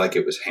to look like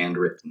it was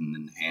handwritten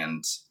and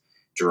hand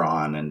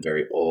drawn and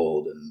very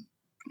old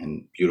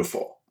and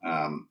beautiful.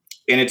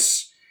 And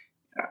it's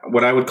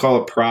what I would call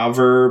a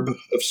proverb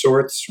of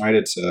sorts, right?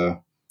 It's a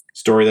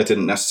story that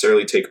didn't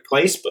necessarily take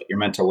place, but you're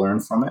meant to learn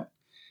from it.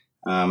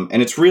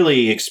 And it's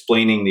really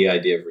explaining the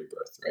idea of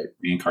rebirth, right?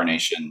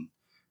 Reincarnation,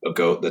 a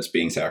goat that's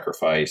being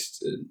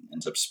sacrificed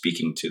ends up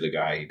speaking to the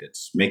guy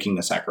that's making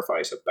the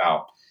sacrifice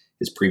about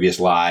his previous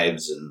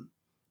lives, and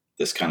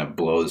this kind of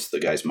blows the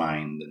guy's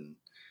mind, and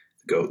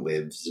the goat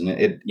lives, and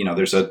it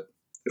there's a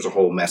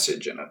whole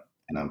message and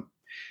a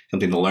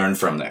something to learn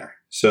from there.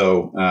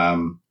 So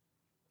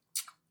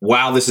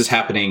while this is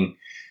happening,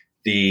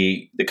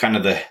 the kind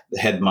of the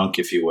head monk,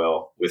 if you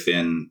will,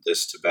 within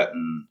this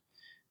Tibetan,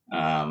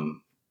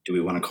 do we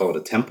want to call it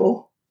a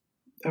temple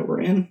that we're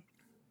in?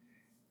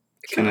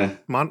 Sure. Kind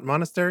of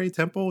Monastery,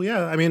 temple.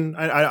 Yeah. I mean,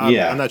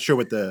 Yeah. I'm not sure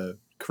what the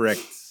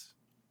correct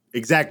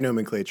exact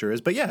nomenclature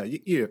is, but yeah,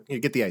 you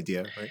get the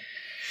idea, right?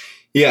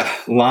 Yeah,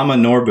 Lama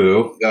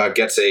Norbu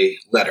gets a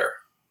letter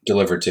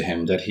delivered to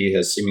him that he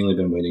has seemingly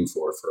been waiting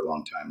for a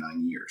long time,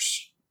 9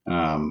 years.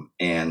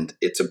 And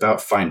it's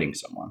about finding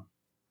someone,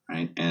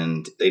 right?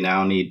 And they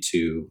now need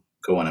to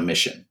go on a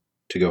mission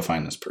to go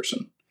find this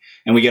person.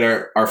 And we get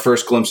our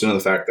first glimpse into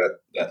the fact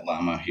that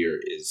Lama here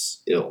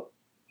is ill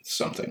with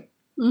something,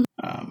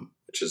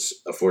 which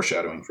is a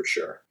foreshadowing for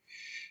sure.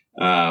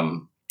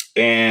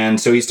 And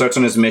so he starts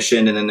on his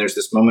mission, and then there's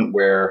this moment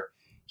where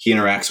he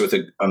interacts with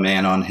a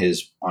man on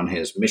his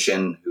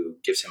mission who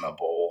gives him a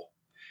bowl,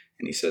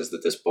 and he says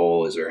that this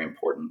bowl is very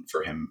important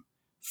for him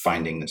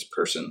finding this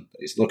person that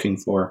he's looking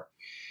for.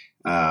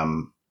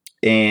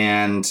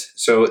 And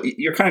so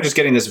you're kind of just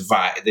getting this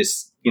vibe,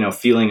 this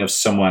feeling of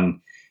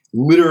someone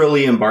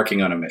literally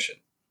embarking on a mission,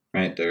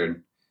 right?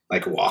 They're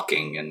like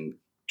walking and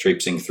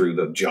traipsing through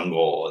the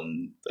jungle,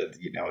 and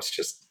it's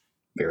just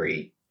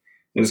it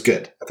was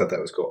good. I thought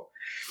that was cool.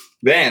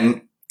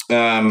 Then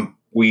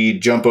we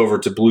jump over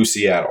to Blue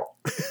Seattle.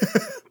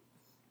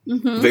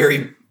 Mm-hmm.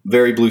 Very,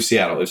 very Blue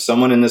Seattle. If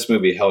someone in this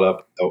movie held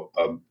up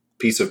a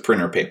piece of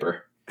printer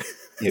paper,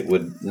 it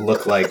would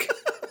look like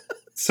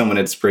someone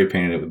had spray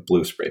painted it with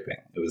blue spray paint.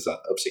 It was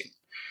obscene.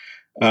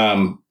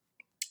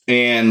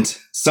 And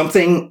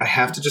something, I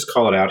have to just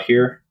call it out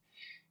here.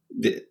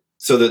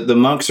 So the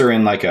monks are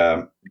in like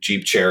a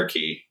Jeep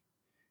Cherokee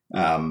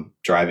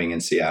driving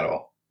in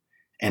Seattle.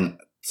 And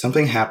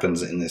something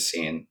happens in this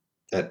scene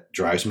that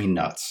drives me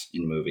nuts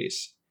in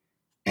movies.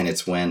 And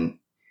it's when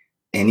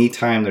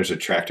anytime there's a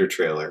tractor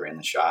trailer in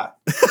the shot,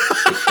 they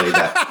play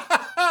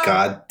that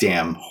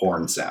goddamn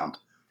horn sound.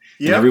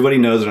 Yep. And everybody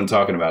knows what I'm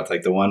talking about. It's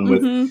like the one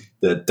with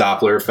the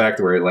Doppler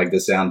effect where like the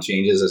sound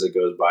changes as it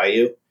goes by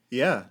you.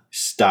 Yeah.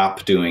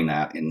 Stop doing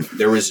that. And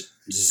there was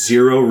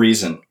zero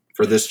reason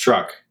for this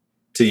truck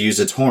to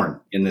use its horn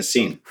in this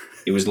scene.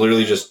 It was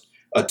literally just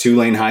a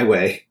 2-lane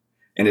highway,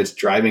 and it's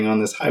driving on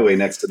this highway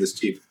next to this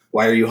Jeep.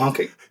 Why are you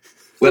honking?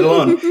 Let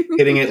alone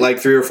hitting it like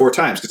 3 or 4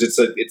 times, because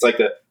it's like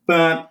the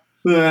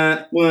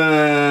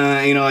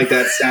like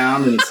that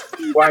sound. And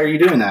why are you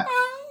doing that?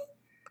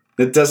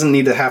 That doesn't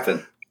need to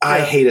happen.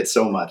 I hate it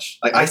so much.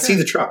 Like I see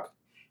the truck.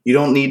 You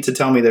don't need to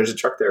tell me there's a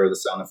truck there with a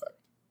sound effect.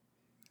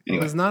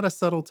 Anyway. It was not a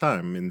subtle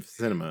time in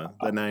cinema,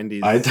 the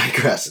 90s. I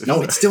digress.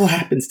 No, it still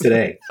happens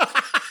today.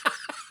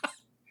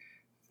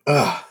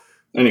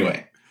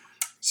 Anyway,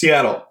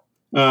 Seattle.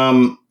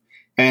 And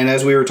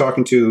as we were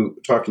talking to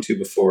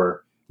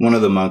before, one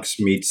of the monks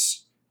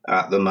meets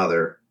the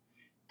mother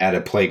at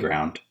a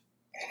playground.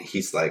 And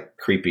he's like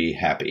creepy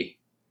happy.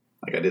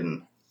 Like I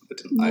didn't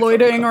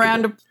loitering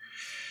around a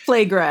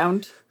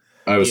playground.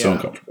 I was so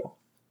uncomfortable.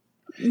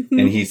 Mm-hmm.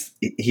 And he's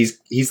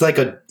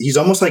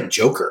almost like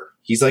Joker.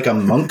 He's like a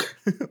monk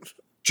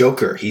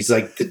Joker. He's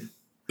like the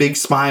big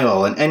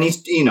smile, and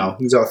he's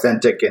he's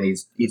authentic, and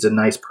he's a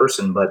nice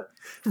person, but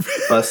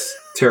us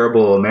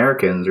terrible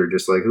Americans are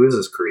just like, who is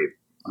this creep?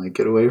 Like,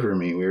 get away from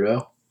me,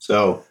 weirdo.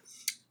 So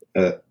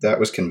that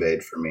was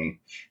conveyed for me.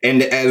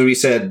 And as we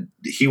said,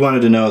 he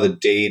wanted to know the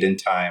date and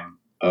time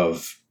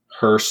of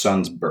her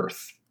son's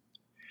birth.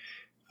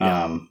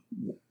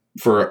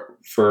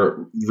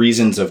 For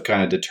reasons of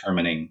kind of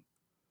determining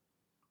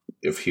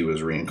if he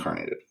was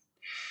reincarnated.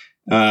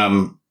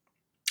 And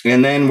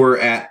then we're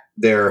at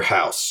their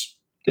house,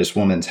 this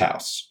woman's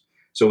house.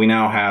 So we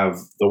now have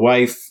the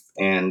wife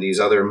and these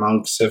other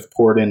monks have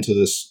poured into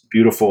this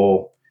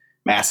beautiful,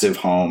 massive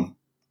home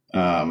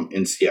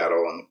in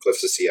Seattle, on the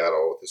cliffs of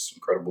Seattle, with this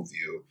incredible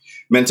view.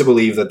 Meant to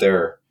believe that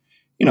they're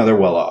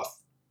well off.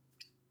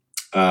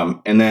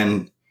 And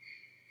then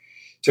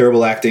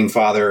terrible acting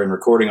father and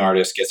recording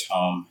artist gets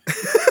home.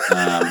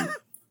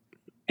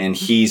 And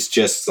he's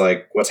just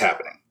like, what's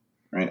happening?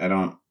 Right?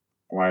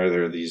 Why are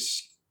there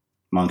these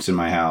monks in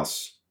my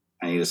house?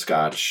 I need a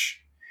scotch.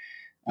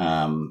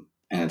 And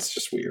it's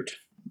just weird.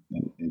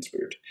 It's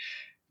weird.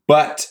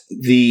 But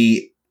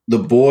the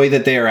boy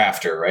that they're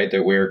after, right?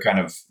 That we're kind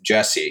of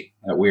Jesse,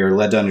 that we are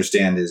led to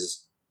understand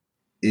is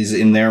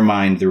in their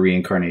mind the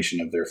reincarnation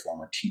of their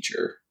former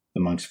teacher,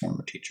 the monk's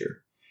former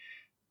teacher.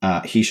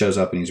 He shows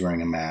up and he's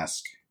wearing a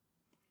mask.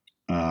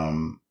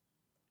 And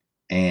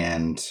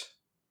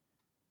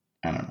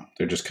I don't know.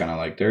 They're just kind of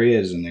like, there he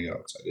is, and they go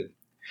excited.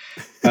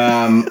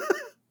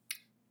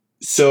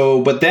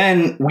 But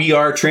then we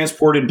are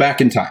transported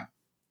back in time.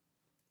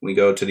 We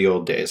go to the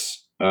old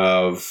days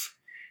of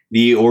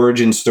the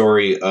origin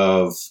story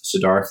of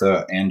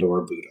Siddhartha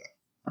and/or Buddha.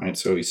 Right.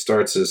 So he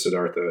starts as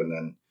Siddhartha and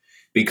then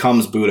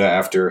becomes Buddha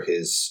after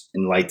his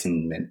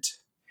enlightenment.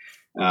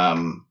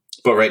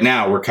 But right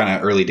now we're kind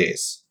of early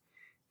days.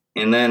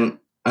 And then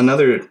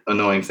another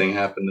annoying thing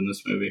happened in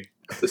this movie,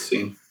 this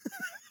scene.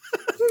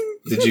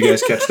 Did you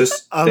guys catch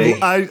this?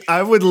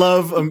 I would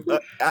love,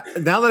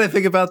 now that I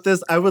think about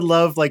this, I would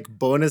love like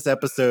bonus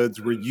episodes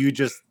where you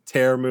just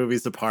tear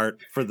movies apart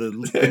for the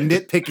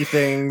nitpicky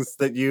things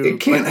that you... It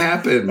can't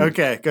happen.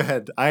 Okay, go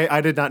ahead. I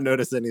did not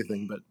notice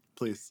anything, but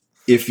please.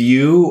 If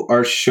you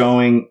are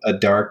showing a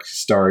dark,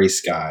 starry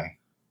sky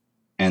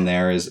and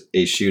there is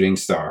a shooting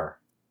star,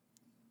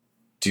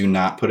 do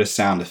not put a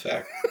sound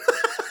effect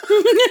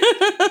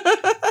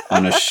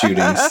on a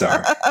shooting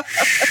star.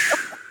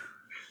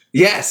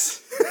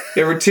 Yes,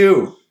 there were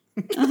two.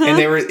 And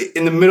they were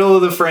in the middle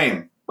of the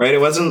frame, right? It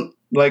wasn't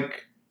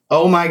like,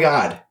 oh my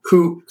God.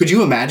 Could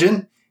you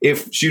imagine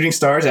if shooting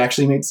stars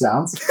actually made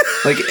sounds?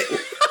 Like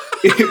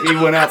if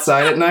you went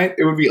outside at night,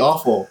 it would be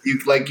awful. You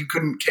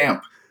couldn't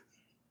camp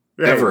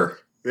ever.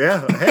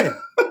 Yeah. Hey,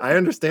 I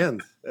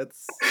understand.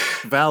 That's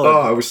valid. Oh,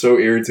 I was so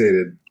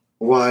irritated.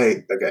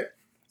 Why? Okay.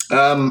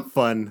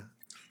 Fun.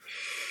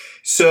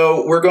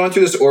 So we're going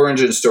through this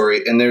origin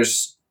story, and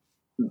there's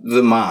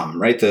the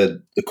mom, right?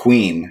 The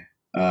queen,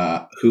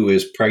 who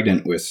is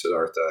pregnant with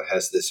Siddhartha,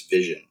 has this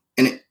vision.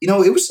 And,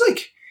 it was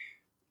like,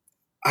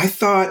 I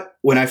thought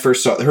when I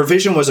first saw her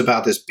vision was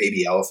about this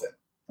baby elephant,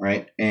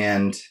 right?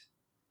 And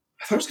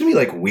I thought it was going to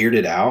be like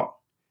weirded out.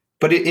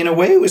 But in a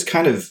way, it was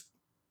kind of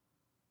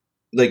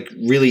like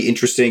really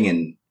interesting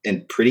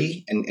and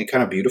pretty and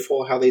kind of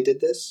beautiful how they did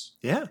this.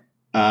 Yeah.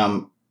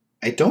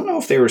 I don't know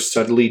if they were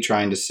subtly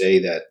trying to say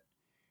that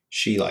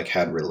she like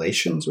had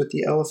relations with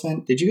the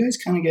elephant. Did you guys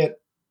kind of get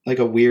like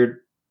a weird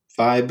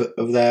vibe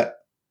of that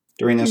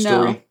during that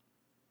story?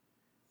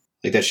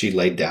 Like that she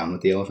laid down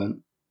with the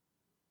elephant?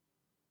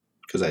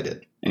 Because I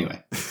did.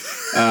 Anyway,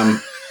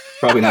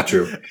 probably not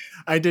true.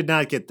 I did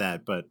not get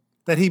that, but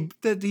that he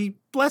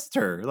blessed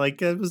her.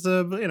 Like it was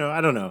I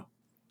don't know.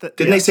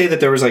 Didn't they say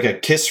that there was like a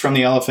kiss from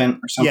the elephant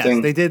or something?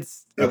 Yes, they did.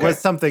 It was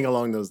something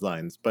along those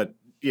lines, but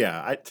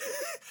yeah,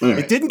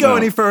 it didn't go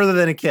any further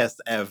than a kiss,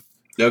 Ev.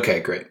 Okay,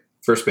 great.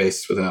 First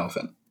base with an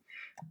elephant.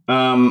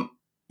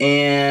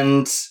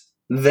 And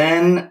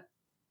then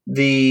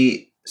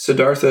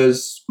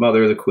Siddhartha's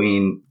mother, the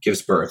queen,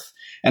 gives birth.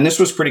 And this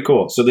was pretty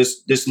cool. So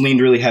this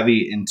leaned really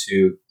heavy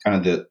into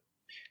kind of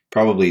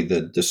probably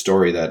the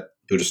story that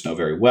Buddhists know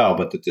very well,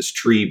 but that this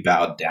tree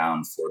bowed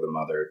down for the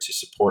mother to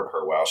support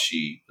her while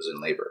she was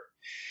in labor.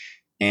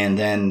 And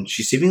then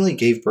she seemingly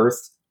gave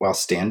birth while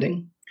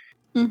standing,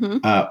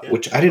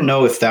 which I didn't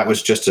know if that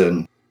was just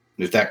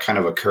if that kind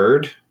of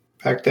occurred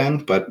back then,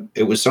 but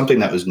it was something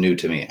that was new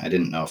to me. I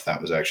didn't know if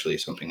that was actually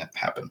something that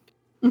happened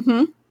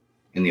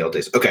in the old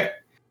days. Okay.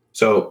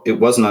 So it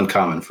wasn't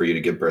uncommon for you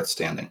to give birth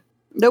standing.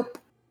 Nope.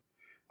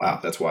 Wow.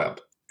 That's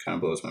wild. Kind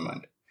of blows my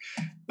mind.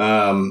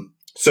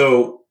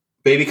 So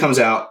baby comes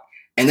out,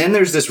 and then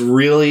there's this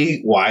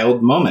really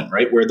wild moment,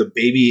 right? Where the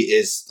baby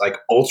is like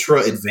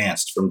ultra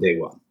advanced from day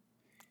one.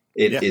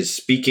 It is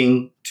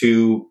speaking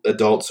to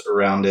adults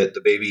around it.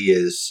 The baby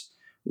is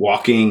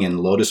walking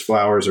and lotus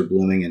flowers are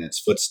blooming in its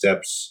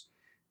footsteps.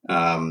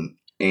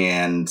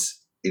 And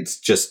it's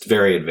just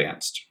very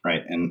advanced,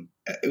 right? And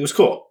it was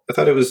cool. I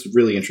thought it was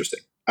really interesting.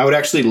 I would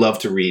actually love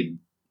to read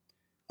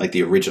like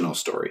the original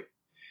story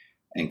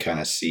and kind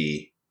of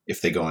see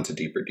if they go into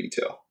deeper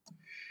detail.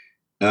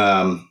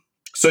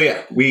 So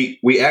yeah, we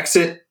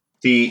exit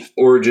the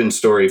origin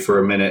story for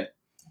a minute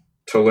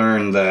to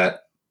learn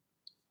that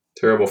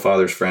Terrible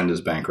Father's friend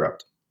is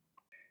bankrupt.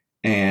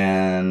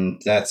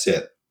 And that's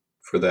it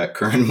for that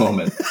current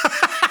moment.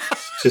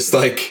 Just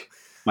like,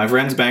 my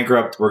friend's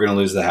bankrupt, we're going to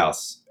lose the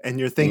house. And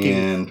you're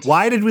thinking,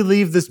 why did we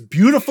leave this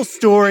beautiful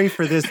story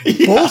for this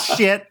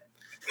bullshit?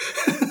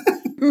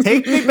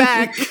 Take me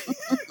back.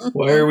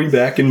 Why are we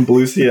back in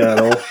Blue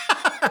Seattle?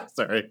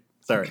 Sorry.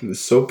 It was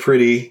so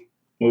pretty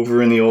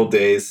over in the old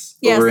days.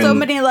 Yeah, so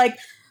many like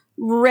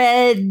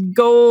red,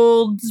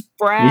 gold,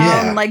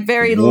 brown, like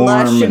very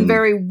lush and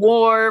very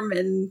warm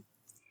and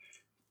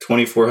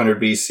 2400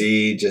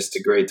 BC, just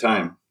a great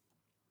time.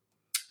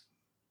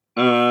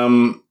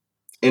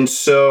 And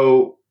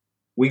so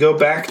we go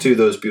back to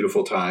those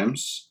beautiful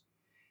times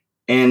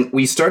and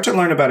we start to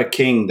learn about a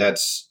king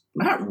that's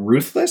not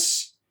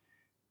ruthless,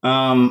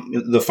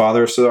 the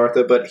father of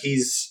Siddhartha, but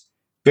he's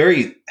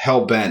very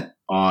hell-bent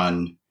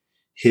on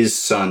his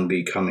son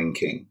becoming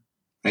king.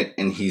 Right?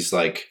 And he's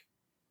like,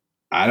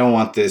 I don't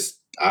want this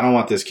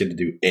kid to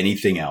do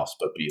anything else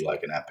but be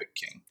like an epic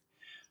king.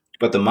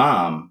 But the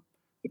mom,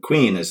 the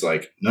queen, is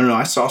like, no,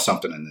 I saw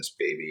something in this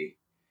baby.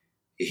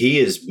 He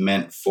is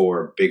meant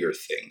for bigger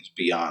things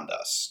beyond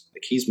us.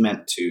 Like he's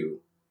meant to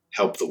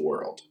help the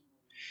world.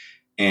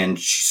 And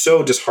she's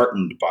so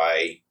disheartened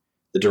by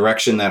the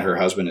direction that her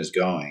husband is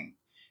going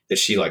that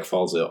she like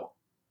falls ill.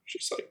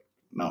 She's like,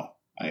 no,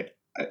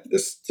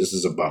 this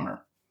is a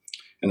bummer.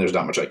 And there's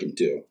not much I can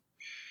do.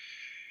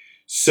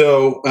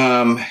 So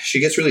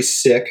she gets really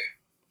sick.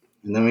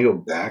 And then we go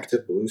back to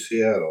Blue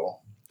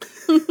Seattle.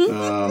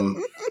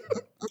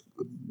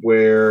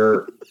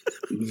 Where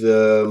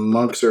the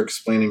monks are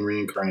explaining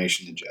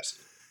reincarnation to Jesse.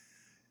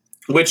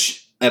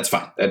 Which, that's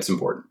fine. That's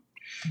important.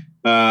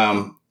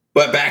 But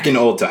back in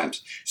old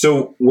times.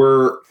 So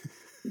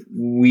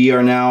we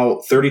are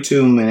now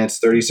 32 minutes,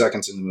 30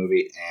 seconds in the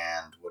movie,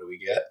 and what do we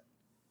get?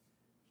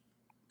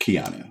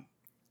 Keanu.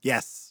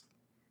 Yes.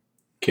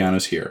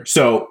 Keanu's here.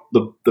 So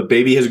the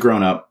baby has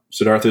grown up.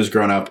 Siddhartha has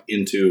grown up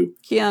into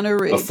Keanu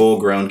Reeves. A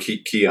full-grown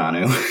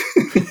Keanu.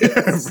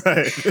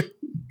 Right.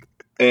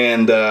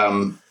 And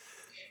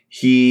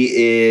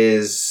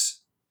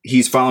he's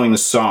following the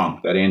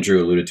song that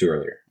Andrew alluded to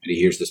earlier, and he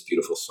hears this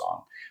beautiful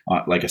song,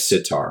 like a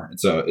sitar.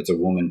 It's a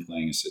woman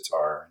playing a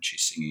sitar, and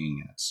she's singing,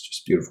 and it's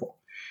just beautiful.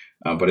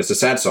 But it's a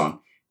sad song,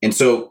 and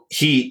so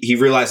he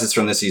realizes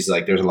from this, he's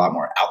like, there's a lot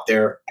more out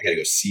there. I got to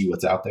go see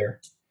what's out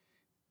there.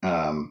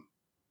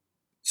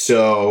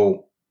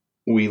 So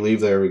we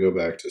leave there. We go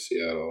back to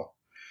Seattle.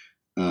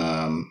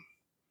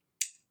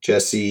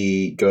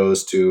 Jesse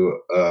goes to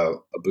a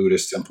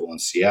Buddhist temple in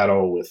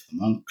Seattle with the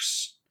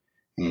monks,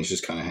 and he's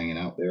just kind of hanging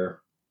out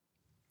there.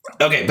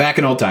 Okay, back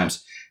in old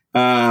times.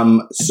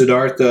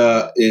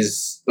 Siddhartha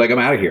is like, I'm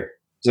out of here.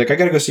 He's like, I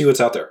got to go see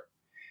what's out there.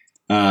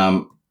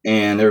 And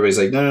everybody's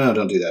like, no,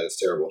 don't do that. It's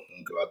terrible.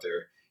 Don't go out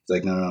there. He's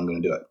like, no, I'm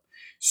going to do it.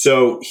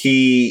 So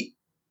he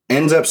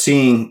ends up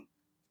seeing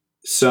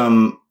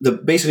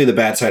basically the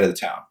bad side of the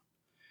town.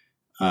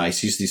 He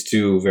sees these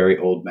two very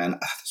old men.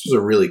 This was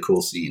a really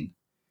cool scene.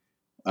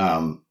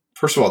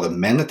 First of all, the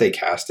men that they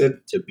casted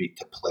to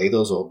play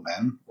those old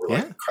men were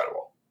like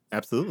incredible.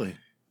 Absolutely.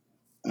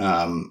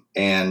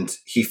 And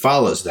he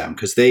follows them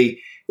because it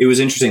was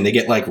interesting. They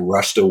get like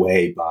rushed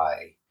away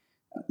by,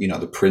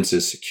 the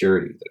prince's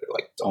security. They're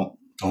like, don't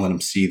let him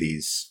see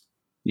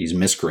these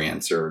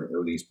miscreants or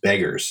these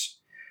beggars.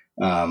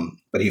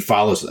 But he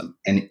follows them,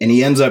 and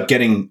he ends up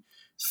getting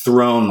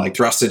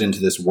thrusted into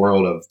this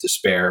world of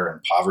despair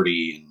and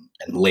poverty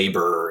and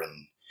labor.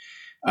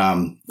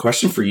 And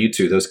question for you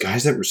two: those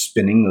guys that were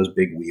spinning those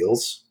big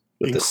wheels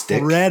with the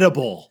stick,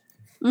 incredible.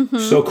 Mm-hmm.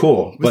 So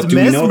cool. But do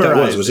we know what that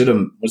was? Was it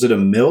a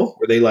mill?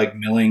 Were they like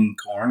milling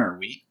corn or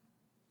wheat?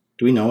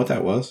 Do we know what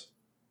that was?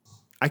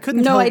 I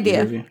couldn't no tell.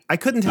 idea. I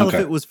couldn't tell if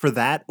it was for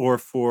that or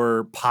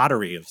for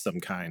pottery of some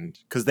kind,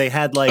 because they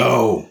had like.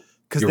 Oh,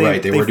 you're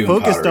right. They were doing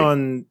focused pottery.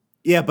 on.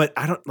 Yeah, but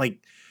I don't like.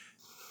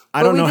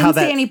 I But don't know how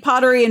that. We didn't see any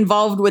pottery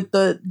involved with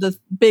the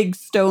big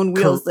stone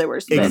wheels they were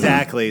spinning.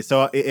 Exactly.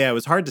 So yeah, it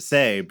was hard to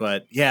say,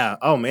 but yeah.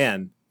 Oh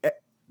man.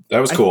 That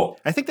was cool.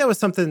 I think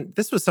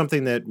this was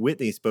something that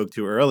Whitney spoke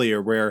to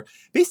earlier, where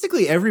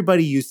basically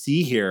everybody you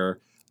see here,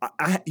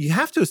 you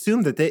have to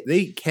assume that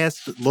they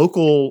cast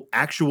local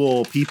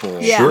actual people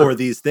for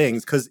these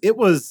things, because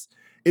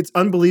it's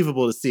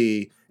unbelievable to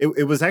see.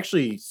 It was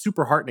actually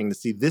super heartening to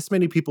see this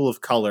many people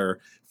of color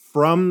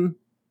from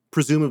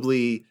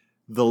presumably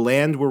the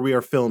land where we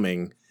are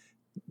filming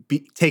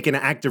take an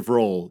active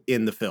role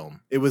in the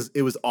film. It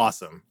was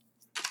awesome.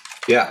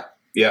 Yeah,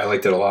 I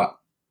liked it a lot.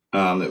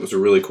 It was a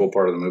really cool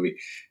part of the movie,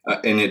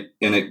 and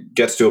it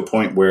gets to a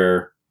point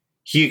where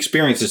he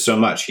experiences so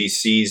much. He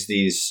sees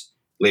these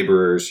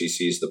laborers, he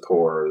sees the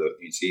poor,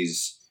 he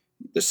sees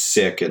the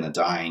sick and the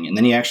dying, and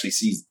then he actually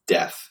sees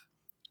death.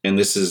 And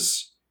this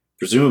is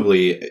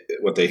presumably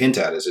what they hint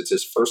at is it's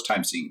his first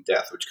time seeing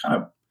death, which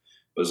kind of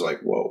was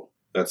like, whoa,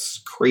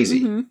 that's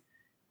crazy. Mm-hmm.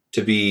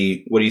 To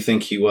be, what do you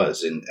think he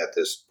was at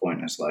this point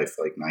in his life,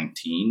 like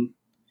 19?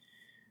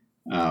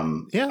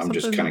 I'm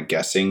just kind of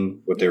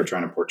guessing what they were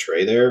trying to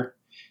portray there.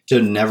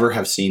 To never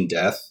have seen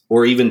death,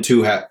 or even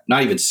to have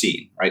not even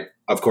seen, right?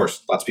 Of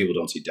course, lots of people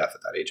don't see death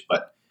at that age,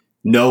 but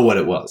know what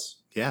it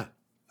was. Yeah.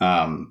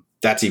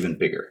 That's even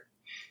bigger.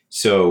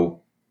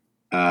 So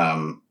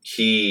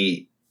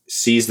he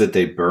sees that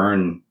they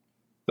burn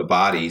the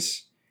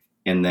bodies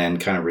and then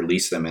kind of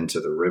release them into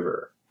the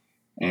river.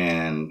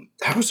 And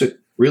that was a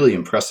really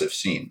impressive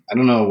scene. I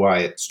don't know why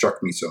it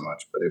struck me so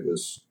much, but it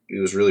was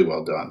really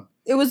well done.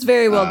 It was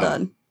very well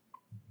done.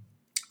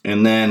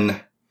 And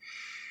then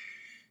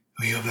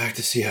we go back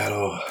to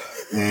Seattle,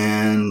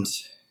 and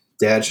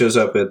Dad shows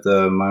up at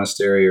the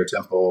monastery or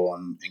temple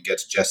and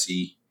gets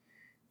Jesse.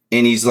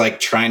 And he's like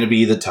trying to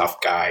be the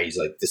tough guy. He's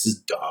like, this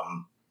is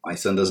dumb. My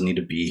son doesn't need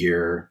to be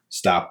here.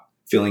 Stop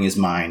filling his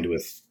mind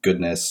with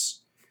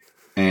goodness.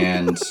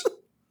 And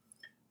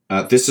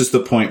this is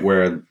the point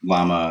where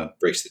Lama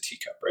breaks the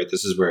teacup, right?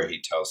 This is where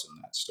he tells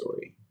him that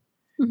story.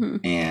 Mm-hmm.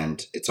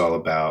 And it's all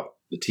about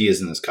the tea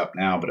is in this cup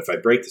now, but if I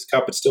break this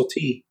cup, it's still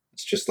tea.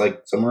 It's just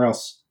like somewhere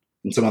else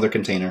in some other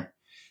container.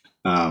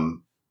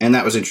 And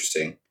that was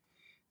interesting.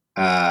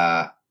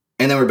 And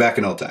then we're back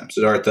in old times.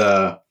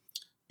 Siddhartha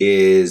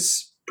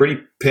is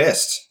pretty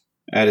pissed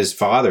at his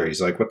father.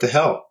 He's like, what the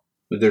hell?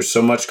 There's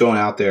so much going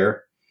out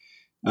there.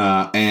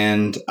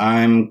 And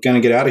I'm going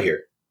to get out of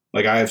here.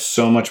 Like, I have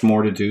so much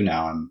more to do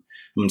now. I'm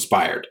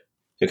inspired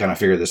to kind of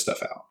figure this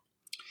stuff out.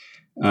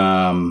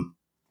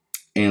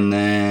 And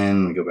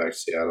then we go back to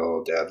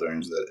Seattle. Dad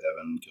learns that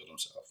Evan killed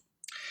himself.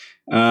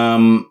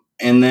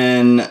 And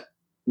then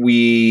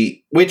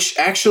which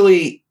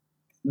actually,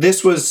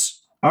 this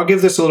was, I'll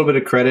give this a little bit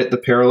of credit. The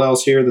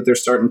parallels here that they're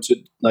starting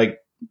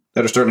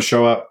to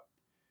show up.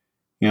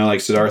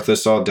 Like Siddhartha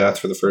saw death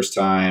for the first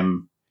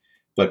time,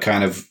 but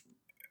kind of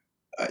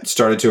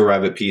started to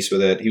arrive at peace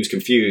with it. He was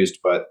confused,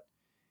 but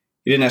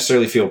he didn't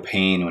necessarily feel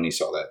pain when he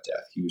saw that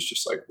death. He was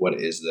just like, what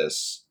is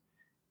this?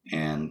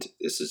 And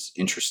this is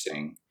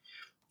interesting.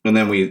 And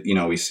then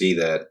we see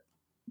that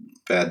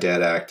bad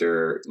dad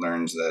actor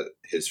learns that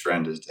his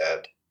friend is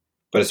dead,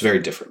 but it's very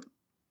different.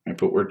 Right?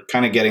 But we're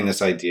kind of getting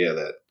this idea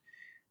that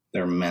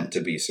there are meant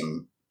to be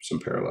some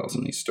parallels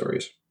in these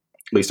stories.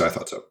 At least I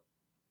thought so.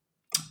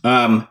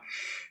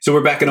 So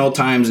we're back in old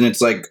times, and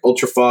it's like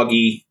ultra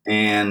foggy,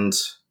 and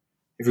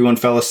everyone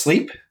fell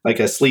asleep. Like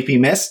a sleepy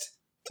mist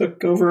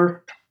took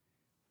over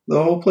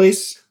the whole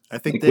place. I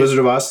think like Wizard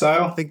of Oz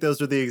style. I think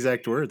those are the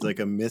exact words. Like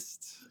a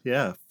mist,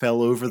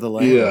 fell over the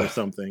land or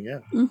something. Yeah.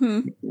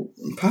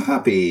 Mm-hmm.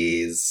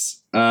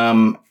 Poppies.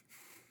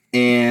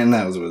 And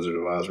that was a Wizard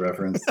of Oz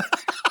reference.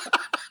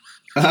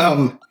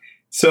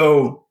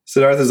 So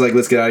Siddhartha's like,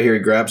 let's get out of here. He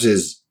grabs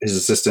his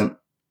assistant.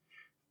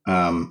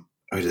 That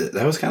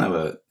was kind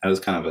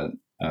of a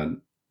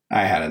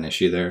I had an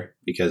issue there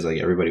because like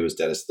everybody was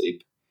dead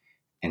asleep,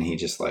 and he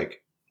just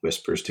like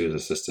whispers to his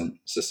assistant.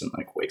 Assistant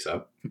like wakes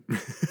up.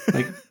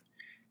 Like,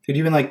 dude,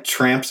 you've been like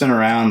tramping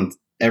around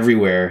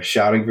everywhere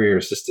shouting for your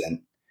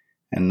assistant,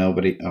 and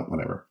nobody. Oh,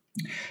 whatever.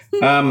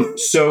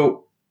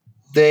 So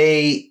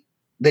they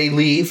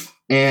leave,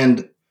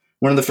 and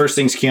one of the first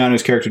things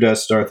Keanu's character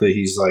does, Siddhartha,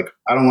 he's like,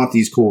 I don't want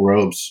these cool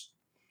robes.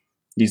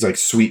 These like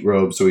sweet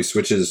robes. So he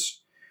switches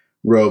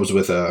robes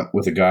with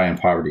a guy in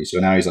poverty. So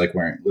now he's like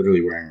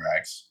literally wearing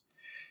rags.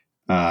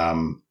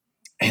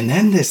 And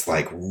then this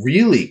like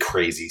really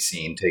crazy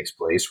scene takes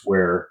place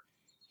where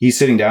he's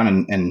sitting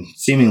down and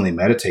seemingly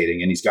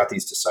meditating, and he's got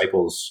these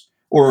disciples,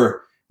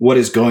 or what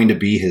is going to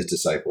be his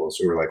disciples,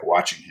 who are like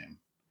watching him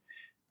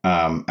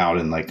out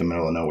in like the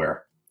middle of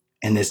nowhere.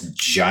 And this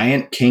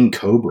giant king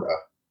cobra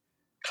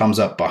comes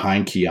up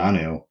behind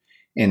Keanu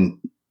and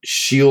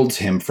shields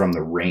him from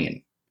the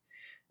rain.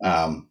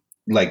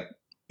 Like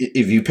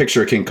if you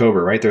picture a king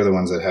cobra, right? They're the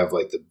ones that have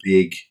like the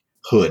big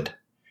hood,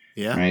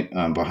 right,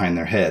 behind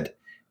their head,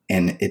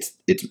 and it's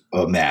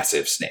a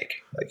massive snake,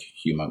 like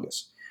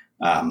humongous,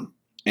 and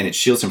it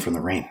shields him from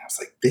the rain. I was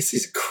like, this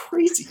is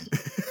crazy.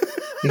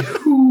 Like,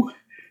 who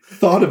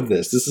thought of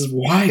this? This is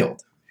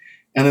wild.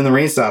 And then the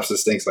rain stops. The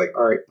snake's like,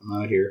 all right, I'm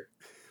out of here.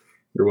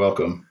 You're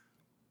welcome.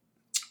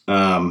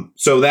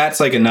 So that's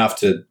like enough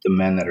to the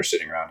men that are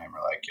sitting around him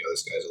are like, yo,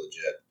 this guy's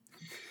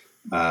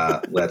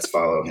legit. Let's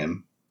follow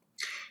him.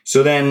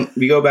 So then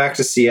we go back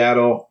to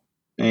Seattle,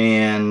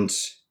 and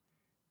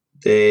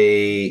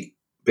they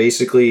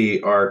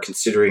basically are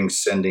considering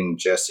sending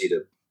Jesse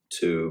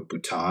to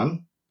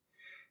Bhutan.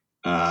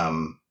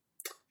 And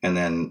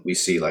then we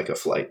see like a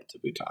flight to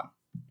Bhutan.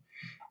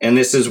 And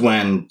this is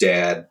when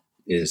Dad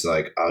is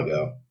like, I'll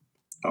go.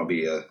 I'll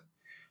be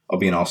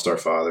an all-star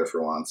father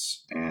for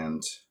once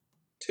and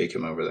take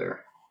him over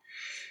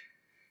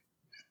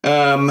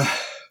there.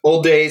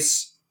 Old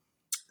days,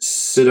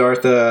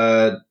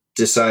 Siddhartha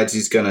decides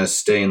he's going to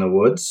stay in the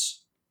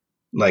woods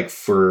like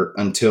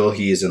until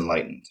he is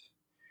enlightened.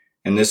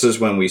 And this is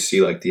when we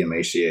see like the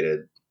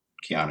emaciated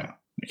Keanu.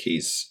 Like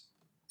he's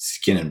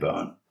skin and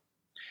bone.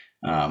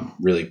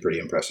 Really pretty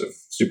impressive.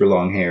 Super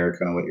long hair,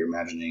 kind of what you're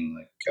imagining,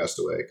 like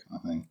Castaway kind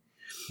of thing.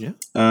 Yeah.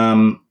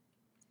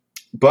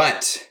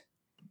 But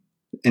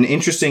an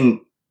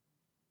interesting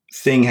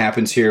thing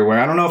happens here where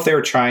I don't know if they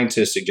were trying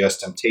to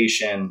suggest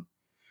temptation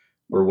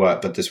or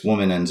what, but this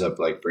woman ends up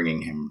like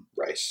bringing him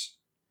rice.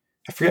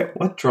 I forget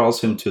what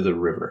draws him to the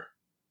river.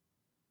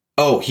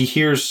 Oh, he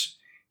hears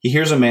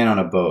a man on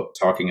a boat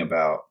talking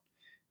about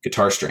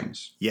guitar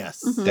strings.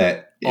 Yes. Mm-hmm.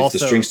 That if also,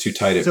 the string's too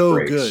tight, it so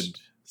breaks.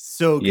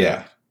 So good.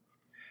 Yeah.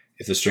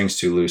 If the string's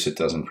too loose, it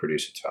doesn't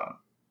produce a tone.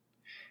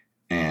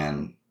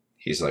 And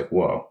he's like,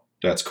 whoa,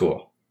 that's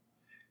cool.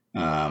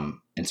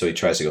 And so he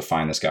tries to go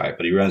find this guy,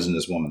 but he runs into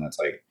this woman that's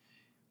like,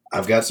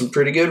 I've got some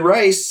pretty good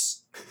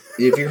rice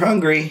if you're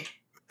hungry.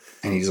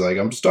 And he's like,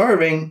 I'm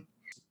starving.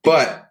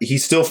 But he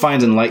still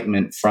finds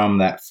enlightenment from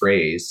that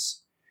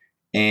phrase.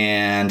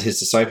 And his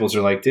disciples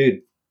are like,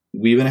 dude,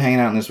 we've been hanging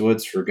out in this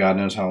woods for God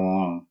knows how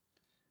long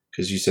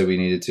because you said we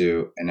needed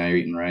to, and now you're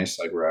eating rice.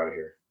 Like, we're out of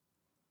here.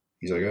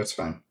 He's like, that's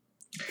fine.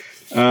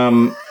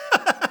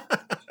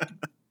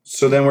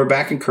 So then we're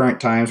back in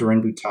current times. We're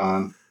in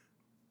Bhutan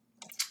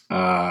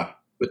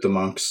with the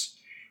monks.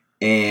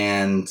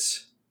 And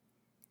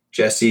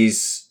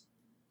Jesse's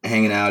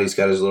hanging out. He's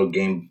got his little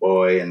Game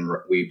Boy, and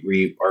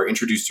we are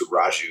introduced to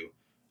Raju.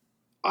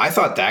 I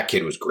thought that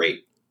kid was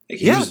great. Like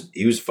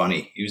he was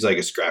funny. He was like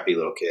a scrappy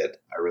little kid.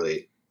 I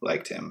really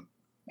liked him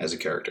as a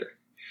character.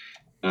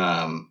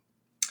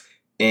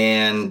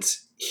 And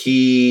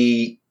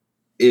he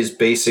is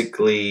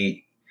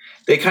basically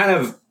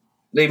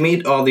they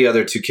meet all the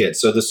other two kids.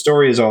 So the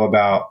story is all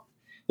about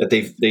that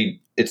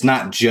it's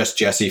not just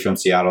Jesse from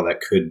Seattle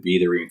that could be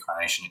the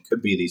reincarnation. It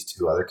could be these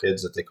two other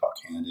kids that they call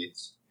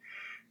candidates.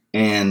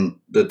 And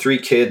the three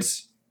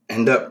kids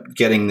end up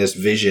getting this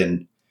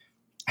vision.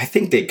 I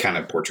think they kind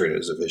of portrayed it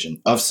as a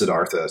vision of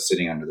Siddhartha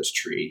sitting under this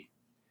tree.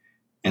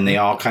 And they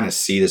all kind of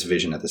see this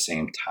vision at the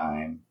same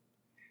time.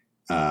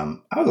 I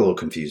was a little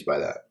confused by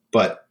that.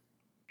 But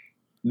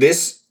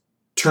this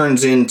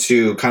turns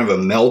into kind of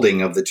a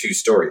melding of the two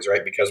stories,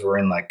 right? Because we're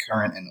in like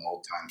current and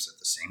old times at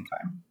the same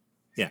time.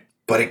 Yeah.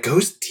 But it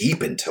goes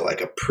deep into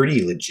like a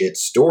pretty legit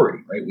story,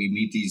 right? We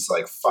meet these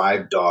like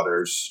 5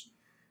 daughters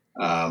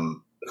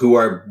who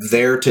are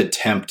there to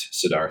tempt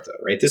Siddhartha,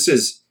 right? This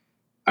is,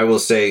 I will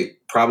say,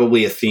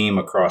 probably a theme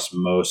across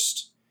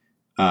most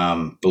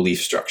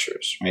belief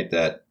structures, right?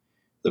 That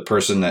the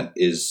person that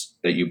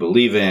you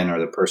believe in, or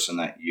the person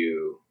that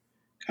you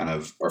kind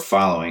of are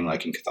following,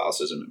 like in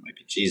Catholicism, it might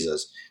be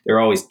Jesus. They're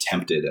always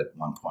tempted at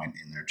one point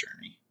in their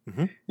journey.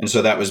 Mm-hmm. And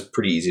so that was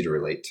pretty easy to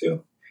relate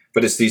to.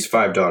 But it's these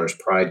 5 daughters: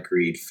 pride,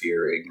 greed,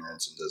 fear,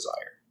 ignorance, and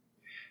desire.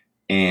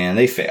 And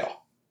they fail.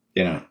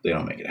 They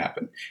don't make it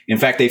happen. In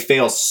fact, they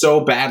fail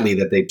so badly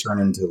that they turn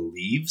into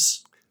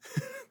leaves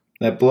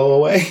that blow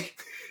away.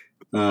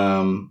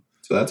 So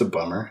that's a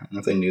bummer. I don't know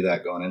if they knew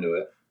that going into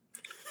it.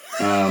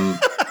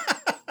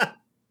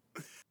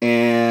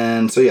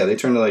 And so, yeah, they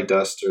turn to like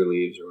dust or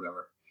leaves or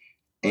whatever.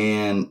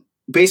 And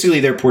basically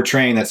they're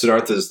portraying that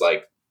Siddhartha's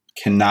like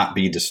cannot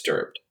be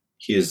disturbed.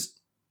 He is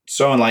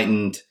so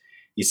enlightened.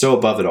 He's so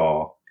above it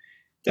all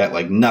that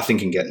like nothing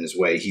can get in his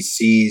way. He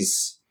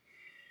sees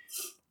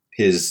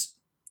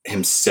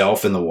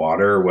himself in the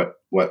water,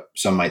 what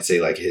some might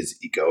say like his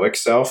egoic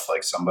self,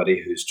 like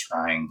somebody who's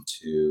trying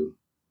to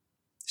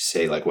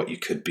say like what you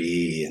could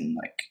be. And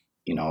like,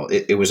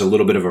 it was a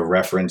little bit of a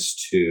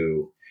reference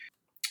to,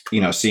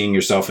 seeing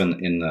yourself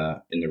in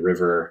the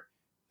river.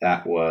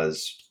 That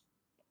was,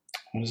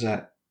 what is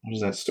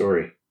that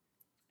story?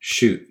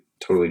 Shoot,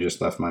 totally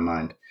just left my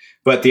mind.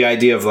 But the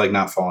idea of like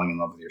not falling in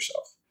love with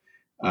yourself.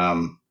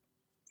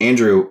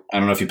 Andrew, I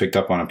don't know if you picked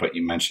up on it, but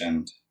you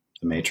mentioned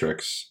The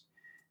Matrix.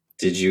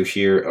 Did you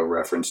hear a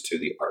reference to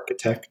the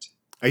architect?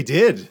 I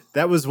did.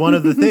 That was one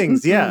of the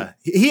things. Yeah.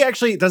 He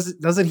actually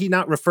doesn't he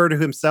not refer to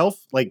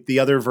himself, like the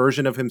other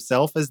version of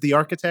himself, as the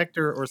architect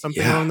or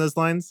something along those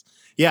lines?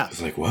 Yeah. I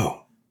was like,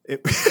 whoa.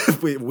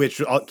 Which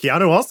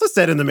Keanu also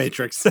said in The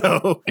Matrix.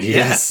 So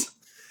yes.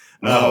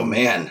 Oh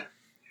man.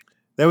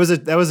 That was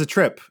a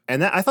trip.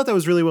 And I thought that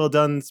was really well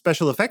done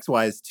special effects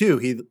wise too.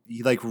 He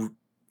like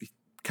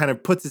kind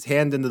of puts his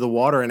hand into the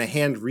water and a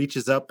hand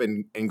reaches up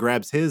and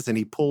grabs his, and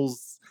he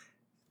pulls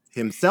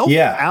himself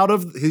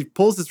he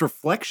pulls his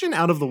reflection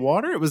out of the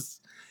water. It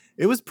was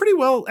pretty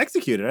well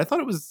executed. I thought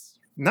it was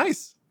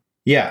nice.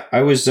 Yeah,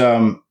 I was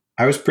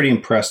pretty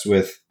impressed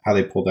with how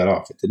they pulled that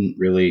off.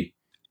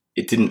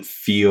 It didn't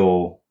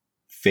feel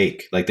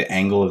fake, like the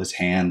angle of his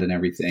hand and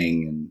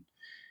everything. And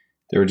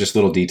there were just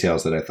little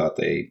details that I thought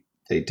they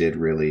did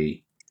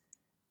really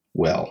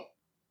well.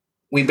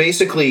 We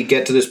basically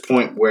get to this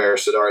point where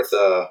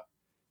Siddhartha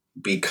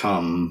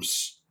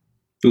becomes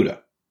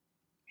Buddha.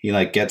 He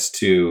like gets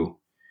to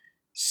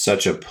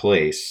such a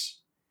place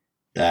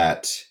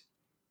that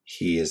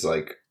he is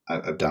like,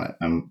 I've done it.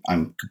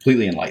 I'm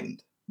completely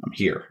enlightened. I'm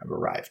here. I've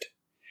arrived.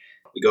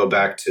 We go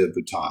back to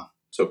Bhutan,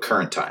 so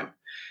current time,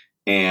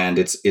 and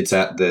it's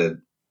at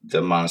the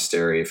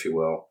monastery, if you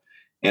will,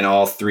 and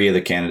all 3 of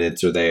the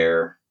candidates are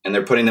there, and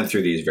they're putting them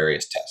through these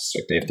various tests.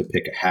 Like they have to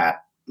pick a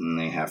hat, and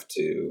they have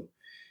to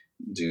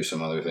do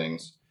some other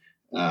things.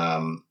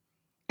 And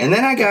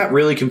then I got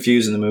really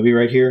confused in the movie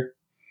right here,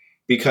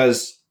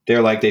 because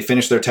they're like, they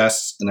finish their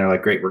tests and they're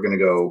like, great, we're going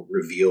to go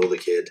reveal the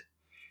kid.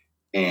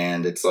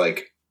 And it's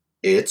like,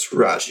 it's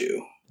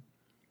Raju.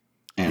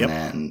 And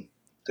then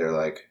they're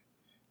like,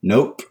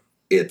 nope,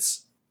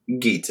 it's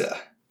Gita.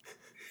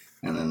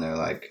 And then they're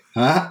like,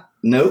 huh?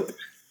 Nope,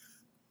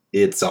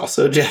 it's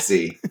also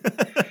Jesse.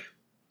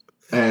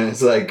 And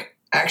it's like,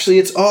 actually,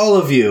 it's all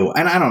of you.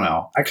 And I don't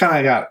know. I kind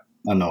of got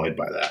annoyed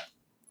by that.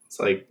 It's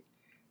like,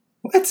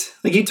 what?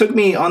 Like, you took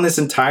me on this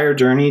entire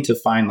journey to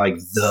find like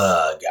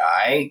the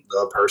guy,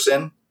 the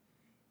person,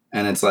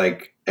 and it's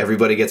like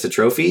everybody gets a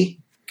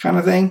trophy kind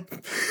of thing.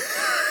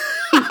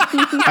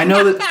 I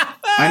know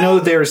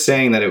that they were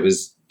saying that it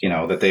was,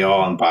 that they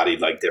all embodied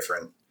like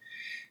different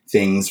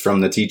things from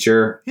the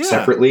teacher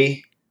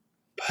separately,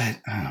 but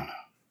I don't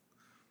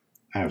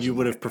know. You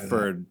would have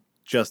preferred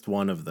just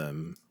one of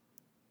them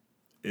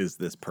is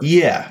this person.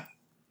 Yeah.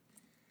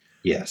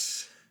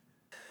 Yes.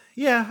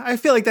 Yeah, I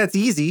feel like that's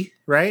easy,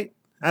 right?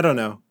 I don't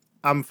know.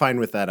 I'm fine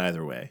with that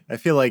either way. I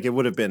feel like it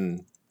would have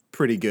been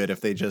pretty good if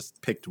they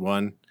just picked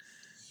one.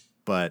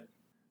 But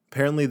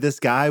apparently this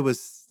guy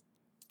was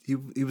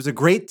he was a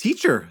great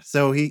teacher.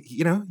 So he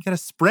you got to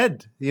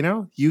spread,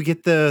 You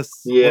get the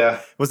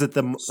was it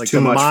the like too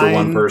the much mind, for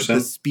one person?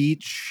 The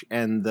speech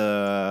and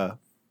the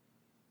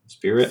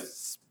spirit?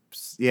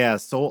 Yeah,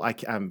 soul.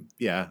 I'm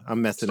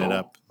messing it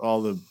up.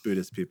 All the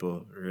Buddhist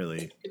people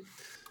really.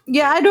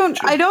 Yeah, I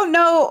don't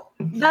know.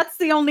 That's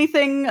the only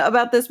thing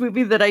about this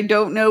movie that I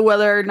don't know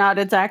whether or not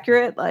it's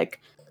accurate. Like,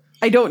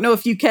 I don't know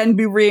if you can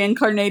be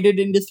reincarnated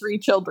into 3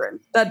 children.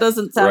 That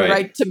doesn't sound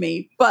right to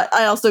me. But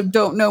I also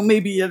don't know.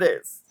 Maybe it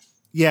is.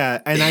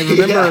 Yeah, and I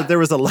remember there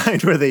was a line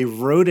where they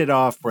wrote it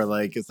off where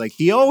like it's like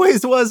he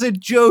always was a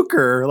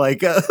joker,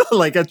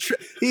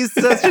 he's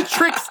such a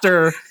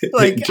trickster.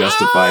 Like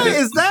justified it.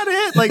 Is that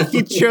it? Like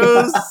he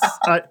chose,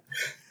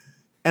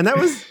 and that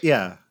was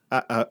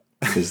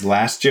his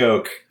last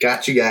joke.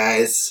 Got you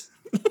guys.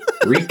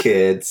 3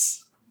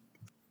 kids.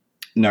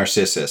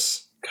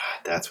 Narcissus.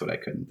 God, that's what I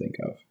couldn't think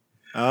of.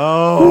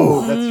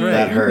 Oh, that's right.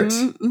 That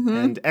hurts. Mm-hmm.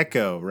 And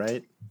Echo,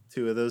 right?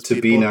 2 of those to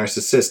people. be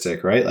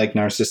narcissistic, right? Like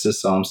Narcissus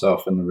saw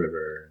himself in the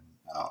river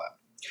and all that.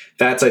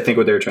 That's, I think,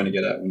 what they were trying to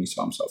get at when he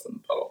saw himself in the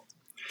puddle.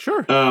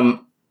 Sure.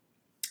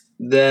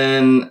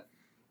 Then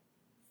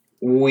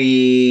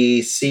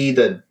we see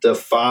that the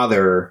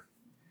father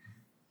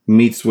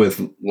meets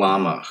with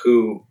Lama,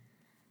 who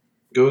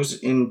goes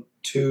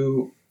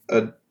into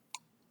a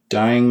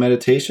dying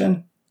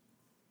meditation.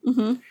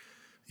 Mm-hmm.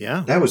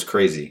 Yeah. That was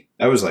crazy.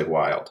 That was like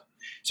wild.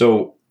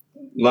 So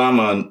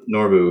Lama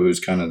Norbu, who's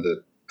kind of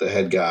the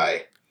head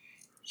guy,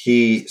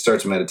 he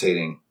starts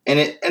meditating.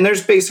 And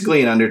there's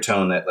basically an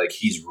undertone that like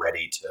he's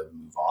ready to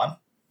move on.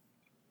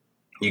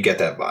 You get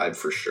that vibe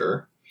for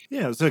sure.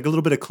 Yeah, it was like a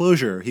little bit of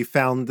closure. He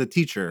found the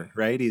teacher,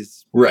 right?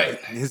 His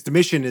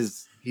mission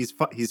is he's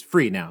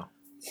free now.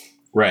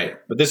 Right.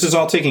 But this is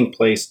all taking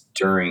place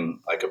during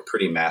like a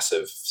pretty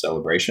massive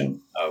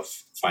celebration of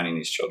finding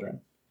these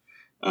children.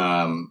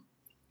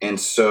 And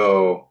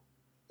so,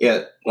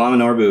 yeah, Lama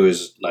Norbu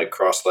is like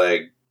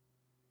cross-legged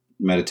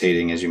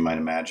meditating, as you might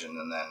imagine,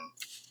 and then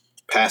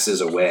passes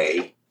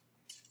away.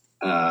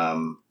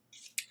 And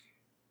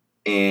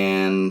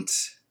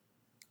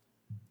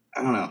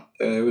I don't know.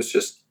 It was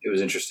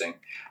interesting.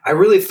 I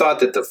really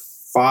thought that the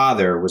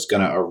father was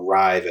going to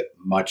arrive at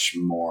much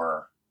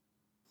more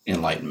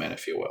enlightenment,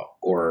 if you will,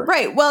 or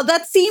right. Well,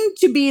 that seemed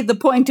to be the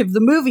point of the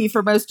movie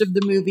for most of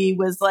the movie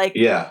was like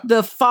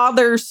the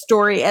father's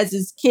story as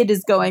his kid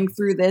is going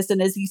through this.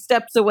 And as he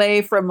steps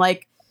away from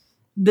like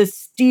the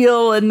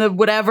steel and the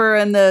whatever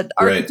and the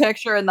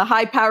architecture and the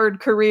high powered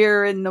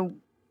career and the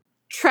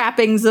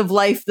trappings of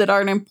life that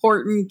aren't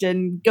important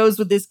and goes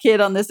with his kid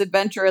on this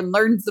adventure and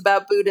learns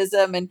about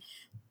Buddhism, and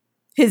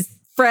his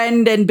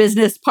friend and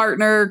business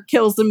partner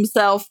kills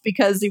himself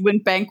because he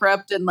went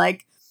bankrupt, and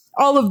like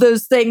all of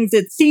those things.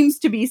 It seems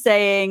to be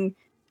saying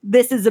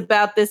this is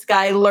about this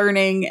guy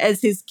learning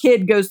as his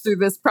kid goes through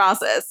this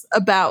process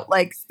about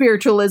like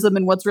spiritualism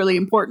and what's really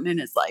important in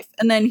his life.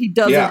 And then he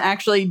doesn't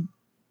actually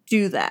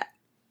do that.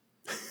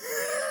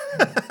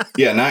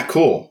 Yeah, not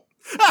cool.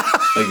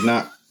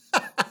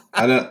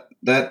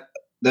 That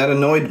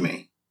annoyed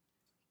me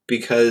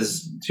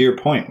because, to your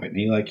point,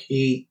 Whitney, like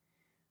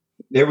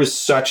there was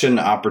such an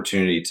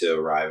opportunity to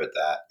arrive at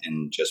that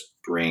and just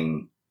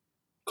bring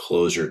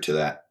closure to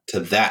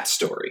that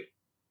story,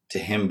 to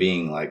him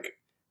being like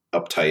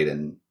uptight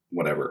and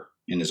whatever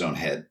in his own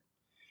head.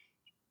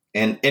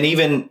 And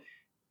even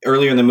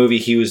earlier in the movie,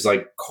 he was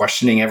like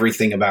questioning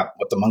everything about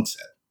what the monk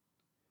said.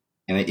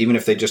 And even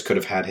if they just could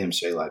have had him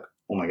say like,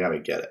 oh my God, I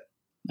get it.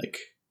 Like,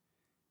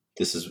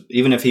 this is,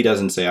 even if he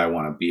doesn't say, I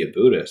want to be a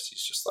Buddhist,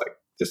 he's just like,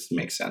 this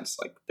makes sense,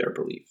 like their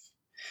belief.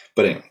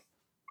 But anyway,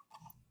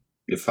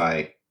 if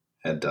I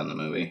had done the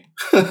movie.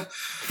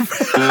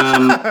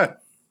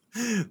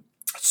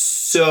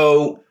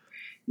 So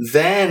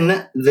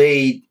then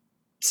they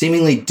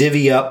seemingly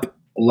divvy up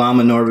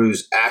Lama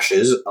Norbu's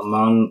ashes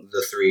among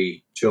the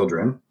three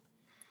children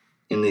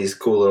in these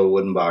cool little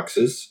wooden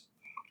boxes.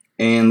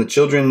 And the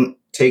children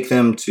take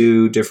them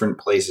to different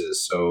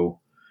places. So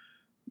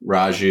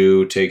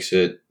Raju takes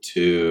it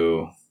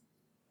to,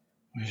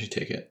 where does he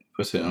take it?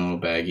 Puts it in a little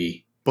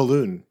baggie.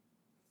 Balloons.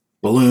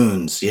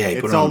 Yeah.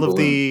 It's all of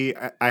the,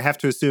 I have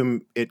to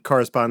assume it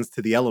corresponds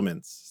to the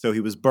elements. So he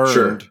was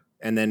burned,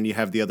 and then you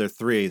have the other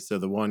three. So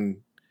the one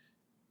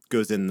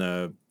goes in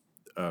the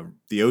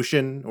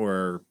ocean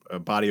or a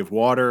body of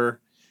water.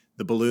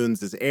 The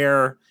balloons is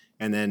air,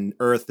 and then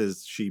earth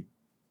is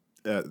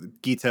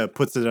Gita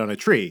puts it on a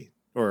tree,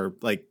 or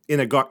like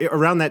in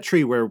around that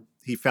tree where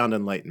he found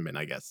enlightenment,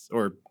 I guess,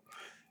 or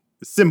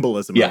the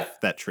symbolism of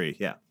that tree.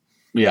 Yeah.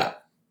 Yeah.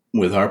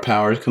 With our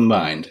powers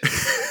combined.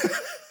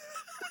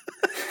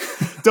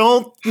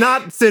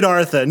 Not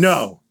Siddhartha.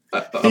 No.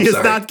 He is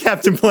not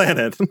Captain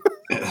Planet.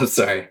 I'm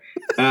sorry.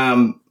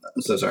 I'm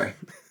so sorry.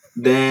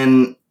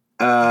 Then,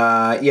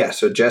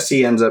 so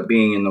Jesse ends up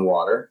being in the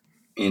water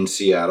in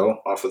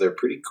Seattle off of their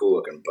pretty cool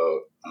looking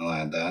boat. I'll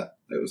add that.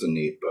 It was a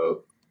neat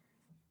boat.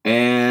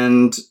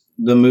 And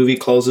the movie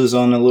closes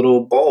on a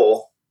little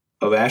bowl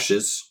of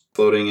ashes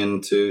floating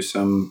into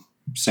some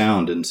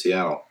sound in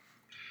Seattle.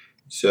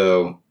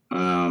 So,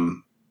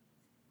 that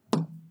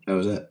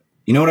was it.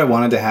 You know what I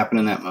wanted to happen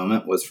in that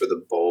moment was for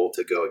the bowl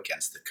to go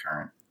against the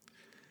current.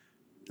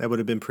 That would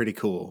have been pretty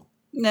cool.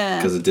 Nah.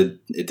 Because it did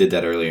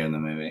that earlier in the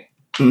movie.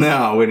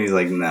 No, Whitney's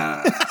like,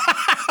 nah.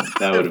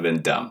 That would have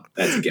been dumb.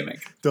 That's a gimmick.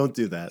 Don't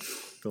do that.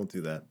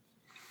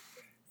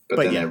 But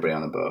then everybody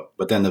on the boat.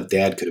 But then the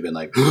dad could have been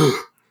like,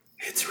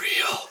 it's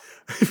real.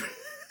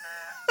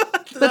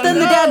 But then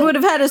the dad would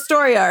have had a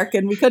story arc,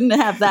 and we couldn't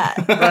have that.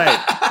 Right.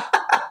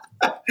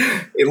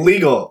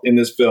 Illegal in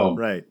this film.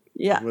 Right.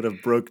 Yeah. Would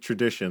have broke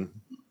tradition.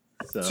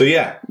 So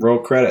yeah, roll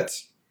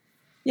credits.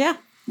 Yeah,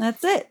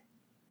 that's it.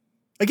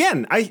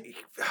 Again, I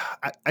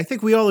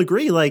think we all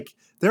agree, like,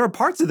 there are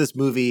parts of this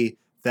movie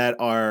that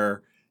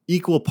are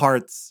equal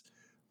parts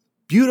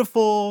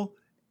beautiful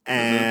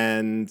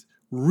and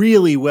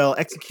really well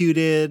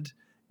executed.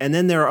 And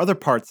then there are other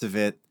parts of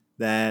it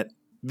that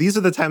these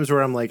are the times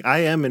where I'm like, I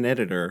am an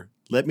editor.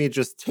 Let me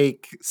just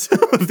take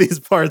some of these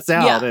parts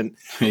out. And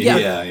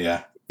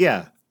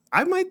yeah.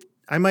 I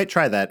might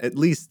try that. At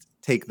least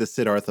take the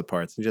Siddhartha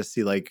parts and just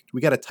see, like,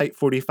 we got a tight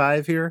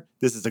 45 here.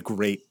 This is a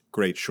great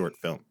short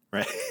film,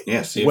 right?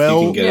 Yeah. See if you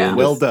can get it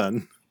well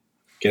done.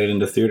 Get it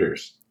into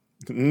theaters.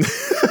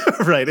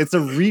 Right. It's a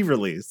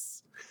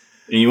re-release.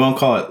 And you won't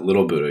call it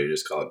Little Buddha. You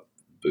just call it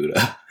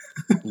Buddha.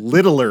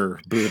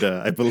 Littler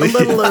Buddha, I believe.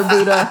 Littler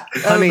Buddha.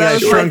 Honey, I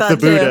Shrunk the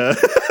Buddha.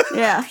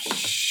 Yeah.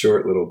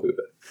 Short Little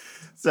Buddha.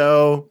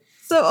 So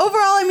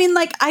overall, I mean,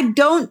 like, I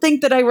don't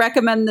think that I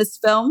recommend this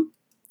film.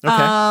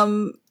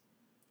 Okay.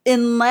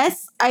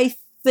 Unless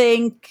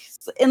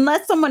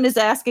someone is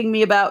asking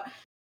me about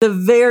the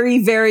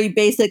very, very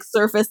basic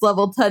surface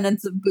level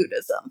tenets of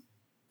Buddhism.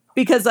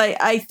 Because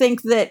I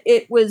think that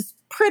it was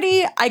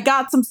pretty, I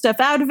got some stuff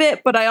out of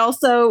it, but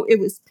it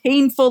was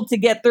painful to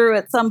get through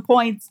at some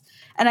points.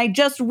 And I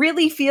just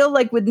really feel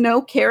like with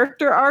no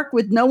character arc,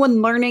 with no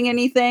one learning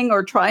anything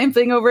or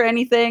triumphing over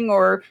anything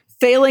or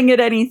failing at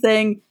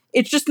anything,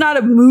 it's just not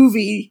a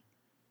movie.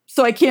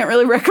 So I can't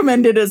really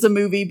recommend it as a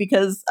movie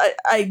because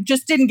I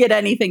just didn't get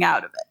anything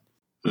out of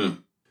it.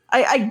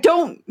 I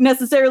don't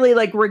necessarily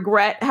like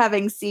regret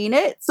having seen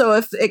it. So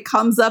if it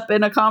comes up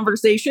in a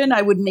conversation,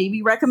 I would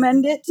maybe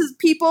recommend it to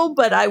people,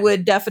 but I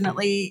would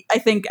definitely, I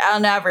think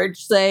on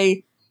average,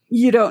 say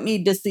you don't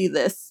need to see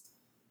this.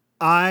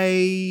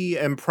 I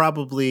am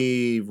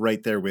probably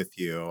right there with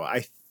you.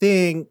 I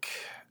think,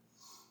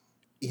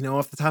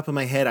 off the top of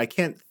my head, I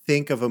can't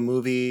think of a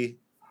movie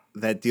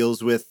that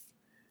deals with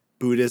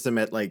Buddhism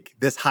at like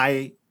this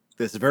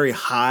very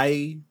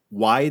high,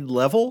 wide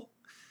level.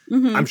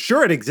 Mm-hmm. I'm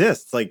sure it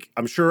exists. Like,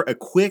 I'm sure a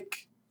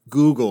quick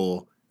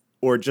Google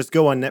or just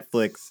go on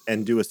Netflix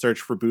and do a search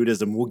for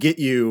Buddhism will get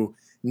you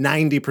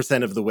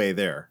 90% of the way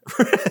there.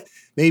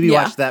 Maybe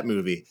watch that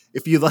movie.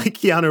 If you like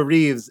Keanu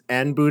Reeves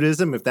and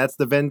Buddhism, if that's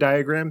the Venn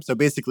diagram. So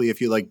basically,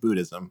 if you like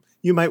Buddhism,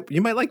 you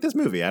might like this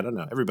movie. I don't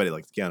know. Everybody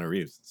likes Keanu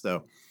Reeves.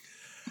 So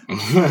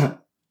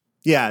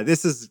yeah,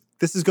 this is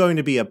going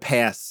to be a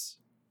pass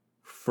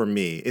for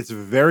me. It's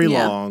very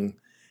long.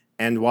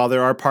 And while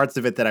there are parts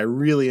of it that I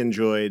really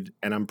enjoyed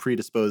and I'm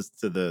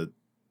predisposed to the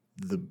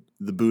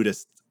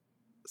Buddhist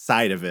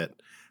side of it,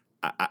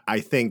 I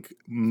think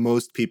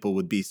most people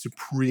would be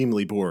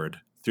supremely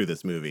bored through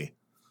this movie.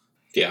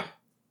 Yeah,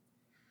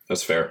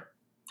 that's fair.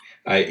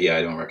 I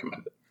don't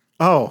recommend it.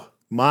 Oh,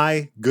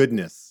 my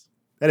goodness.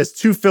 That is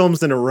 2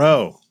 films in a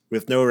row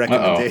with no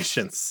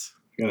recommendations.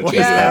 What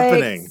is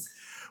happening?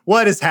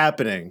 What is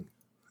happening?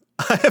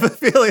 I have a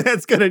feeling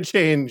that's going to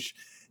change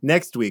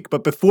next week.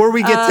 But before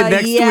we get to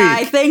next week.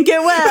 I think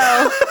it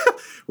will.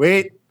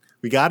 Wait,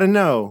 we got to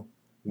know.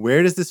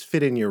 Where does this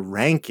fit in your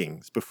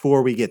rankings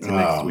before we get to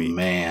next week? Oh,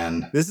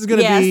 man. This is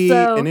going to be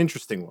an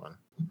interesting one.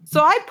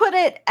 So I put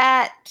it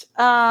at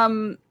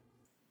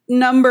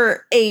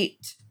number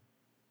 8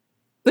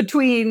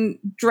 between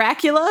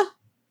Dracula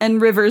and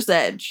River's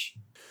Edge.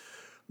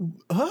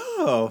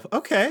 Oh,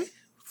 okay.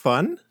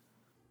 Fun.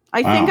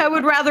 I think I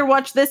would rather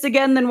watch this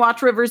again than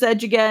watch River's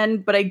Edge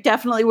again, but I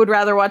definitely would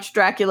rather watch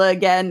Dracula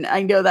again.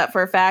 I know that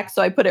for a fact,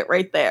 so I put it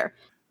right there.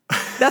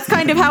 That's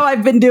kind of how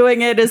I've been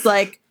doing it, is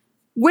like,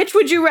 which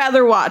would you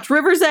rather watch,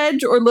 River's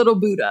Edge or Little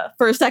Buddha,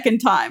 for a second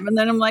time? And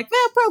then I'm like,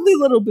 probably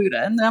Little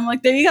Buddha. And then I'm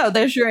like, there you go.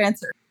 There's your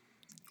answer.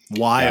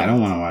 Why? Yeah, I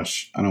don't want to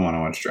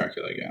watch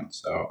Dracula again.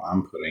 So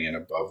I'm putting it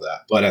above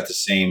that, but at the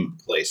same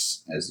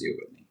place as you,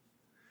 Whitney.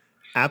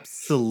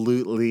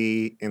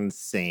 Absolutely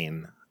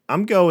insane.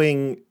 I'm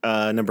going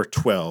number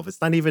 12. It's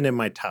not even in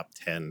my top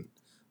 10.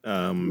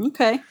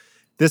 Okay.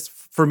 This,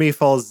 for me,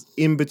 falls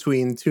in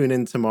between Tune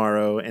In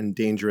Tomorrow and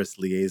Dangerous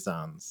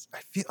Liaisons. I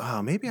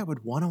feel, maybe I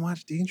would want to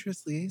watch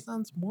Dangerous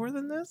Liaisons more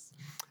than this.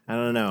 I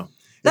don't know.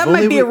 That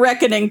might be a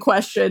reckoning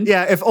question.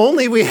 Yeah, if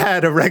only we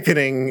had a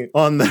reckoning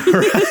on the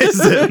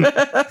horizon.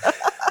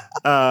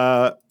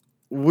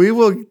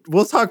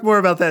 We'll talk more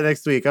about that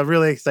next week. I'm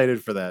really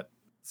excited for that.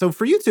 So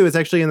for you two, it's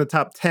actually in the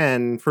top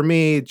 10. For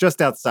me,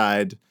 just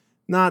outside.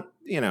 Not,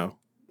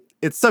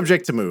 it's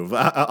subject to move.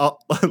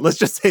 Let's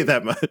just say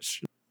that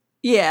much.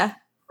 Yeah.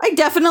 I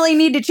definitely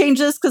need to change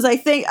this because I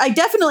think I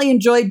definitely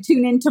enjoyed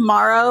Tune In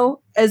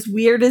Tomorrow, as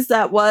weird as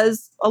that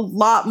was, a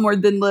lot more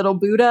than Little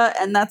Buddha,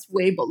 and that's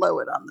way below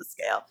it on the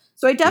scale.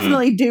 So I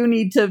definitely do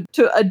need to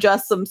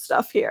adjust some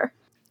stuff here.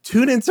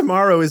 Tune In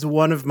Tomorrow is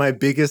one of my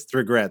biggest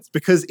regrets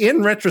because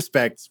in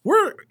retrospect,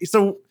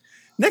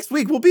 next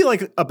week we'll be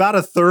like about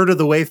a third of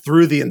the way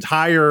through the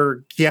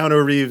entire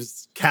Keanu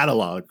Reeves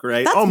catalog,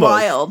 right? That's almost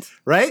wild.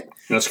 Right?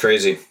 That's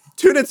crazy.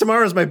 Tune In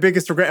Tomorrow is my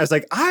biggest regret. I was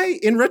like,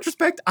 in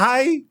retrospect,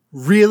 I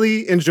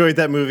really enjoyed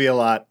that movie a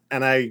lot,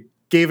 and I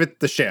gave it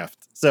the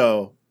shaft.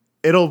 So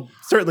it'll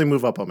certainly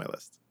move up on my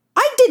list.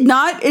 I did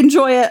not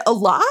enjoy it a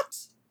lot,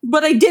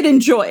 but I did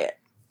enjoy it,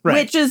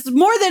 which is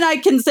more than I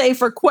can say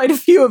for quite a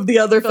few of the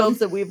other films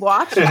that we've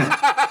watched.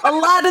 A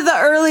lot of the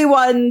early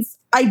ones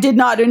I did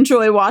not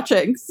enjoy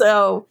watching.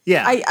 So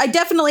yeah, I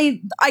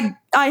definitely,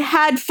 I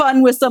had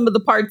fun with some of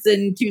the parts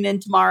in Tune In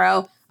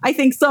Tomorrow. I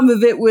think some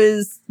of it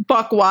was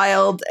buck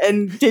wild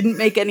and didn't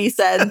make any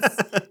sense.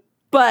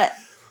 But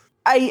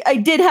I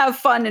did have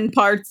fun in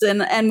parts.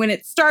 And when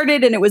it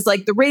started and it was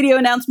like the radio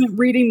announcement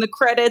reading the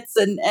credits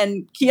and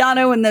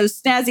Keanu in those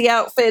snazzy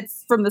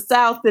outfits from the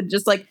South, and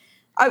just like,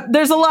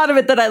 there's a lot of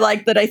it that I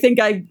like that I think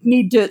I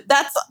need to.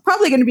 That's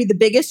probably going to be the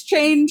biggest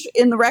change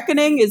in the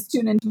reckoning, is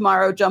Tune In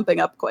Tomorrow jumping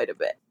up quite a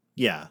bit.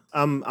 Yeah,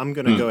 I'm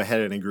going to go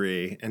ahead and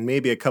agree. And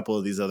maybe a couple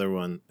of these other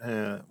ones.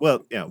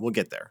 Well, yeah, we'll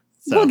get there.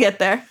 So, we'll get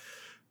there.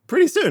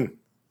 Pretty soon.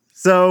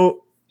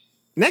 So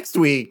next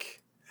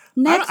week.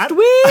 I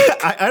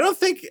don't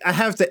think I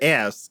have to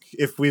ask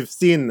if we've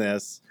seen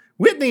this.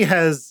 Whitney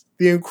has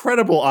the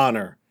incredible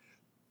honor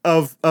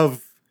of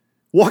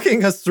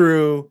walking us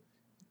through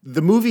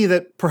the movie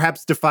that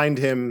perhaps defined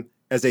him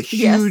as a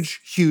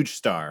huge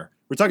star.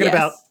 We're talking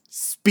about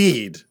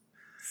Speed.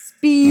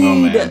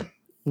 Oh, man.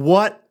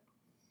 What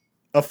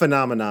a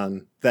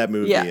phenomenon that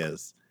movie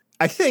is.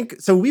 I think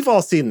so. We've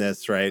all seen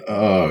this, right?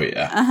 Oh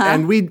yeah.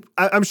 And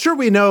I'm sure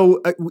we know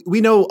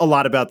a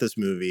lot about this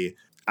movie.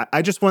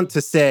 I just want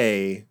to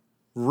say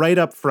right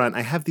up front,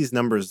 I have these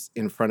numbers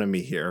in front of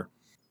me here.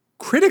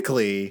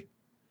 Critically,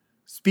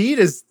 Speed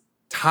is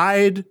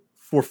tied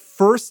for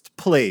first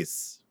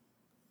place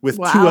with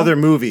two other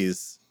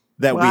movies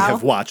that we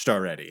have watched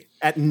already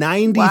at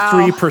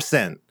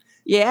 93%.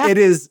 Yeah. It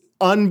is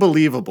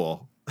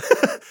unbelievable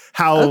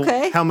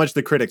how much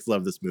the critics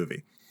love this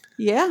movie.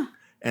 Yeah.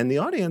 And the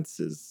audience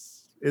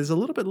is a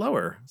little bit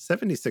lower,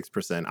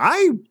 76%.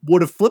 I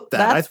would have flipped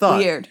that. That's I thought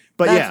weird.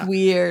 But That's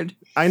weird.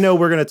 I know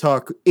we're going to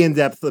talk in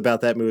depth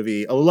about that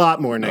movie a lot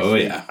more next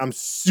week. Yeah. I'm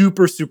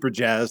super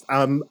jazzed.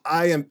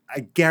 I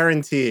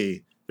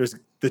guarantee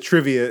the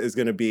trivia is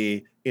going to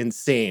be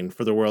insane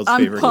for the world's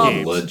favorite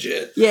game.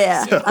 Legit.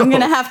 Yeah. So, I'm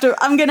going to have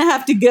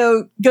to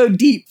go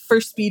deep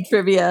for Speed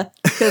trivia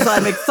because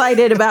I'm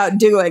excited about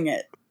doing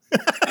it.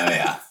 Oh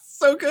yeah.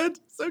 So good.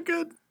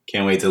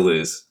 Can't wait to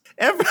lose.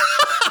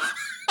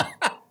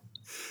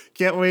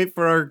 Can't wait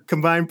for our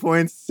combined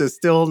points to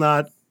still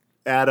not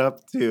add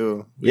up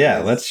to. Yeah,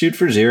 let's shoot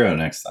for 0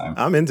 next time.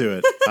 I'm into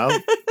it.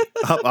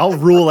 I'll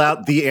rule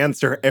out the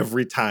answer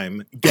every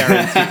time.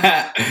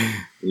 Guaranteed.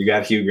 You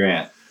got Hugh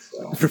Grant.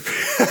 So.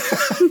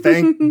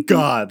 Thank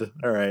God.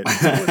 All right.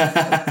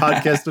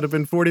 Podcast would have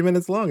been 40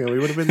 minutes long and we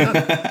would have been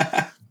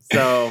done.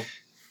 So,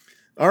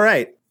 all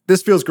right.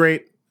 This feels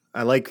great.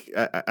 I like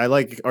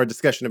our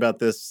discussion about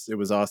this. It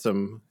was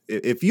awesome.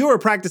 If you are a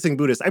practicing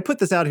Buddhist, I put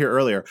this out here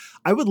earlier.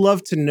 I would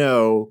love to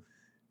know,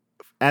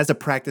 as a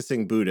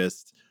practicing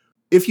Buddhist,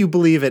 if you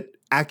believe it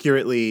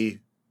accurately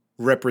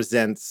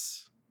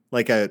represents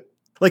like a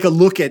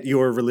look at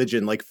your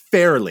religion, like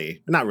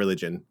fairly, not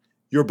religion,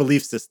 your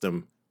belief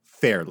system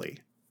fairly.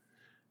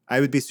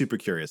 I would be super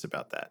curious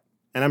about that.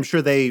 And I'm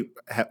sure they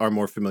are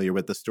more familiar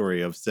with the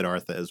story of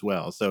Siddhartha as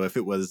well. So if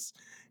it was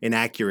an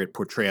accurate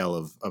portrayal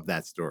of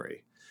that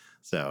story.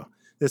 So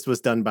this was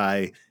done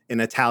by an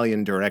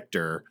Italian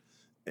director,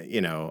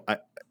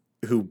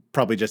 who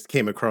probably just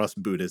came across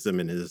Buddhism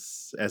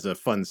as a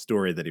fun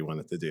story that he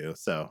wanted to do.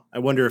 So I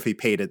wonder if he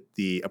paid it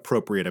the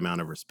appropriate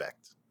amount of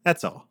respect.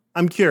 That's all.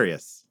 I'm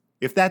curious.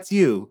 If that's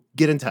you,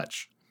 get in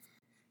touch.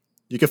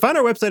 You can find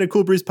our website at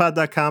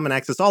coolbreezepod.com and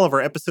access all of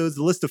our episodes,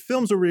 the list of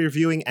films we're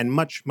reviewing, and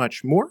much,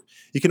 much more.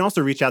 You can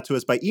also reach out to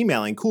us by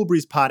emailing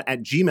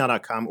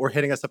coolbreezepod@gmail.com or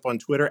hitting us up on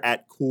Twitter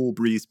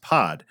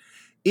 @coolbreezepod.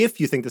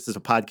 If you think this is a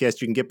podcast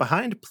you can get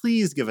behind,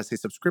 please give us a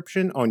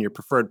subscription on your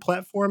preferred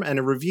platform, and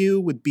a review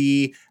would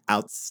be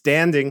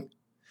outstanding.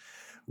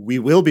 We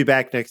will be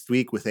back next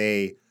week with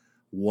a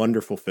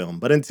wonderful film.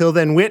 But until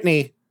then,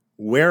 Whitney,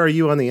 where are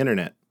you on the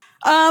internet?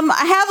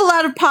 I have a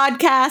lot of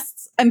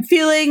podcasts. I'm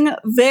feeling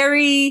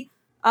very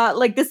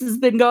like this has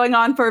been going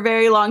on for a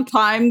very long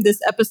time, this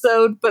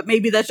episode, but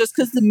maybe that's just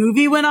because the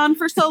movie went on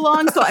for so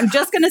long. So I'm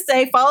just going to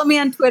say, follow me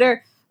on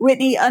Twitter,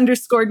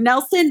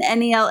 Whitney_Nelson,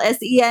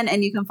 NELSEN,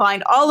 and you can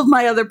find all of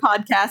my other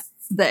podcasts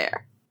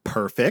there.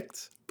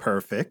 Perfect.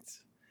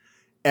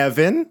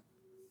 Evan?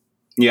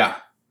 Yeah.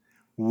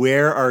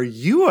 Where are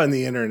you on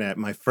the internet,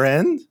 my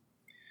friend?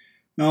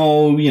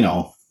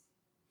 Oh,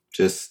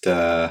 just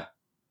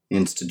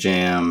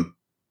Instagram,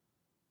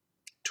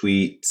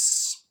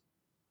 tweets,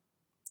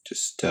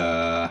 just,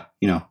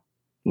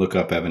 look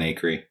up Evan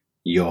Acree.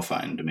 You'll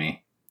find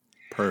me.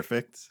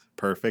 Perfect.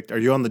 Are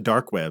you on the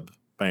dark web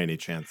by any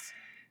chance?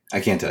 I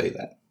can't tell you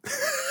that.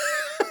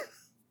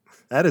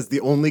 That is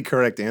the only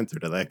correct answer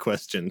to that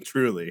question,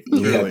 truly.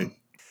 Yeah.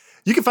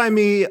 You can find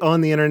me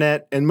on the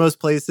internet in most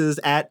places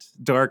at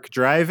Dark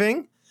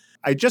Driving.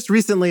 I just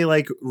recently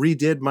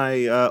redid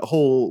my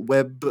whole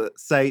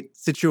website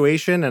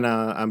situation, and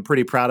I'm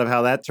pretty proud of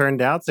how that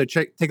turned out. So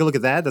take a look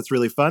at that. That's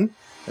really fun.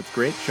 That's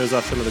great. Shows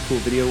off some of the cool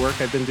video work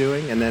I've been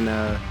doing. And then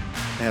I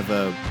have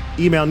a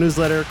email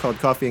newsletter called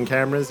Coffee and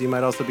Cameras you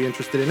might also be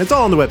interested in. It's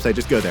all on the website.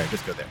 Just go there.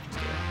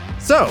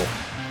 So,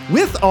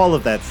 with all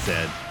of that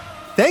said,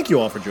 thank you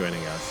all for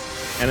joining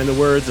us. And in the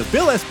words of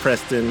Bill S.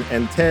 Preston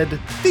and Ted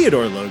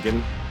Theodore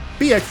Logan,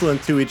 be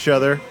excellent to each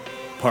other.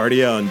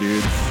 Party on,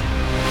 dudes.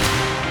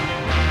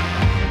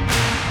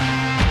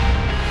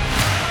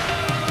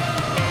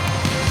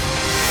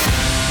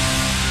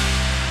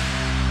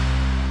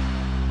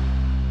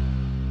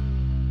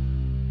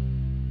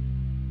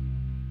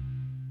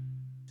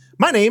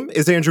 My name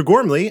is Andrew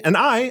Gormley, and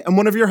I am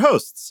one of your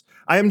hosts.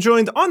 I am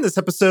joined on this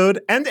episode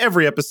and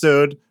every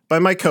episode by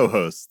my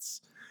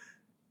co-hosts.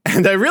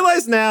 And I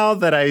realize now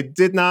that I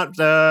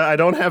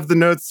don't have the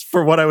notes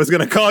for what I was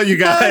going to call you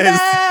guys.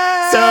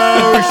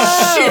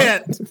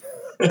 shit.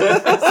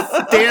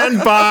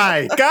 Stand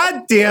by.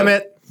 God damn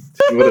it.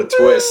 What a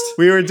twist.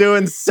 We were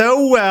doing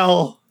so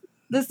well.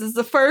 This is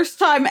the first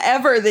time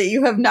ever that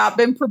you have not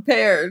been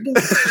prepared with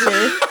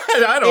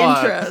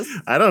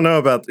I don't know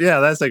about. Yeah,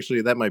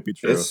 that might be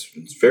true. It's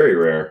very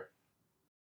rare.